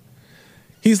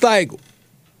 He's like,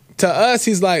 to us,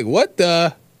 he's like, what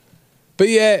the? But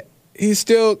yet, he's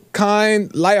still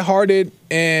kind, lighthearted,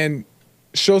 and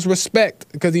shows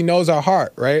respect because he knows our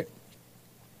heart, right?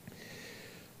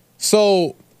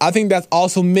 So I think that's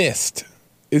also missed,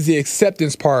 is the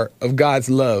acceptance part of God's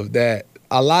love, that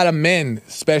a lot of men,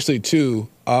 especially too,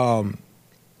 don't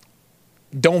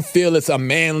feel it's a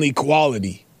manly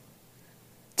quality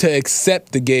to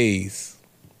accept the gays,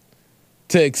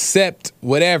 to accept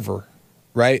whatever,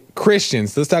 right?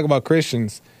 Christians, let's talk about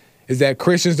Christians, is that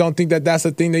Christians don't think that that's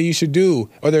a thing that you should do,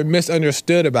 or they're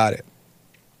misunderstood about it.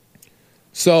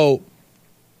 So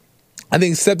I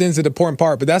think acceptance is an important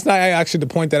part, but that's not actually the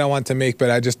point that I want to make, but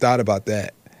I just thought about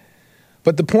that.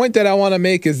 But the point that I want to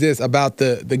make is this about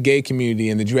the gay community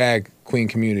and the drag queen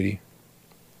community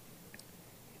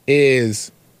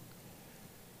is,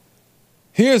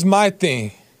 here's my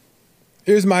thing.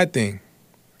 Here's my thing.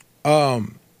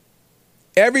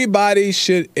 Everybody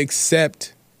should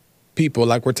accept people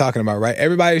like we're talking about, right?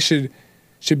 Everybody should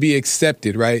be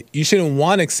accepted, right? You shouldn't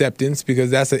want acceptance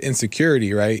because that's an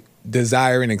insecurity, right?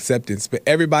 Desire and acceptance. But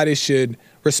everybody should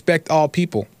respect all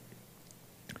people.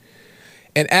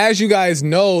 And as you guys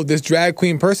know, this drag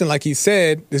queen person, like he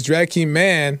said, this drag queen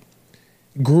man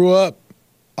grew up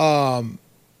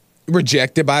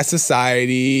rejected by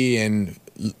society and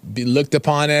be looked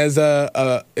upon as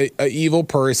a evil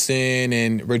person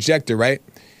and rejected, right?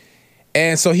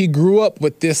 And so he grew up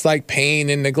with this like pain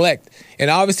and neglect. And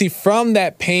obviously from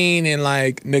that pain and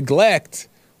like neglect,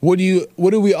 what do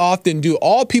we often do?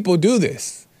 All people do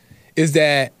this, is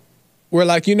that we're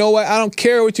like, you know what? I don't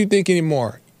care what you think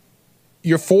anymore.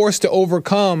 You're forced to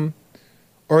overcome,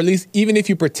 or at least even if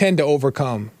you pretend to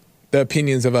overcome the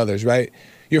opinions of others, right?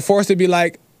 You're forced to be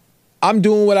like, I'm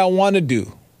doing what I want to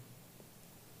do.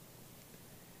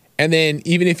 And then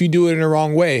even if you do it in the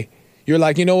wrong way, you're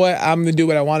like, you know what? I'm going to do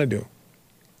what I want to do.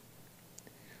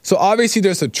 So obviously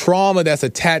there's a trauma that's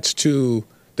attached to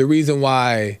the reason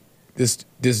why this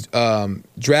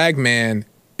drag man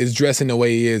is dressing the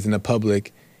way he is in the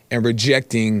public and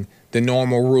rejecting the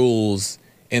normal rules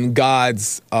and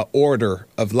God's order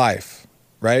of life,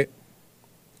 right?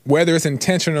 Whether it's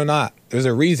intentional or not, there's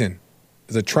a reason.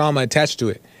 There's a trauma attached to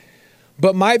it.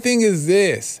 But my thing is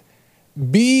this.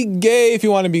 Be gay if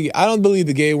you want to be. I don't believe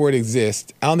the gay word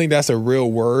exists. I don't think that's a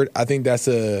real word. I think that's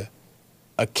a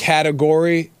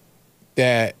category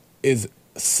that is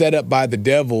set up by the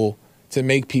devil to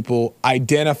make people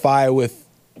identify with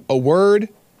a word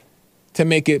to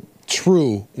make it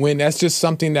true, when that's just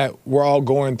something that we're all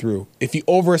going through. If you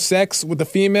oversex with a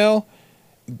female,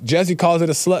 Jesse calls it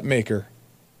a slut maker.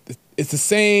 It's the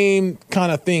same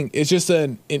kind of thing. It's just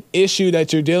an issue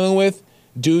that you're dealing with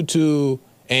due to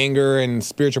anger and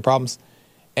spiritual problems.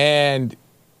 And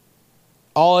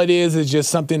all it is just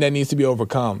something that needs to be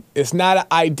overcome. It's not an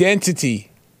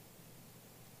identity.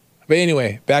 But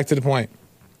anyway, back to the point.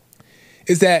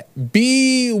 Is that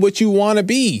be what you want to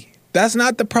be. That's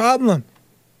not the problem.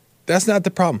 That's not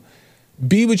the problem.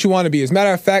 Be what you want to be. As a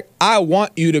matter of fact, I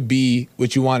want you to be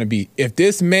what you want to be. If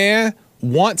this man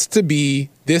wants to be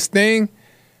this thing,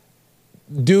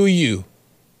 do you.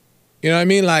 You know what I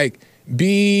mean? Like,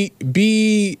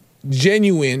 be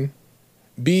genuine.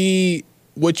 Be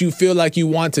what you feel like you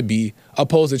want to be,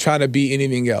 opposed to trying to be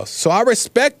anything else. So I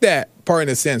respect that part in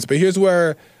a sense, but here's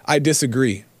where I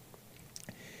disagree.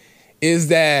 Is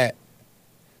that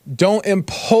don't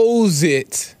impose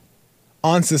it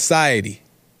on society.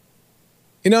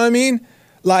 You know what I mean?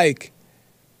 Like,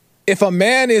 if a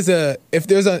man is if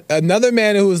there's another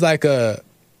man who's like a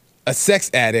a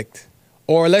sex addict,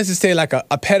 or let's just say like a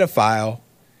pedophile,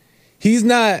 he's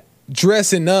not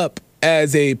dressing up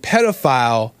as a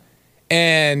pedophile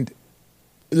and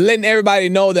letting everybody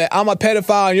know that I'm a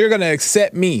pedophile and you're going to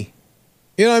accept me.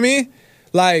 You know what I mean?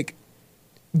 Like,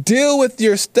 deal with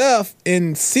your stuff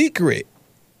in secret.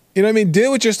 You know what I mean?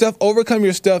 Deal with your stuff, overcome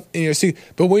your stuff in your secret.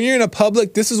 But when you're in a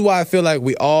public, this is why I feel like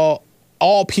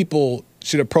all people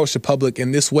should approach the public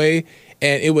in this way,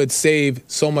 and it would save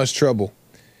so much trouble.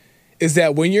 Is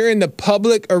that when you're in the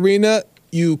public arena,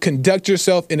 you conduct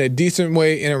yourself in a decent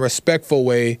way, in a respectful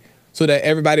way, so that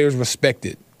everybody is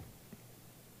respected.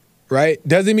 Right?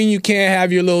 Doesn't mean you can't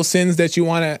have your little sins that you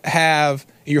want to have,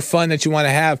 your fun that you want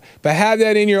to have, but have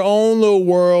that in your own little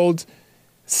world,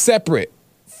 separate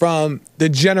from the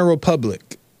general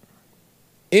public.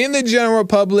 In the general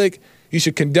public, you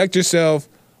should conduct yourself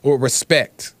with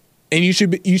respect. And you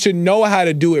should know how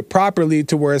to do it properly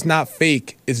to where it's not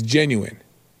fake, it's genuine,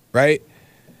 right?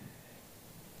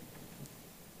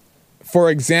 For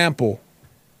example,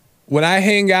 when I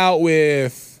hang out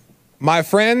with my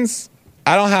friends,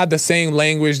 I don't have the same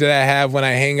language that I have when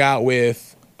I hang out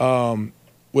with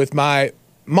my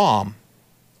mom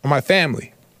or my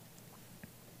family.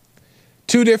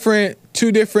 Two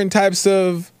different types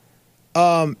of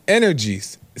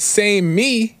energies. Same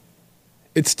me.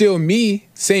 It's still me,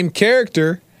 same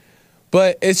character,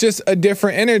 but it's just a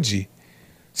different energy.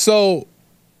 So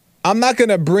I'm not going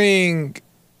to bring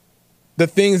the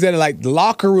things that are like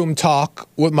locker room talk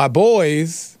with my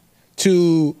boys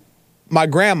to my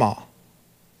grandma,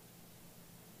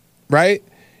 right?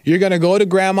 You're going to go to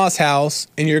grandma's house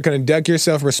and you're going to conduct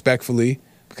yourself respectfully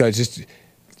because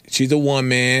she's a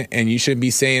woman and you shouldn't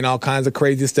be saying all kinds of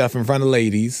crazy stuff in front of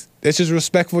ladies. That's just a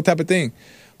respectful type of thing.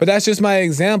 But that's just my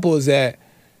example, is that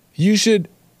we should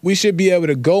be able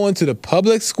to go into the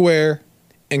public square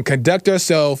and conduct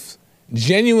ourselves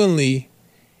genuinely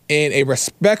in a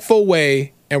respectful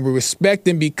way, and we respect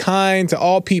and be kind to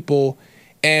all people,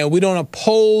 and we don't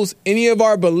oppose any of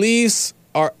our beliefs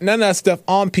or none of that stuff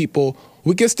on people.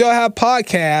 We can still have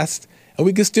podcasts and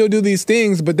we can still do these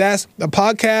things, but that's a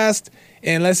podcast,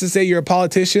 and let's just say you're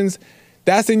politicians,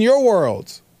 that's in your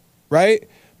world, right?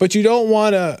 But you don't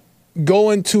want to go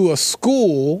into a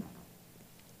school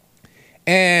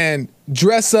and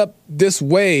dress up this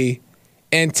way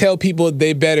and tell people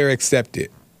they better accept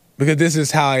it because this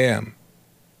is how I am.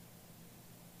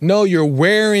 No, you're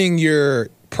wearing your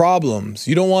problems.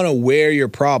 You don't want to wear your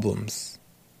problems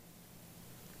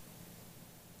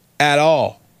at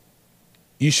all.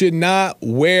 You should not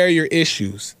wear your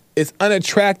issues. It's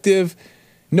unattractive.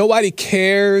 Nobody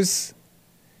cares.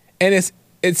 And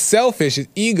it's selfish. It's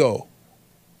ego.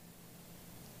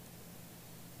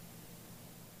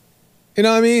 You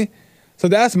know what I mean? So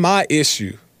that's my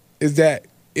issue, is that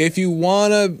if you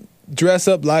want to dress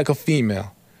up like a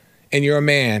female and you're a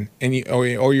man,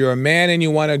 or you're a man and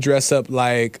you want to dress up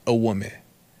like a woman,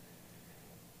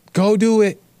 go do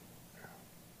it.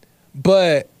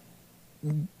 But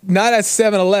not at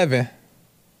 7-Eleven.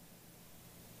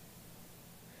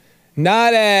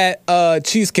 Not at a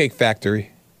Cheesecake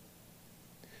Factory.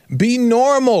 Be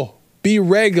normal. Be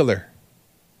regular.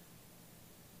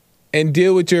 And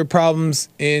deal with your problems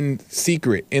in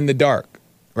secret, in the dark,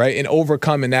 right? And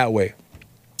overcome in that way.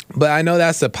 But I know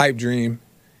that's a pipe dream,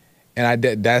 and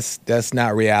that's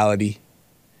not reality,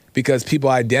 because people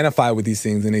identify with these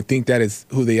things and they think that is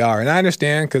who they are. And I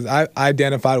understand, because I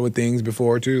identified with things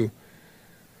before too.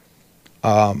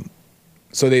 So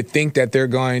they think that they're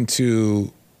going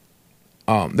to,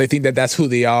 they think that that's who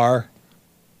they are,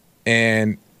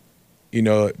 and you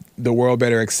know the world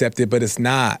better accept it, but it's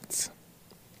not.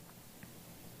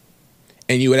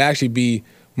 And you would actually be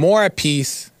more at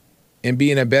peace and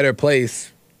be in a better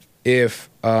place if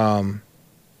you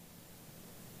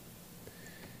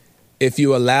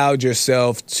allowed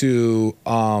yourself to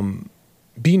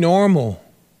be normal.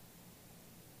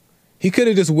 He could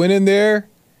have just went in there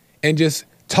and just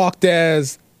talked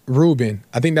as Ruben.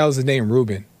 I think that was his name,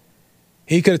 Ruben.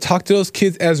 He could have talked to those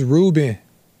kids as Ruben.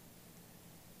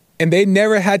 And they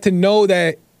never had to know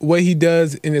that what he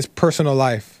does in his personal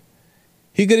life.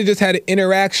 He could have just had an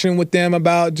interaction with them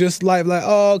about just life. Like,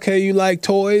 oh, okay, you like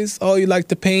toys? Oh, you like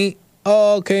to paint?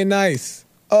 Oh, okay, nice.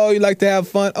 Oh, you like to have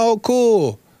fun? Oh,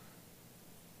 cool.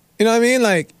 You know what I mean?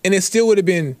 Like, and it still would have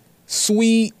been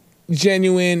sweet,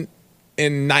 genuine,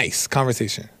 and nice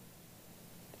conversation.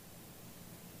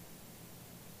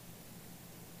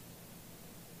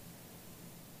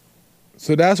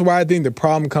 So that's why I think the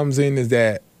problem comes in, is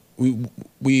that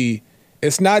we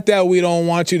it's not that we don't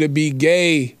want you to be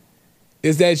gay,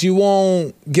 it's that you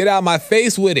won't get out my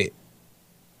face with it.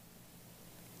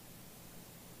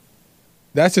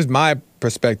 That's just my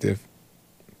perspective,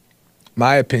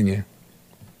 my opinion.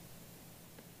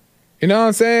 You know what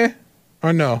I'm saying?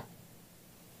 Or no?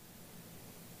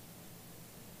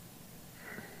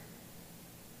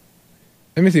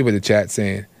 Let me see what the chat's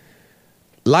saying.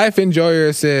 Life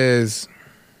Enjoyer says,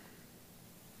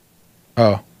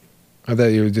 oh, I thought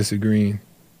you were disagreeing.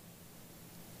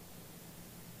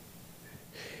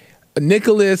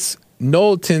 Nicholas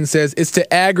Knowlton says, it's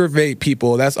to aggravate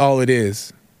people. That's all it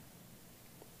is.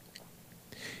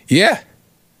 Yeah.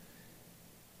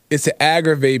 It's to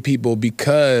aggravate people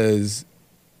because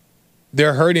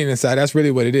they're hurting inside. That's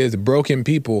really what it is. Broken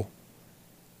people.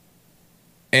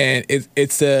 And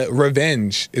it's a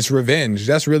revenge. It's revenge.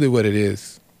 That's really what it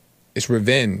is. It's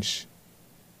revenge.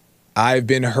 I've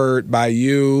been hurt by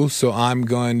you, so I'm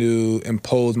going to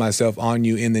impose myself on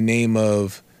you in the name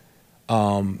of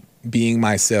being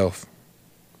myself.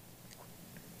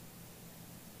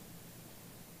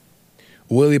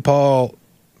 Willie Paul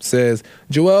says,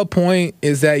 Joel's point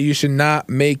is that you should not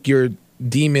make your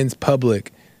demons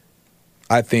public.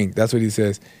 I think that's what he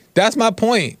says. That's my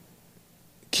point.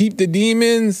 Keep the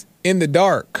demons in the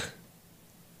dark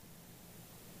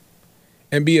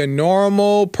and be a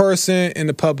normal person in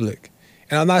the public.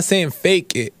 And I'm not saying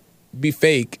fake it, be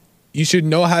fake. You should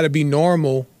know how to be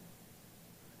normal.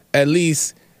 At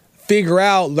least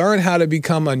learn how to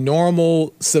become a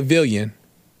normal civilian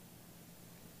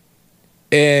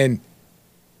and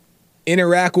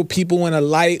interact with people in a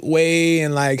light way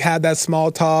and like have that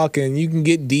small talk, and you can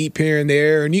get deep here and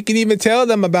there, and you can even tell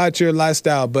them about your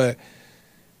lifestyle, but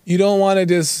you don't want to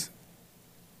just,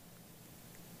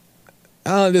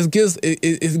 I don't know,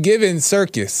 it's giving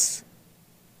circus.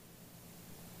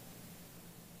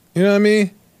 You know what I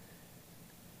mean?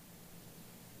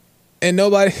 And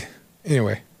nobody,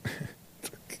 anyway.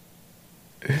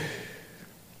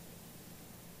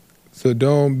 So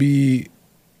don't be,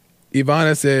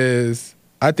 Ivana says,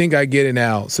 I think I get it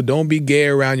now. So don't be gay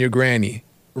around your granny.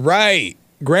 Right.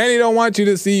 Granny don't want you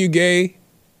to see you gay.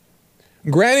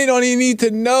 Granny don't even need to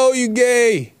know you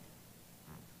gay.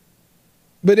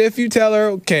 But if you tell her,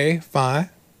 okay,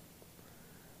 fine.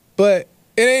 But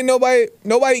it ain't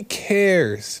nobody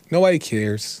cares. Nobody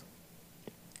cares.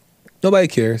 Nobody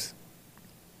cares.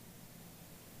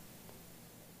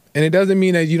 And it doesn't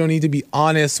mean that you don't need to be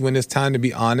honest when it's time to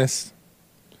be honest.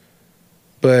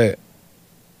 But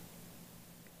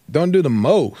don't do the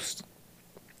most.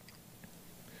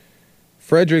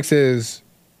 Frederick says,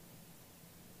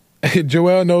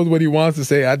 Joel knows what he wants to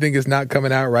say. I think it's not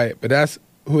coming out right. But that's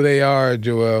who they are,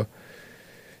 Joel.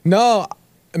 No,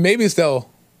 maybe so.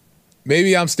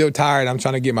 Maybe I'm still tired. I'm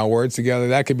trying to get my words together.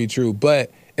 That could be true.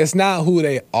 But it's not who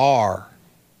they are.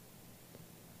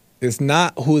 It's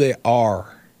not who they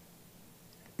are.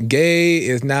 Gay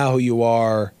is not who you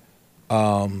are.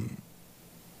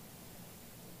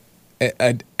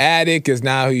 An addict is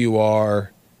not who you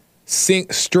are.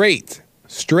 Straight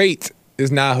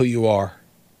is not who you are.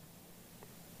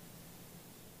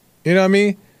 You know what I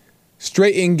mean?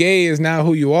 Straight and gay is not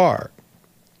who you are.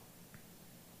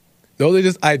 Those are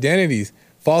just identities,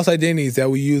 false identities that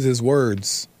we use as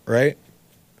words, right?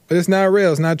 But it's not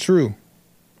real. It's not true.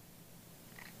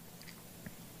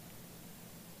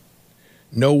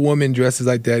 No woman dresses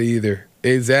like that either.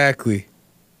 Exactly.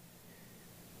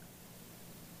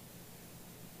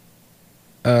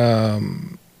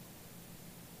 Joel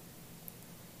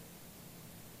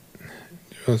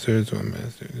serves one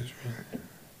master with his friends.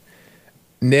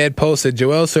 Ned posted,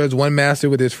 Joel serves one master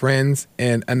with his friends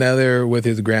and another with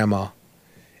his grandma.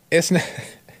 It's not.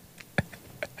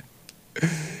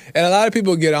 And a lot of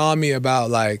people get on me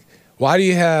about like, why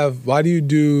do you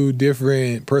do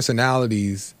different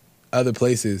personalities other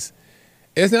places?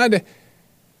 It's not,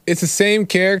 it's the same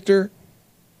character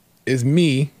as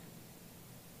me.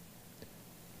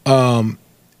 And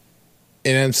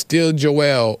I'm still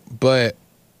Joel, but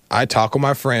I talk with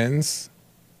my friends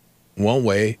one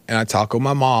way, and I talk with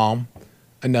my mom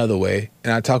another way,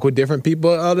 and I talk with different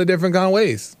people other different kind of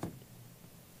ways.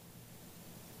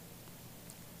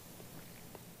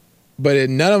 But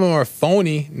none of them are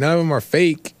phony. None of them are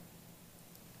fake.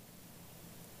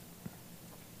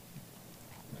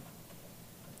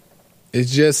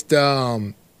 It's just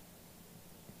I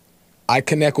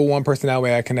connect with one person that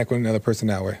way. I connect with another person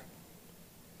that way.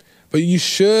 But you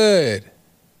should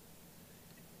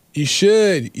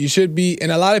be,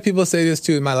 and a lot of people say this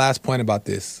too, my last point about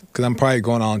this, because I'm probably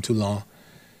going on too long.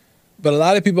 But a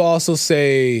lot of people also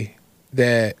say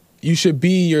that you should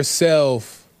be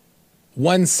yourself,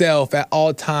 oneself at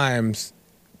all times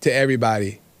to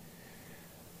everybody.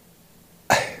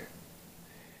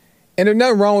 And there's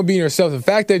nothing wrong with being yourself. The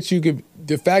fact that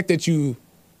you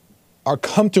are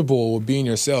comfortable with being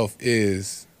yourself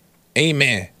is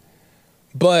amen.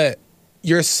 But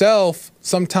yourself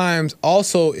sometimes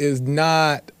also is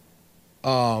not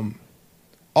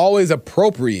always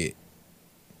appropriate.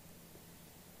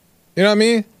 You know what I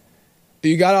mean?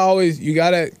 You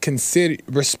gotta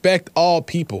respect all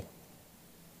people.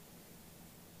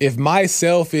 If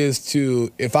myself is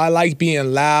if I like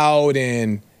being loud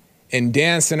and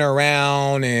dancing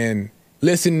around and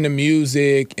listening to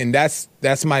music, and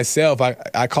that's myself,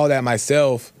 I call that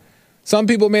myself. Some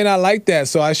people may not like that,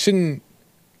 so I shouldn't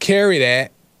carry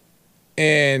that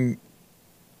and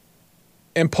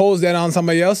impose that on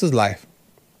somebody else's life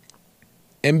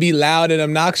and be loud and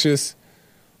obnoxious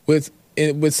with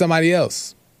somebody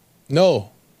else.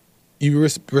 No, you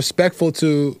respectful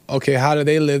to, okay, how do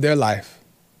they live their life?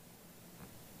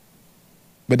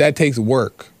 But that takes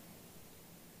work.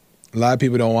 A lot of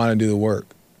people don't want to do the work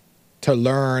to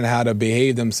learn how to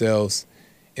behave themselves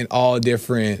in all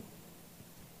different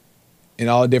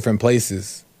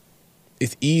places.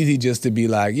 It's easy just to be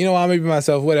like, I'm gonna be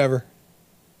myself, whatever.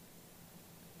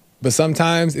 But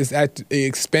sometimes it's at the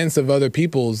expense of other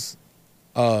people's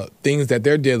things that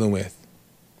they're dealing with.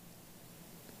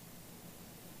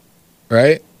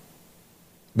 Right?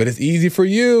 But it's easy for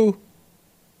you.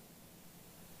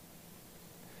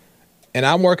 And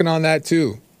I'm working on that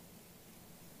too.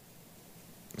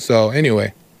 So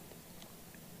anyway.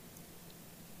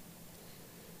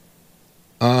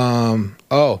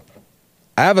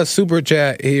 I have a super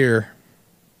chat here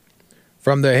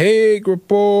from the Hague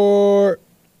Report.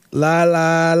 La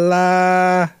la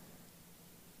la.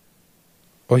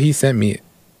 Oh, he sent me it.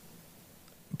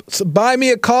 So buy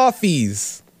me a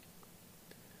coffees.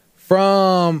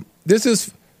 This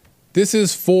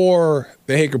is for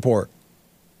the Hague Report.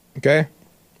 Okay?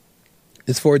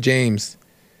 It's for James.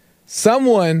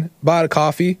 Someone bought a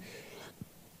coffee,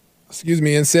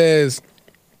 and says,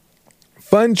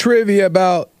 fun trivia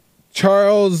about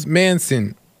Charles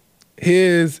Manson.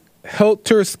 His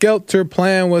helter-skelter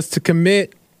plan was to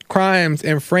commit crimes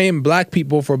and frame black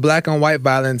people for black on white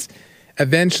violence,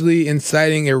 eventually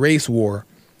inciting a race war.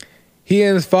 He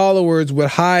and his followers would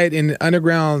hide in an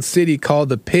underground city called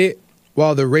the Pit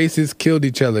while the racists killed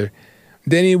each other.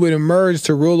 Then he would emerge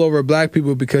to rule over black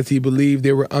people because he believed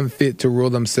they were unfit to rule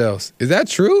themselves. Is that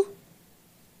true?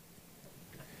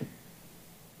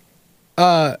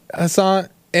 Hassan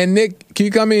and Nick, can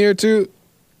you come in here too?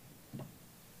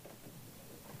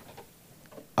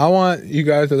 I want you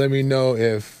guys to let me know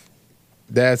if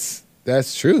that's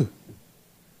true.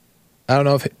 I don't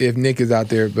know if Nick is out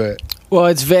there, but well,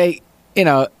 it's vague.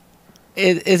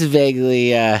 It's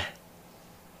vaguely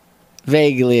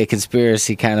a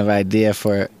conspiracy kind of idea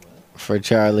for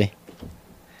Charlie.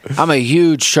 I'm a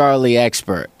huge Charlie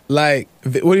expert. Like,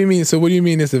 what do you mean? So what do you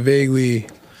mean it's a vaguely?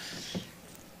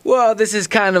 Well, this is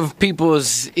kind of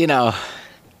people's,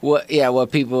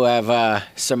 what people have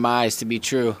surmised to be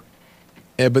true.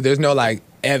 Yeah, but there's no like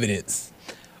evidence.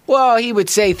 Well, he would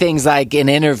say things like in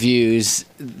interviews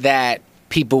that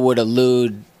people would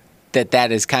allude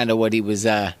that is kind of what he was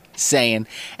saying.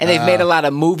 And they've made a lot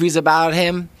of movies about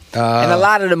him. And a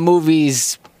lot of the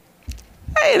movies,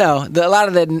 a lot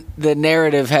of the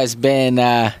narrative has been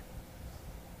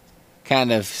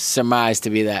kind of surmised to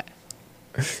be that.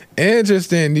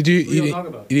 Interesting. Did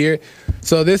you hear?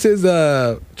 So this is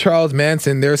Charles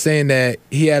Manson. They're saying that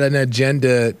he had an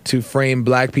agenda to frame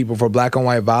black people for black on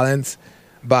white violence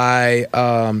by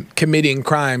committing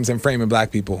crimes and framing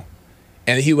black people.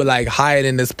 And he would like hide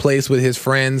in this place with his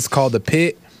friends called the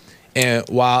Pit, and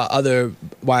while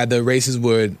the races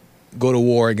would go to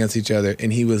war against each other,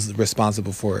 and he was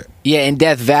responsible for it. Yeah, in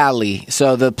Death Valley.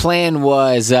 So the plan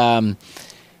was, the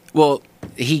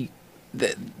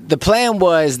plan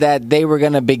was that they were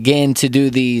going to begin to do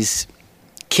these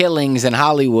killings in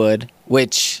Hollywood,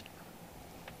 which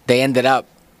they ended up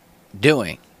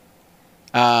doing.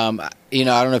 I don't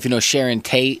know if you know Sharon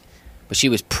Tate, but she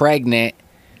was pregnant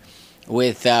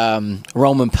with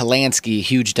Roman Polanski, a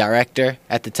huge director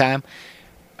at the time.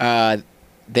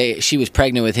 She was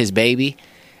pregnant with his baby,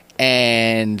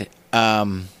 and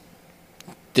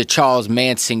the Charles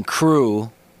Manson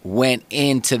crew went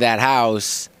into that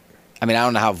house. I mean, I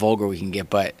don't know how vulgar we can get,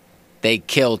 but they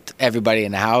killed everybody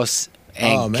in the house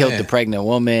and killed the pregnant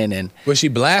woman. And was she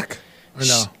black or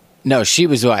no? No, she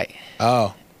was white.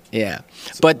 Oh, yeah.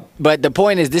 But the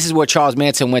point is, this is what Charles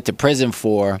Manson went to prison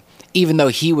for, even though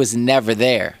he was never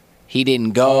there. He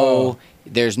didn't go.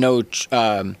 There's no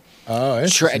trace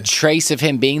of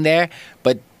him being there,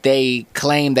 but they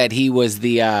claim that he was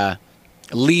the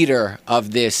leader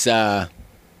of this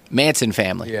Manson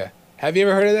family. Yeah. Have you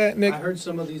ever heard of that, Nick? I heard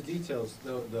some of these details.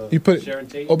 You put Sharon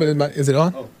Tate. Open it. Is it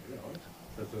on? Oh,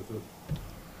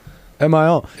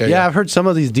 MIO. Yeah, Yeah, yeah. I've heard some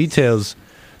of these details.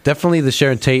 Definitely the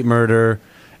Sharon Tate murder,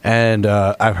 and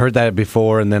I've heard that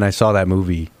before, and then I saw that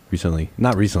movie recently.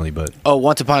 Not recently, but Oh,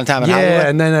 Once Upon a Time in yeah, Hollywood?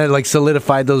 and then I like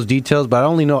solidified those details. But I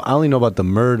only know about the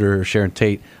murder of Sharon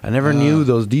Tate. I never knew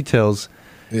those details.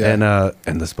 Yeah.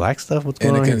 And this black stuff. What's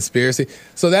going And on? the here? conspiracy.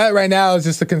 So that right now is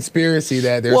just a conspiracy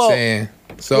that they're saying.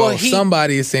 So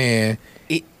somebody is saying.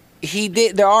 He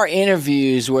did. There are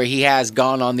interviews where he has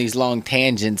gone on these long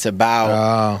tangents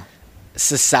about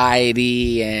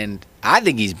society, and I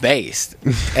think he's based.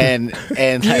 And like,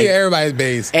 everybody's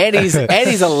based. And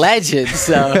he's a legend.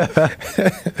 So,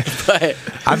 but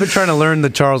I've been trying to learn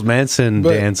the Charles Manson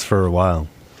dance for a while.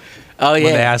 Oh yeah.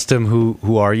 When they asked him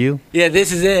who are you? Yeah,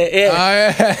 this is it.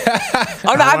 Yeah.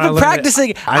 Oh no, I've been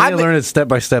practicing. I need to learn it step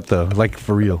by step though, like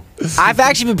for real. I've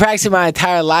actually been practicing my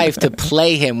entire life to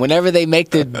play him. Whenever they make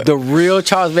the real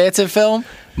Charles Manson film,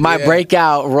 my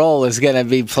breakout role is gonna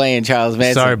be playing Charles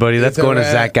Manson. Sorry, buddy, that's going to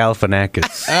Zach Galifianakis.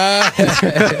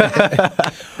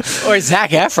 Or Zac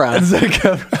Efron.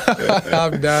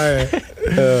 I'm dying.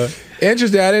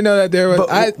 Interesting. I didn't know that there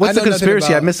was. What's the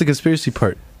conspiracy? I missed the conspiracy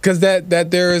part. Because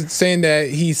that they're saying that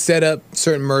he set up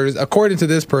certain murders. According to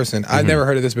this person, I've never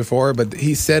heard of this before, but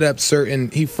he set up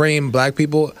he framed black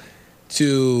people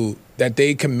that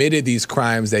they committed these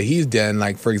crimes that he's done,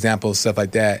 like, for example, stuff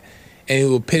like that. And he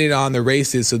would pin it on the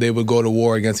races so they would go to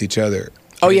war against each other.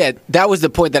 Oh, yeah. That was the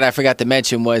point that I forgot to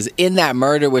mention was in that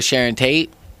murder with Sharon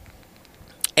Tate,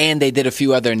 and they did a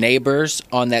few other neighbors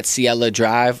on that Ciela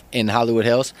Drive in Hollywood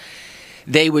Hills,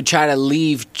 they would try to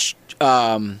leave...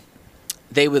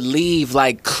 they would leave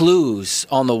like clues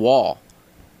on the wall,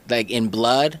 like in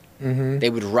blood. Mm-hmm. They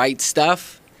would write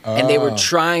stuff, and they were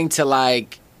trying to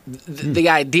like. The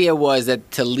idea was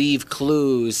that to leave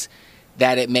clues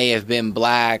that it may have been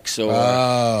blacks or.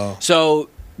 So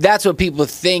that's what people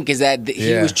think is that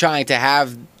he was trying to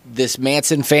have this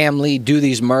Manson family do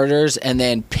these murders and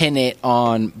then pin it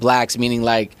on blacks, meaning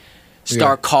like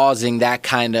start causing that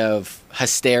kind of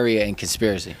hysteria and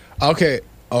conspiracy. Okay.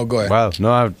 Oh, go ahead. Wow.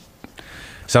 No,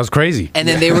 sounds crazy. And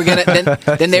then they were gonna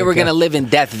then they were gonna live in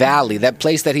Death Valley, that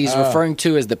place that he's referring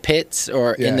to as the pits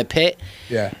or in the pit.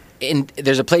 Yeah.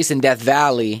 There's a place in Death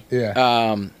Valley,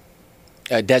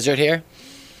 a desert here,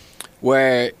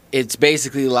 where it's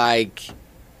basically like,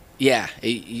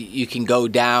 you can go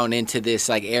down into this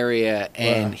like area,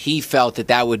 and he felt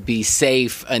that would be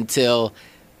safe until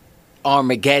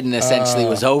Armageddon essentially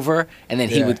was over, and then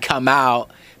he would come out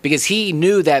because he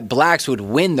knew that blacks would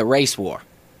win the race war.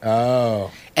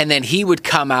 Oh. And then he would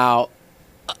come out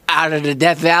of the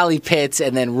Death Valley pits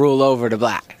and then rule over the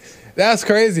black. That's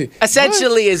crazy.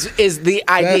 Essentially is the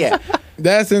idea.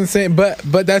 That's insane. But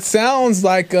that sounds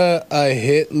like a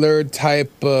Hitler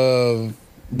type of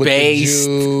based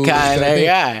kind of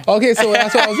guy. Okay, so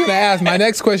that's what I was going to ask. My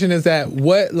next question is that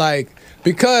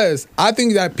because I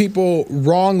think that people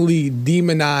wrongly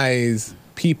demonize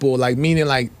people, like meaning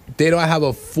like they don't have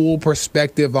a full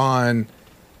perspective on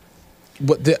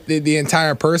what the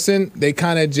entire person. They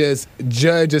kind of just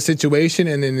judge a situation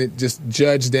and then it just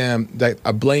judge them, like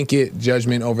a blanket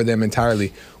judgment over them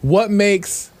entirely. What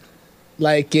makes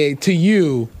to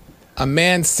you a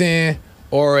Manson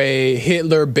or a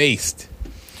Hitler based?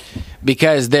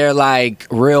 Because they're like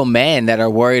real men that are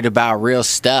worried about real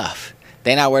stuff.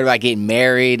 They're not worried about getting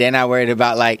married. They're not worried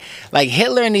about like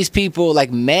Hitler and these people, like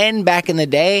men back in the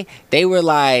day, they were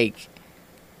like,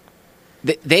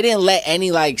 they didn't let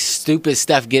any like stupid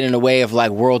stuff get in the way of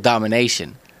like world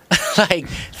domination. Like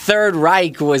Third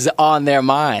Reich was on their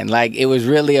mind. Like it was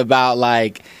really about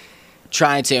like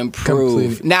trying to improve.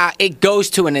 Completely. Now it goes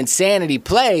to an insanity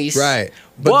place. Right.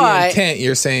 But the intent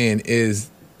you're saying is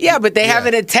but they have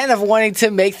an intent of wanting to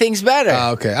make things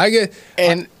better. Okay. I get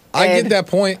that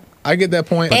point. I get that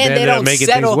point. And they don't making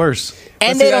settle things worse.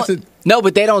 And they don't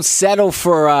but they don't settle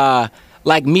for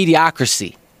like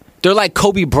mediocrity. They're like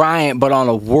Kobe Bryant, but on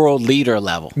a world leader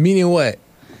level. Meaning what?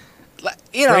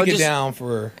 Break it down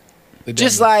for the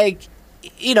just like,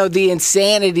 the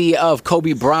insanity of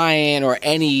Kobe Bryant or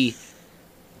any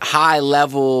high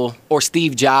level or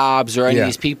Steve Jobs or any of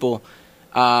these people,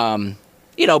 but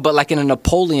like in a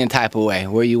Napoleon type of way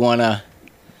where you want to.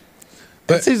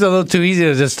 It seems a little too easy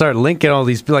to just start linking all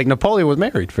these. Like Napoleon was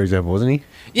married, for example, wasn't he?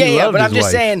 He loved but I'm his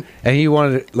just wife. saying. And he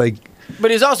wanted like.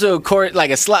 But he's also like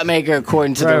a slut maker,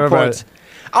 according to the reports.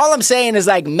 All I'm saying is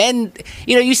like men,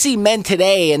 you see men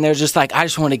today and they're just like, I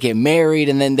just want to get married.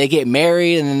 And then they get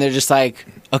married and then they're just like,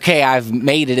 okay, I've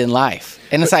made it in life.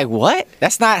 And it's like, what?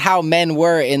 That's not how men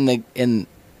were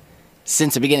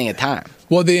since the beginning of time.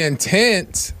 Well, the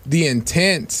intent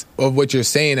of what you're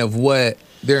saying, of what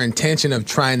their intention of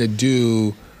trying to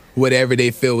do whatever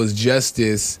they feel was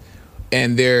justice,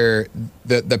 and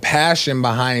the passion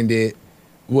behind it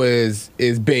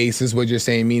is base, is what you're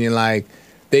saying, meaning like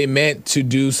they meant to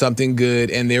do something good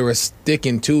and they were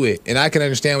sticking to it. And I can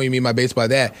understand what you mean by base by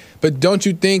that. But don't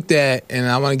you think that, and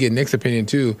I want to get Nick's opinion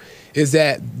too, is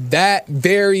that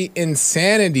very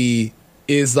insanity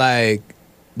is like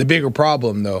the bigger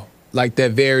problem though? Like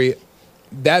that very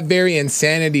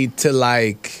insanity to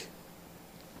like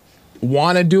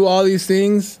want to do all these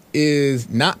things is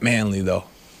not manly though.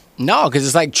 No, because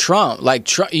it's like Trump. Like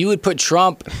Trump, you would put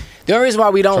Trump. The only reason why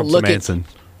we don't Trump's look Manson.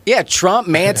 Yeah, Trump,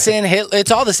 Manson, Hitler, it's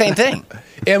all the same thing.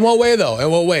 In what way, though? In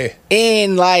what way?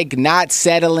 In, like, not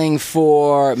settling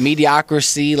for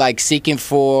mediocrity, like, seeking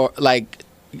for, like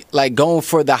going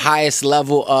for the highest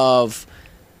level of,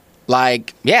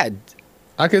 like, yeah.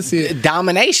 I can see it.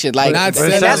 Domination. Like, Not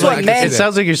and that's what men... It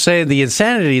sounds like you're saying the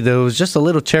insanity, though, is just a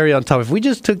little cherry on top. If we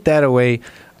just took that away...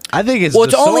 I think it's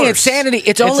it's the only source. insanity.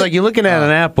 It's like you're looking at an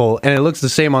apple and it looks the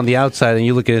same on the outside, and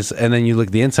you look at it, and then you look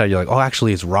at the inside. You're like, oh,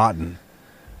 actually, it's rotten.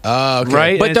 Okay.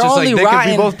 Right, but and they're it's just only like, rotten.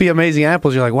 They could both be amazing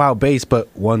apples. You're like, wow, base,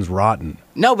 but one's rotten.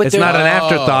 No, but it's not an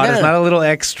afterthought. No. It's not a little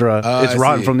extra. It's I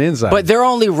rotten see. from the inside. But they're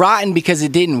only rotten because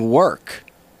it didn't work.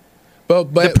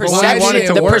 But the perception.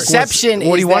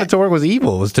 What he wanted to work was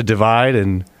evil, was to divide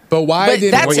and. But why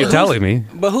didn't? What you're telling me?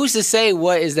 But who's to say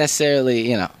what is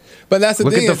necessarily, you know? But that's the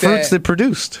Look thing. at the fruits that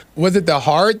produced. Was it the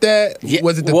heart that? Yeah,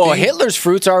 was it the? Well, thing? Hitler's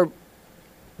fruits are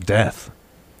death.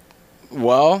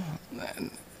 Well,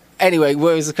 anyway,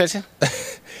 what was the question?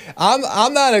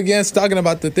 I'm not against talking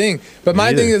about the thing, but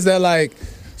my thing is that like,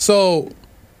 so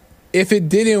if it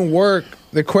didn't work,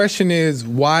 the question is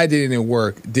why didn't it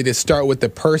work? Did it start with the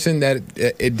person that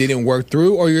it didn't work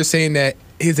through, or you're saying that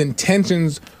his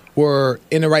intentions were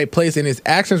in the right place and his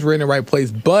actions were in the right place,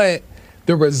 but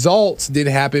the results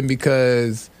didn't happen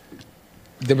because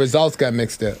the results got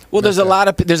mixed up? Well, there's a lot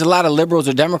of liberals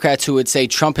or Democrats who would say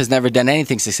Trump has never done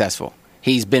anything successful.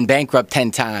 He's been bankrupt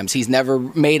 10 times. He's never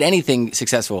made anything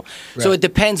successful. Right. So it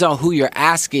depends on who you're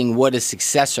asking what is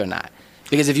success or not.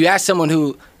 Because if you ask someone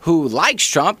who likes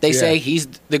Trump, they say he's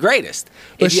the greatest.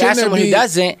 But if you ask someone who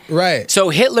doesn't, right? So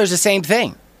Hitler's the same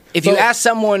thing. If you ask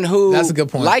someone who that's a good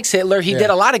point. Likes Hitler, he did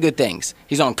a lot of good things.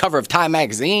 He's on cover of Time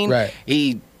magazine. Right.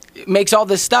 He makes all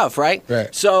this stuff, right?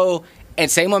 Right. So, and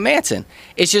same with Manson.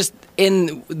 It's just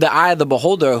in the eye of the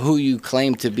beholder who you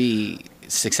claim to be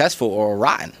successful or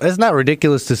rotten. It's not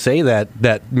ridiculous to say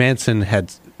that Manson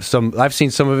had some. I've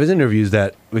seen some of his interviews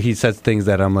that he says things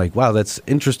that I'm like, wow, that's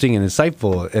interesting and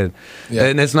insightful, and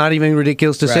it's not even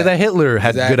ridiculous to say that Hitler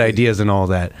had good ideas and all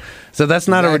that. So that's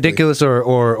not a ridiculous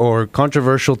or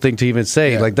controversial thing to even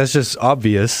say. Like that's just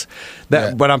obvious.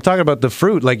 That, but I'm talking about the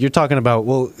fruit. Like you're talking about.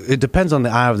 Well, it depends on the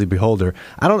eye of the beholder.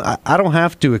 I don't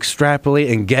have to extrapolate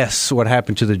and guess what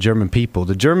happened to the German people.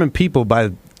 The German people by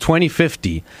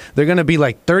 2050, they're going to be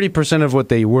like 30% of what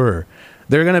they were.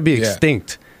 They're going to be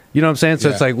extinct. You know what I'm saying? So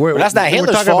it's like but that's not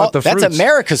Hitler's fault. That's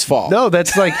America's fault. No,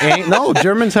 that's like no.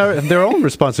 Germans have their own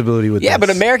responsibility with this. But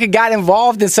America got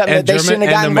involved in something that they shouldn't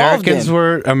have got involved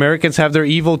in. Americans have their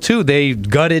evil too. They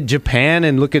gutted Japan,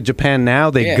 and look at Japan now.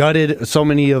 They gutted so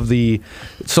many of the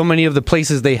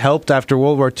places they helped after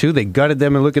World War II. They gutted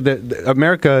them, and look at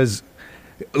America is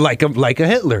like a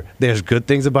Hitler. There's good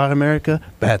things about America,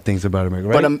 bad things about America.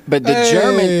 Right? But the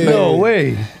German. No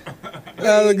way.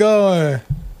 How's it going?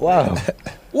 Wow.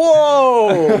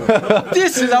 Whoa!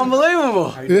 This is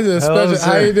unbelievable. This is special.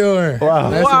 How you doing? Wow.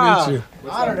 Nice to meet you.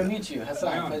 Honored to meet you.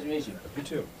 Hassan, pleasure to meet you. You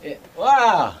too. Yeah.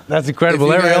 Wow. That's incredible.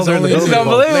 Larry Elder in the This is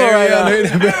building. unbelievable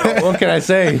right now. What can I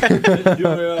say?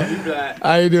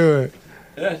 How you doing?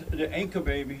 That's the anchor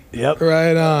baby. Yep.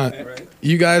 Right on.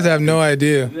 You guys have no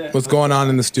idea what's going on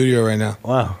in the studio right now.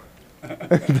 Wow.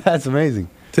 That's amazing.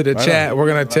 To the chat, we're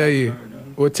going to tell you.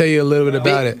 We'll tell you a little bit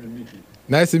about it.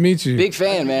 Nice to meet you. Big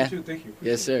fan, man. Thank you.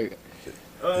 Yes, sir.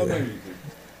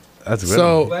 That's good.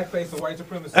 So, Blackface and white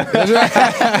supremacy.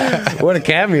 What a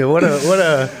cameo. What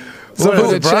a so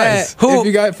for the surprise. chat, if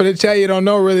you got for the chat, you don't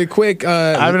know really quick.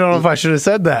 I don't know if I should have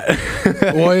said that.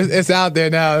 Well, it's out there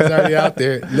now. It's already out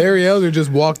there. Larry Elder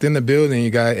just walked in the building,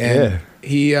 you guys, and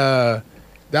he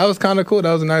that was kind of cool.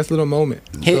 That was a nice little moment.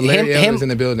 So Larry Elder's in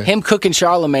the building. Him cooking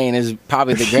Charlemagne is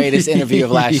probably the greatest interview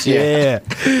of last year.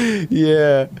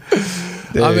 Yeah.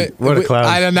 I mean, what a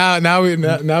clown! Now we.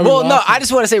 Well, no, I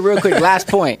just want to say real quick. Last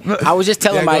point. I was just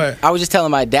telling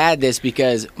my dad this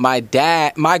because my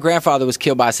grandfather was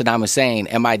killed by Saddam Hussein,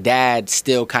 and my dad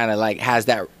still kind of like has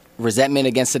that resentment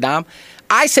against Saddam.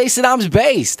 I say Saddam's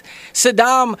based.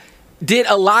 Saddam did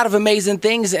a lot of amazing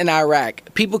things in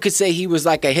Iraq. People could say he was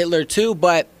like a Hitler too,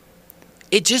 but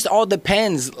it just all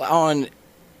depends on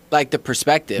like the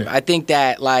perspective. I think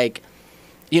that like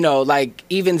like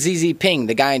even Xi Jinping,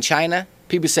 the guy in China,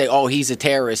 people say, oh, he's a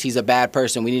terrorist, he's a bad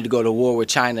person, we need to go to war with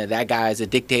China, that guy is a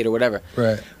dictator, whatever.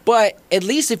 Right. But at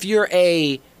least if you're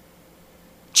a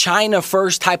China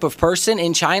first type of person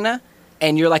in China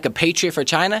and you're like a patriot for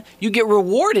China, you get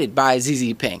rewarded by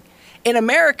Xi Jinping. In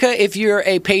America, if you're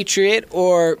a patriot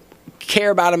or care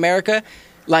about America,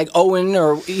 like Owen,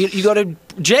 or you go to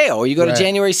jail, or you go to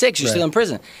January 6th, you're still in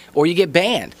prison, or you get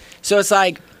banned. So it's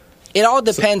like, it all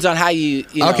depends on how you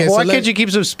know. Okay, so why can't you keep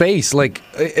some space? Like,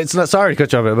 it's not, sorry to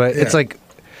cut you off, but it's like,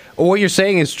 what you're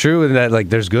saying is true in that, like,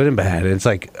 there's good and bad. And it's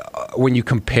like, when you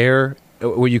compare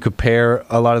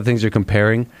a lot of things you're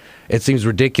comparing, it seems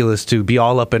ridiculous to be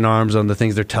all up in arms on the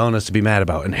things they're telling us to be mad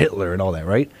about, and Hitler and all that,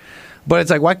 right? But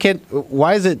it's like,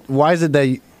 why is it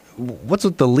that, what's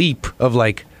with the leap of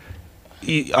like,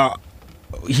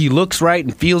 he looks right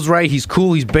and feels right, he's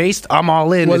cool, he's based, I'm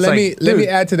all in. Well, It's let me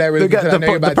add to that really quick.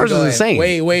 the person's insane.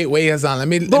 Wait, Hassan.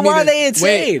 But why are they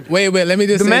insane? Wait, let me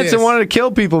just say Manson this. wanted to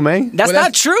kill people, man. That's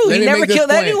not true. He never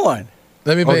killed anyone.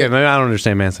 Okay, maybe I don't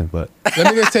understand Manson, but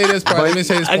let me just say this part.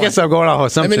 I guess I'm going off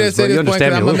assumptions. Let me just say this point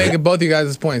because I'm going to make it. both of you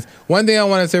guys' points. One thing I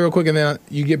want to say real quick, and then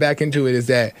you get back into it, is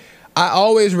that I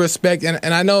always respect,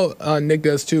 and I know Nick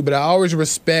does too, but I always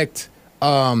respect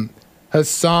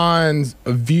Hassan's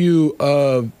view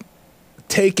of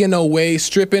stripping away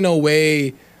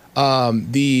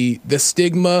the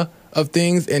stigma of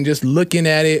things and just looking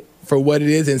at it for what it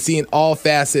is and seeing all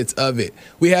facets of it.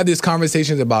 We have these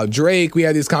conversations about Drake. We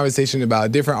have these conversations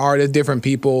about different artists, different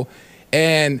people.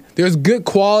 And there's good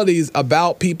qualities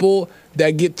about people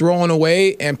that get thrown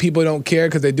away and people don't care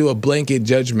because they do a blanket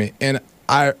judgment. And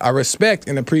I respect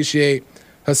and appreciate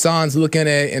Hassan's looking at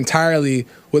it entirely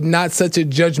with not such a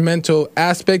judgmental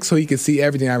aspect so he can see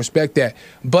everything. I respect that.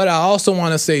 But I also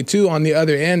want to say, too, on the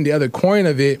other end, the other coin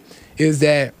of it, is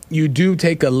that you do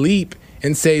take a leap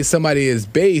and say somebody is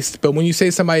based. But when you say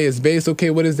somebody is based,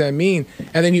 okay, what does that mean?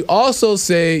 And then you also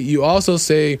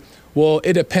say, well,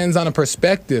 it depends on a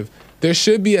perspective. There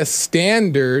should be a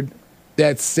standard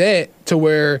that's set to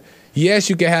where,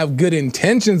 yes, you can have good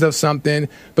intentions of something,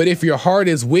 but if your heart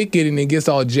is wicked and it gets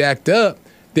all jacked up,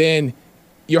 then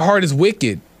your heart is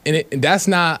wicked. And that's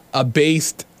not a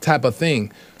based type of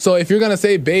thing. So if you're going to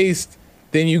say based,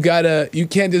 then you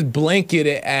can't just blanket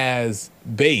it as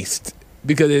based.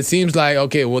 Because it seems like,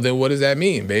 okay, well then what does that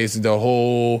mean? Based, the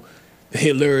whole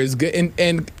Hitler is good.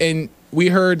 And we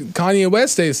heard Kanye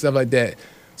West say stuff like that.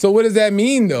 So what does that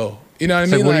mean though? You know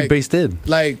what I mean? What he based in?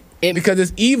 Because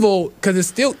it's evil, because it's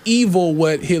still evil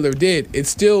what Hitler did. It's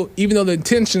still, even though the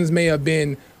intentions may have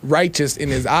been righteous in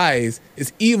his eyes,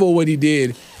 it's evil what he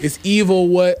did. It's evil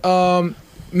what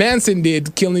Manson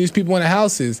did, killing these people in the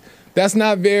houses. That's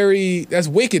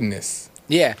wickedness.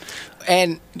 Yeah.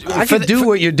 And I can do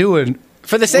what you're doing.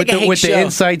 For the sake of with the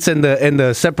insights and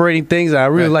the separating things, I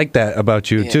really like that about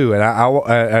you too.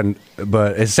 And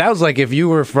but it sounds like if you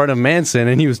were in front of Manson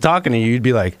and he was talking to you, you'd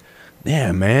be like,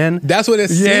 "Yeah, man, that's what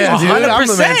it's." Yeah, dude, I'm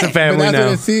a Manson family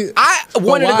now. I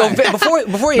wanted to go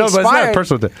before he expired.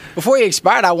 Before he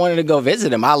expired, I wanted to go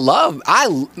visit him.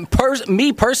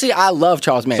 Me personally, I love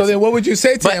Charles Manson. So then, what would you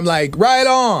say to him? Like, right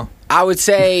on. I would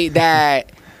say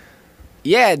that,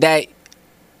 that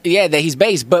he's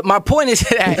based. But my point is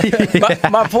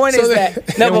that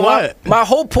my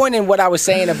whole point in what I was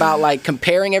saying about like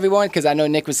comparing everyone, because I know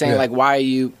Nick was saying like, why are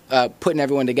you putting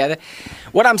everyone together?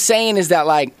 What I'm saying is that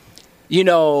like,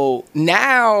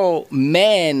 now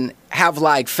men have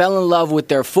like fell in love with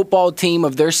their football team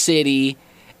of their city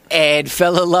and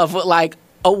fell in love with like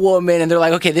a woman, and they're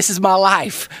like, okay, this is my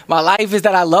life. My life is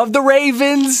that I love the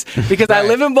Ravens because I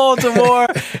live in Baltimore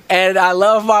and I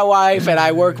love my wife and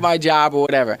I work my job or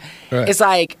whatever. Right. It's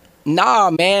like, nah,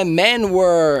 man,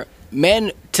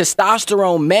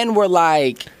 testosterone, men were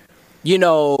like,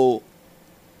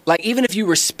 like even if you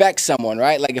respect someone,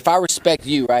 right? Like if I respect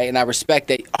you, right? And I respect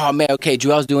that, oh man, okay,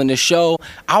 Joel's doing this show.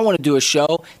 I want to do a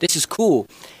show. This is cool.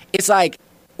 It's like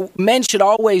men should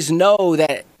always know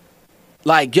that,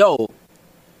 like, yo,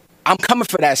 I'm coming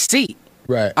for that seat.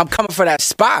 Right. I'm coming for that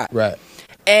spot. Right.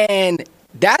 And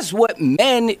that's what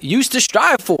men used to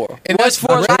strive for. And was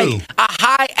for like a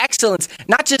high excellence,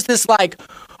 not just this like,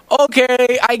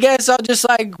 okay, I guess I'll just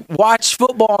like watch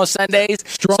football on Sundays.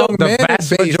 The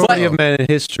vast majority of men in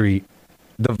history,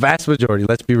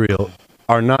 let's be real,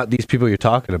 are not these people you're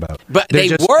talking about. But they're they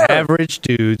just were average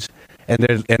dudes. And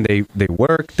they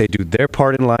work, they do their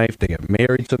part in life, they get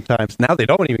married sometimes. Now they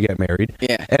don't even get married.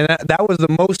 Yeah. And that was the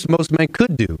most men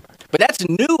could do. But that's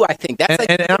new, I think. That's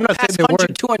and I'm not saying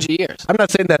 200 years. I'm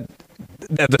not saying that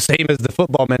the same as the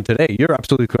football men today. You're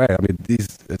absolutely correct. I mean,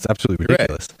 it's absolutely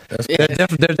ridiculous. There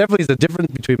definitely is a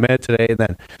difference between men today and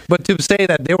then. But to say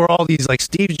that they were all these like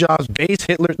Steve Jobs, base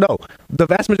Hitler, no. The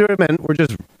vast majority of men were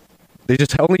they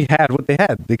just only had what they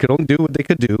had. They could only do what they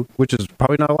could do, which is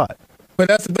probably not a lot. But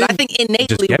that's the thing. I think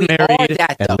innately get we are married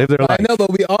that, and though. live their life. I know,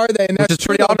 but we are that, and Which that's is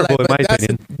pretty true, honorable in my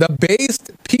opinion. The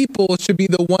based people should be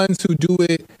the ones who do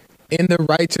it in the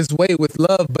righteous way with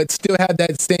love, but still have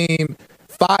that same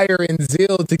fire and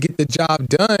zeal to get the job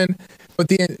done. But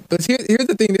here's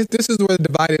the thing. This is where the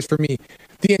divide is for me.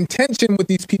 The intention with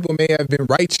these people may have been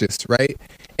righteous, right?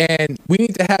 And we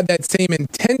need to have that same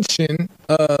intention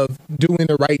of doing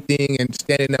the right thing and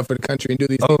standing up for the country and do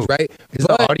these things, right? Is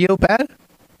the audio bad?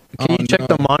 Can you check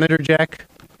the monitor jack?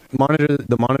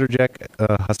 The monitor jack,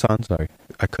 Hassan. Sorry,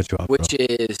 I cut you off. Which bro.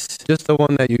 is just the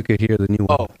one that you could hear, the new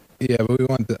one. Oh, yeah, but we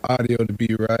want the audio to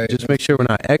be right. Just make sure we're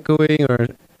not echoing or.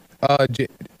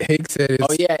 Hake said it's...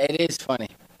 Oh yeah, it is funny.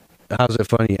 How's it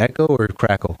funny? Echo or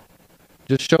crackle?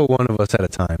 Just show one of us at a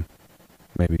time,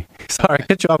 maybe. Sorry, I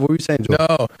cut you off. What were you saying, Joel?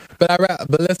 No,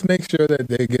 but let's make sure that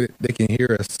they can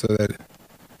hear us so that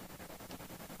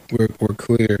we're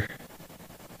clear.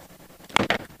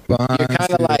 You're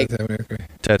kind of like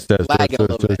test lagging a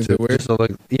little bit. So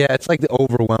yeah, it's like the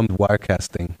overwhelmed Wirecast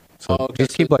thing. So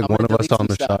just keep like one of us on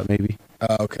the shot, maybe.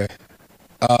 Okay.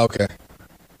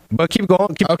 But keep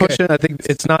going, keep pushing. I think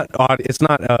it's not odd. It's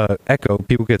not echo.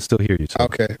 People can still hear you. So.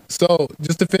 Okay. So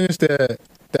just to finish that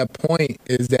point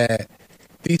is that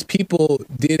these people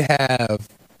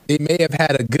they may have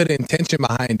had a good intention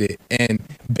behind it and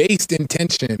based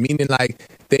intention, meaning like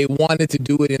they wanted to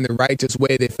do it in the righteous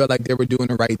way. They felt like they were doing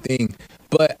the right thing.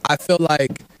 But I feel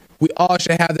like we all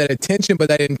should have that intention, but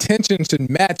that intention should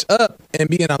match up and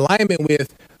be in alignment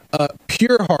with a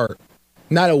pure heart,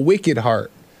 not a wicked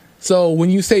heart. So when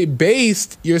you say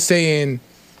based, you're saying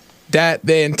that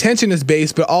the intention is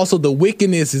based, but also the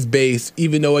wickedness is based,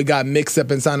 even though it got mixed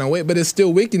up in some way, but it's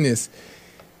still wickedness.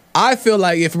 I feel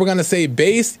like if we're going to say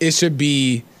based, it should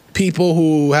be people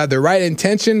who have the right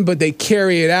intention, but they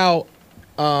carry it out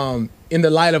in the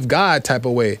light of God type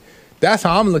of way. That's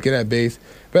how I'm looking at based.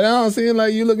 But I don't see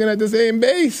like you looking at the same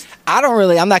base.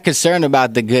 I'm not concerned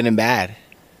about the good and bad.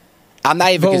 I'm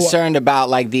not even concerned about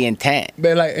like the intent.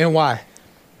 But like, and why?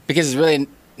 Because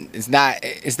it's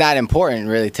not important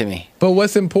really to me. But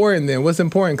what's important then? What's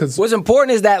important? Because what's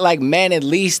important is that like men, at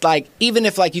least like even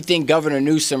if like you think Governor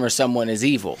Newsom or someone is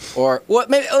evil or what,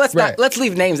 maybe let's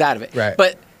leave names out of it. Right.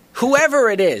 But whoever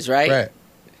it is, right? Right.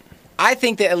 I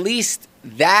think that at least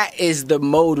that is the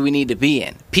mode we need to be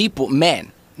in.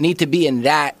 Men need to be in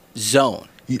that zone.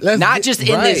 Not just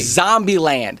in this zombie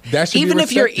land. Even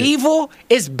if you're evil,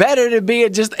 it's better to be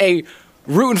just a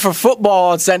rooting for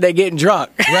football on Sunday getting drunk.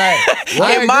 Right.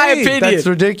 In my opinion. That's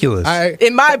ridiculous.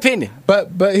 In my opinion. But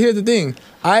here's the thing.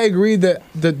 I agree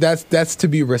that's to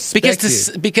be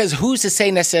respected. Because who's to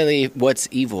say necessarily what's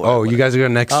evil? Oh, you guys are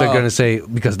going to say,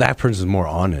 because that person's more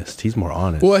honest. He's more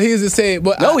honest. Well, he's to say...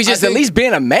 Well, no, he's just at least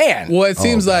being a man. Well, it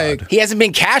seems like... He hasn't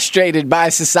been castrated by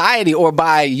society or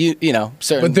by,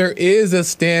 certain... But there is a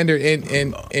standard,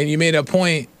 and you made a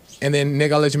point, and then,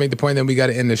 Nick, I'll let you make the point, then we got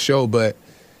to end the show, but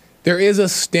there is a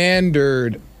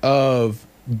standard of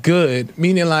good,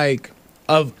 meaning like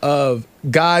of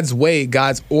God's way,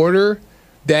 God's order,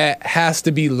 that has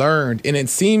to be learned. And it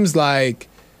seems like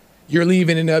you're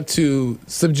leaving it up to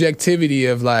subjectivity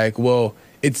of like, well,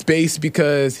 it's based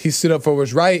because he stood up for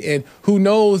what's right, and who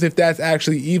knows if that's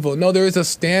actually evil. No, there is a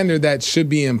standard that should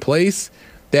be in place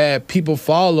that people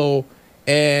follow,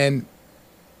 and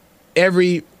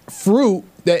every fruit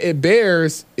that it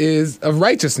bears is of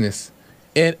righteousness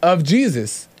and of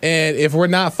Jesus. And if we're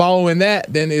not following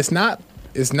that, then it's not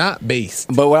based.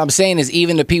 But what I'm saying is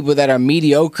even the people that are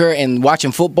mediocre and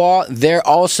watching football, they're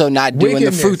also not doing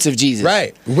the fruits of Jesus.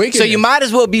 Right. Wickedness. So you might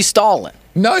as well be stalling.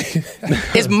 No.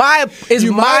 It's my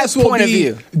point of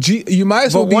view. You might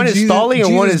as well be one is stalling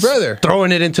and one is brother.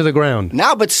 Throwing it into the ground.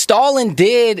 No, but Stalin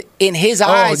did in his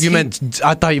eyes.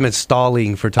 I thought you meant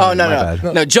stalling for time.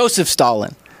 No, Joseph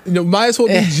Stalin. Might as well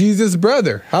be Jesus'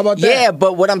 brother. How about that? Yeah,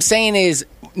 but what I'm saying is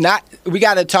we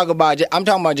got to talk about, I'm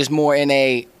talking about just more in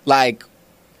a like,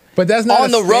 but that's not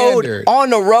on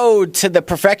the road to the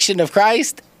perfection of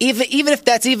Christ. Even if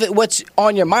that's even what's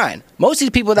on your mind. Most of these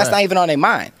people, that's not even on their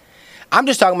mind. I'm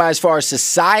just talking about as far as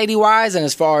society wise and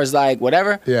as far as like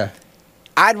whatever. Yeah,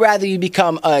 I'd rather you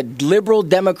become a liberal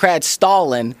Democrat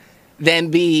Stalin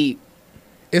than be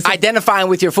identifying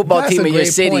with your football team in your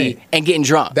city and getting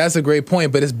drunk. That's a great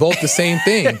point, but it's both the same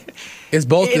thing. It's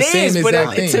both the same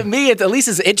exact thing. To me, at least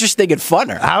it's interesting and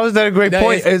funner. How is that a great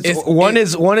point? One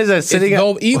is sitting. They're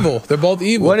both evil. They're both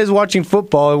evil. One is watching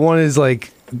football, and one is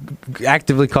like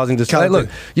actively causing distress. Look,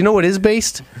 you know what is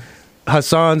based?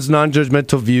 Hassan's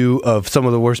non-judgmental view of some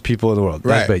of the worst people in the world.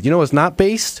 That's based. You know what's not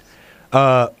based?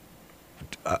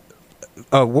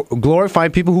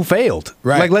 Glorifying people who failed.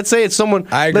 Right. Like, let's say it's someone.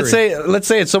 I agree. Let's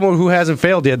say it's someone who hasn't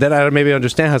failed yet. Then I maybe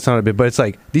understand Hassan a bit. But it's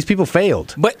like these people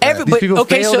failed. But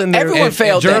everyone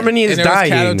failed. Germany is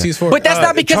dying. But that's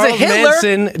not because of Hitler.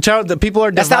 Manson, the people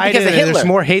are divided. And there's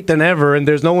more hate than ever, and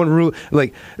there's no one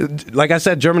like I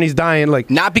said, Germany's dying. Like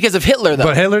not because of Hitler though.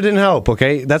 But Hitler didn't help.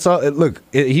 Okay, that's all. Look,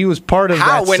 he was part of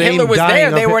that. When Hitler was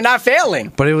there, they were not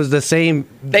failing. But it was the same.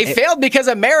 They failed because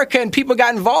America and people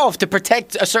got involved to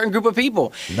protect a certain group of people.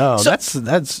 No,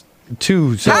 that's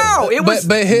too. How it was?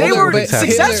 But Hitler, they were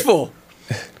successful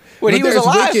when he was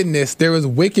alive. There was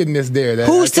wickedness there.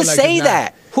 Who's to say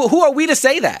that? Who are we to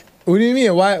say that? What do you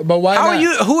mean? Why? But why?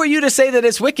 Who are you to say that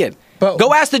it's wicked?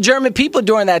 Go ask the German people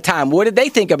during that time. What did they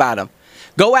think about him?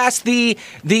 Go ask the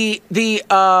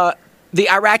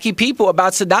Iraqi people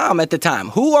about Saddam at the time.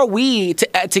 Who are we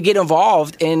to get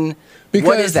involved in?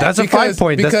 What is that? That's a fine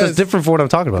point. That's different from what I'm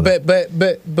talking about.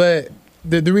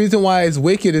 But the reason why it's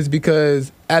wicked is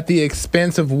because at the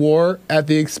expense of war, at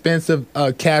the expense of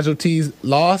casualties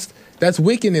lost, that's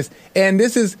wickedness. And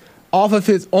this is off of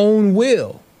his own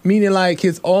will, meaning like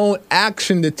his own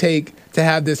action to take to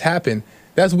have this happen.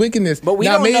 That's wickedness. But we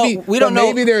don't know.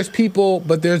 Maybe there's people,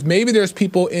 maybe there's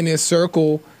people in his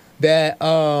circle that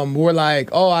were like,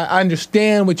 oh, I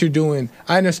understand what you're doing.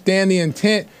 I understand the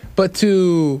intent, but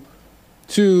to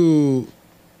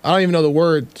I don't even know the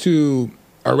word, to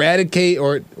eradicate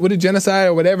or what a genocide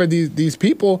or whatever these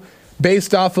people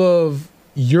based off of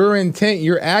your intent,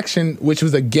 your action, which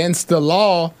was against the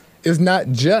law, is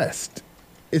not just.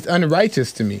 It's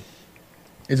unrighteous to me.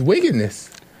 It's wickedness.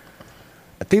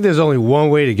 I think there's only one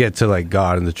way to get to like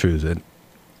God and the truth. And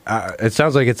it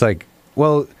sounds like it's like,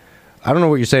 well, I don't know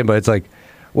what you're saying, but it's like,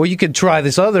 well, you could try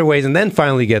this other ways and then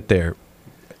finally get there.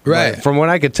 Right. But from what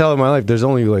I could tell in my life, there's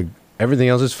only like everything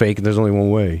else is fake and there's only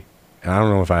one way. And I don't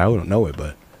know if I don't know it,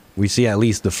 but we see at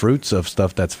least the fruits of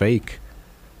stuff that's fake.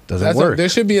 Doesn't work. There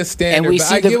should be a standard.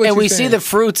 And we see the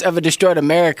fruits of a destroyed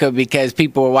America because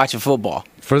people were watching football.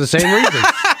 For the same reason.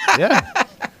 Yeah.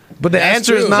 But the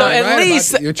answer is not. So at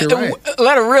least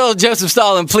let a real Joseph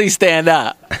Stalin please stand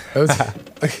up. Lord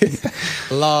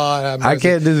have mercy. I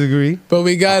can't disagree. But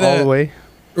we got all the way.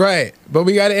 Right. But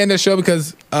we got to end the show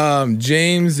because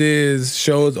James's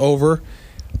show is over.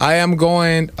 I am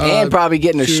going and probably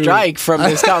getting a strike from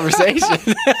this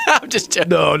conversation. I'm just joking.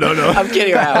 No. I'm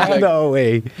kidding around. No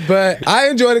way. But I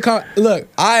enjoy look,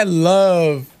 I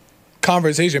love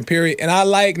conversation, period. And I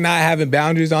like not having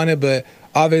boundaries on it, but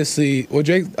obviously, well,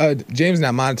 James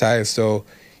not monetized, so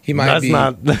he might be.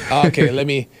 Not. Okay, let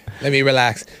me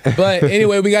relax. But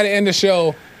anyway, we got to end the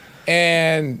show,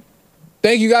 and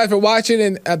thank you guys for watching,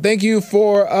 and thank you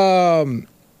for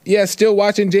still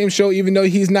watching James' show, even though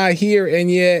he's not here,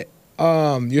 and yet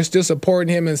you're still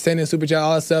supporting him and sending super chat,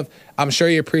 all that stuff. I'm sure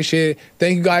you appreciate it.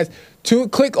 Thank you guys.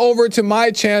 Click over to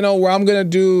my channel where I'm gonna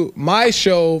do my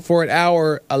show for an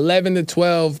hour, 11 to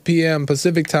 12 p.m.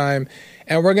 Pacific time.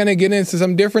 And we're going to get into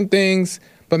some different things,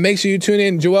 but make sure you tune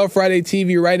in Joel Friday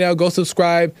TV right now. Go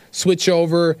subscribe, switch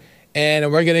over, and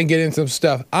we're going to get into some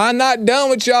stuff. I'm not done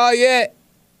with y'all yet.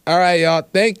 All right, y'all.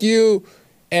 Thank you.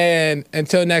 And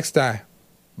until next time.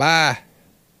 Bye.